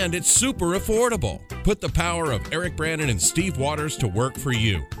 And it's super affordable. Put the power of Eric Brandon and Steve Waters to work for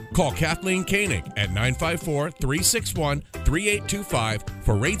you. Call Kathleen Koenig at 954-361-3825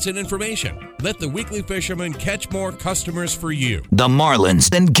 for rates and information. Let the Weekly Fisherman catch more customers for you. The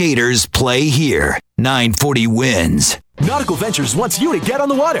Marlins and Gators play here. 940 wins. Nautical Ventures wants you to get on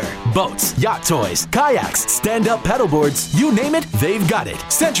the water. Boats, yacht toys, kayaks, stand-up paddleboards, you name it, they've got it.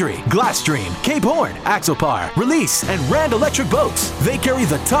 Century, Glasstream, Cape Horn, Axopar, Release, and Rand Electric Boats. They carry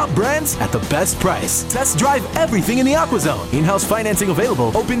the top brands at the best price. Test drive everything in the AquaZone. In-house financing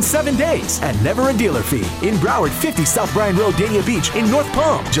available, open 7 days, and never a dealer fee. In Broward, 50 South Bryan Road, Dania Beach. In North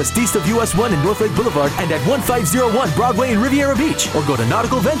Palm, just east of US 1 and North Lake Boulevard, and at 1501 Broadway in Riviera Beach. Or go to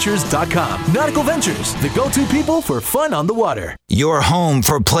nauticalventures.com. Nautical Ventures, the go-to people for fun on the water. Your home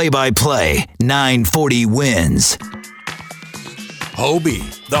for play-by-play. 940 wins. Hobie,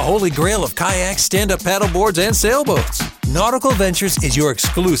 the holy grail of kayaks, stand-up paddleboards, and sailboats. Nautical Ventures is your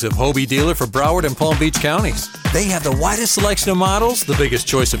exclusive Hobie dealer for Broward and Palm Beach counties. They have the widest selection of models, the biggest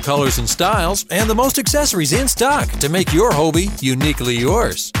choice of colors and styles, and the most accessories in stock to make your Hobie uniquely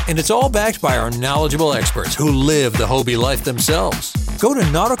yours. And it's all backed by our knowledgeable experts who live the Hobie life themselves. Go to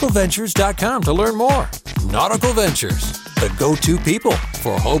nauticalventures.com to learn more. Nautical Ventures, the go-to people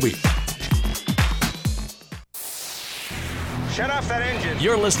for Hobie. Shut off that engine.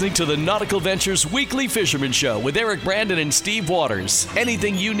 You're listening to the Nautical-Ventures Weekly Fisherman Show with Eric Brandon and Steve Waters.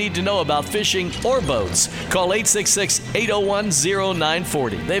 Anything you need to know about fishing or boats, call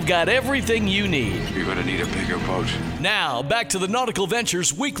 866-801-0940. They've got everything you need. You're going to need a bigger boat. Now, back to the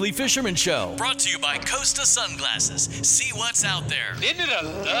Nautical-Ventures Weekly Fisherman Show. Brought to you by Costa Sunglasses. See what's out there. Isn't it a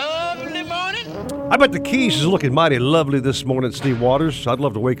lovely morning? I bet the Keys is looking mighty lovely this morning, Steve Waters. I'd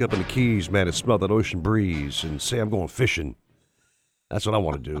love to wake up in the Keys, man, and smell that ocean breeze and say I'm going fishing. That's what I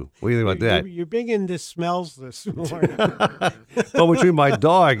want to do. What do you think about that? You're big into smells this morning. Well, between my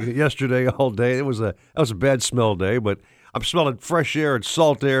dog yesterday all day, that was a bad smell day, but I'm smelling fresh air and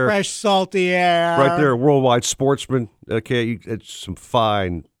salt air. Fresh, salty air. Right there, Worldwide Sportsman. Okay, it's some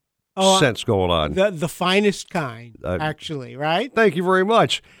fine scents going on. The finest kind, actually, right? Thank you very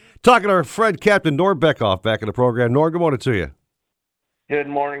much. Talking to our friend Captain Norm Beckoff back in the program. Norm, good morning to you. Good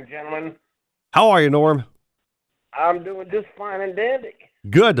morning, gentlemen. How are you, Norm? I'm doing just fine and dandy.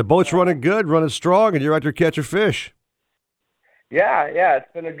 Good. The boat's running good, running strong, and you're out there catching fish. Yeah, it's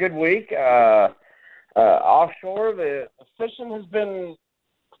been a good week. Offshore, the fishing has been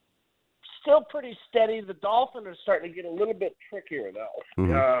still pretty steady. The dolphin are starting to get a little bit trickier, though.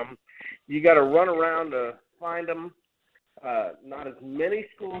 Mm-hmm. You got to run around to find them. Not as many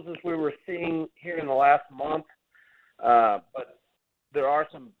schools as we were seeing here in the last month, but there are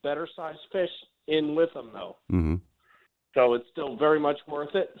some better-sized fish in with them, though. Mm-hmm. So it's still very much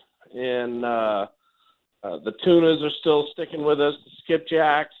worth it. And the tunas are still sticking with us, the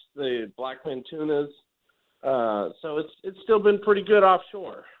skipjacks, the blackfin tunas. So it's still been pretty good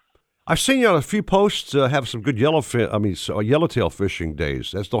offshore. I've seen you on a few posts have some good yellowtail fishing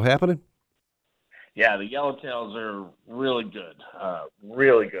days. That's still happening? Yeah, the yellowtails are really good.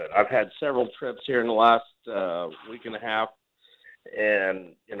 Really good. I've had several trips here in the last week and a half.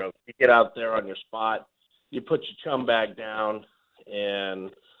 And, you get out there on your spot, you put your chum bag down, and,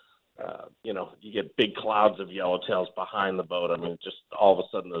 you get big clouds of yellowtails behind the boat. I mean, just all of a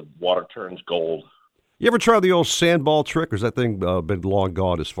sudden the water turns gold. You ever try the old sandball trick, or has that thing been long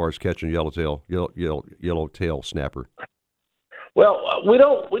gone as far as catching yellowtail snapper? Well, we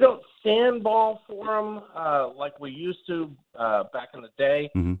don't sandball for them like we used to back in the day.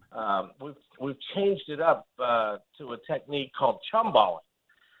 Mm-hmm. We've changed it up to a technique called chum balling.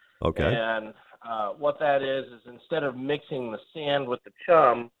 Okay. And what that is instead of mixing the sand with the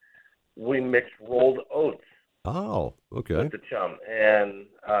chum, we mix rolled oats. Oh, okay. With the chum, and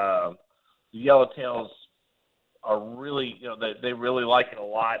the yellowtails are really, they really like it a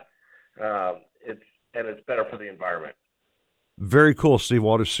lot. It's better for the environment. Very cool, Steve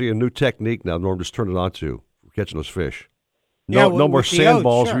Waters. See a new technique now. Norm just turned it on to catching those fish. No more sand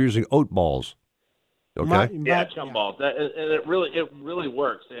balls. Sure. We're using oat balls. Okay. Chum balls. And it really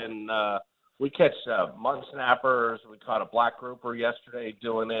works. And we catch mud snappers. We caught a black grouper yesterday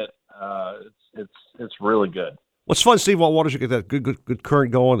doing it. It's really good. What's fun, Steve Waters, you get that good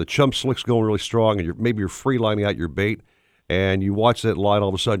current going, the chum slick's going really strong, and you're free lining out your bait, and you watch that line all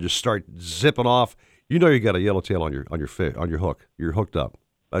of a sudden just start zipping off. You know you got a yellowtail on your hook. You're hooked up.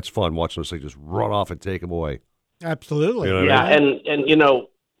 That's fun watching those things just run off and take them away. Absolutely. You know what I mean? And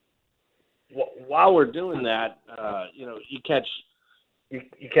while we're doing that, you catch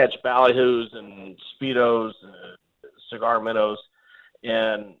ballyhoos and speedos, cigar minnows,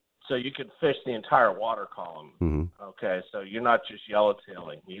 and so you can fish the entire water column. Mm-hmm. Okay, so you're not just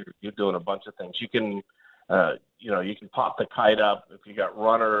yellowtailing. You're doing a bunch of things. You can, you can pop the kite up if you got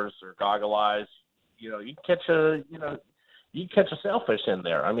runners or goggle eyes. You catch a sailfish in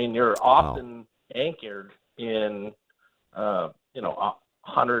there. I mean, you're often anchored in,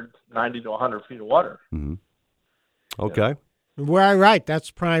 190 to 100 feet of water. Mm-hmm. Okay. Right.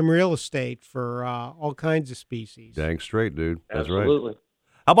 That's prime real estate for all kinds of species. Dang straight, dude. That's Absolutely. Right.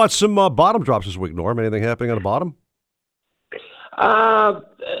 How about some bottom drops this week, Norm? Anything happening on the bottom? The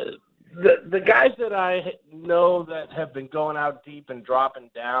guys that I know that have been going out deep and dropping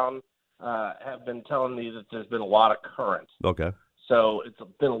down have been telling me that there's been a lot of current. Okay. So it's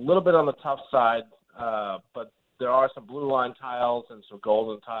been a little bit on the tough side, but there are some blue line tiles and some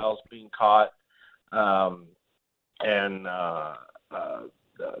golden tiles being caught. And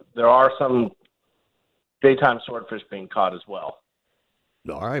there are some daytime swordfish being caught as well.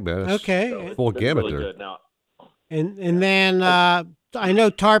 All right, man. Okay. So full gamut really there. Good now. And then I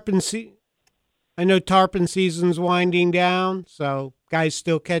know tarpon season's winding down, so guys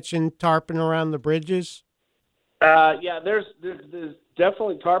still catching tarpon around the bridges? Yeah, there's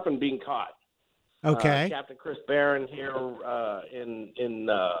definitely tarpon being caught. Okay. Captain Chris Barron here in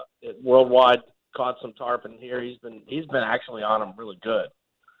Worldwide caught some tarpon here. He's been actually on them really good.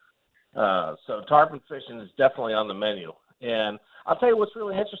 So tarpon fishing is definitely on the menu, And I'll tell you what's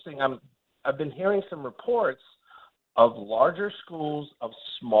really interesting. I've been hearing some reports of larger schools of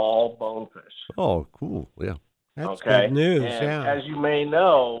small bonefish. Oh, cool. Yeah. That's good news. And yeah. as you may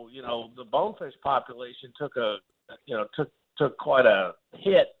know, the bonefish population took quite a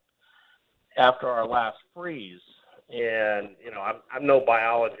hit after our last freeze. And I'm no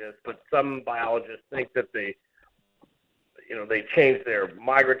biologist, but some biologists think that they changed their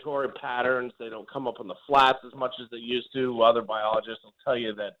migratory patterns. They don't come up on the flats as much as they used to. Other biologists will tell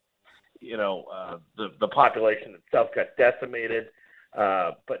you that the population itself got decimated.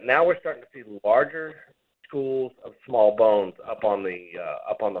 But now we're starting to see larger schools of small bones up on the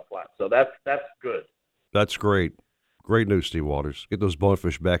flats. So that's good. That's great. Great news, Steve Waters. Get those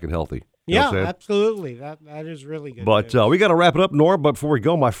bonefish back and healthy. You know what I'm saying? Absolutely. That is really good. But we got to wrap it up, Norm. But before we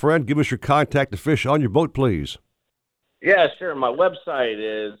go, my friend, give us your contact to fish on your boat, please. Yeah, sure. My website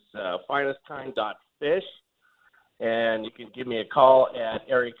is finestkind.fish, and you can give me a call at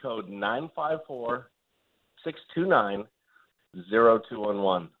area code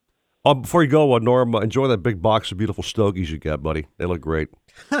 954-629-0211. Before you go, Norm, enjoy that big box of beautiful stogies you got, buddy. They look great.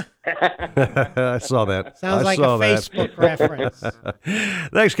 I saw that. Sounds like a Facebook reference.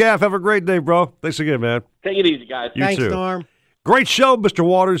 Thanks, Calf. Have a great day, bro. Thanks again, man. Take it easy, guys. You Thanks, too. Norm. Great show, Mr.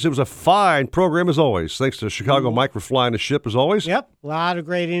 Waters. It was a fine program as always. Thanks to Chicago Mike for flying the ship as always. Yep, a lot of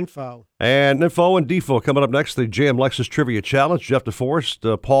great info. And info and defo coming up next. The JM Lexus Trivia Challenge. Jeff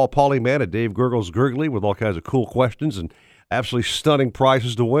DeForest, Paul Polyman, and Dave Gurgles Gurgly with all kinds of cool questions and absolutely stunning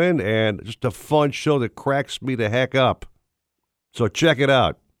prizes to win, and just a fun show that cracks me the heck up. So check it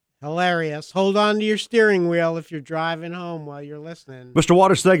out. Hilarious. Hold on to your steering wheel if you're driving home while you're listening. Mr.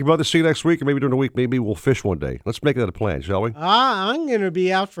 Waters, thank you, brother. See you next week, or maybe during the week. Maybe we'll fish one day. Let's make that a plan, shall we? I'm going to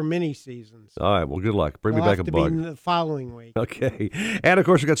be out for mini seasons. All right, well, good luck. Bring me back a bug. It'll have to be the following week. Okay. And, of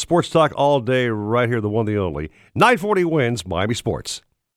course, we got Sports Talk all day right here, the one, the only. 940 wins Miami Sports.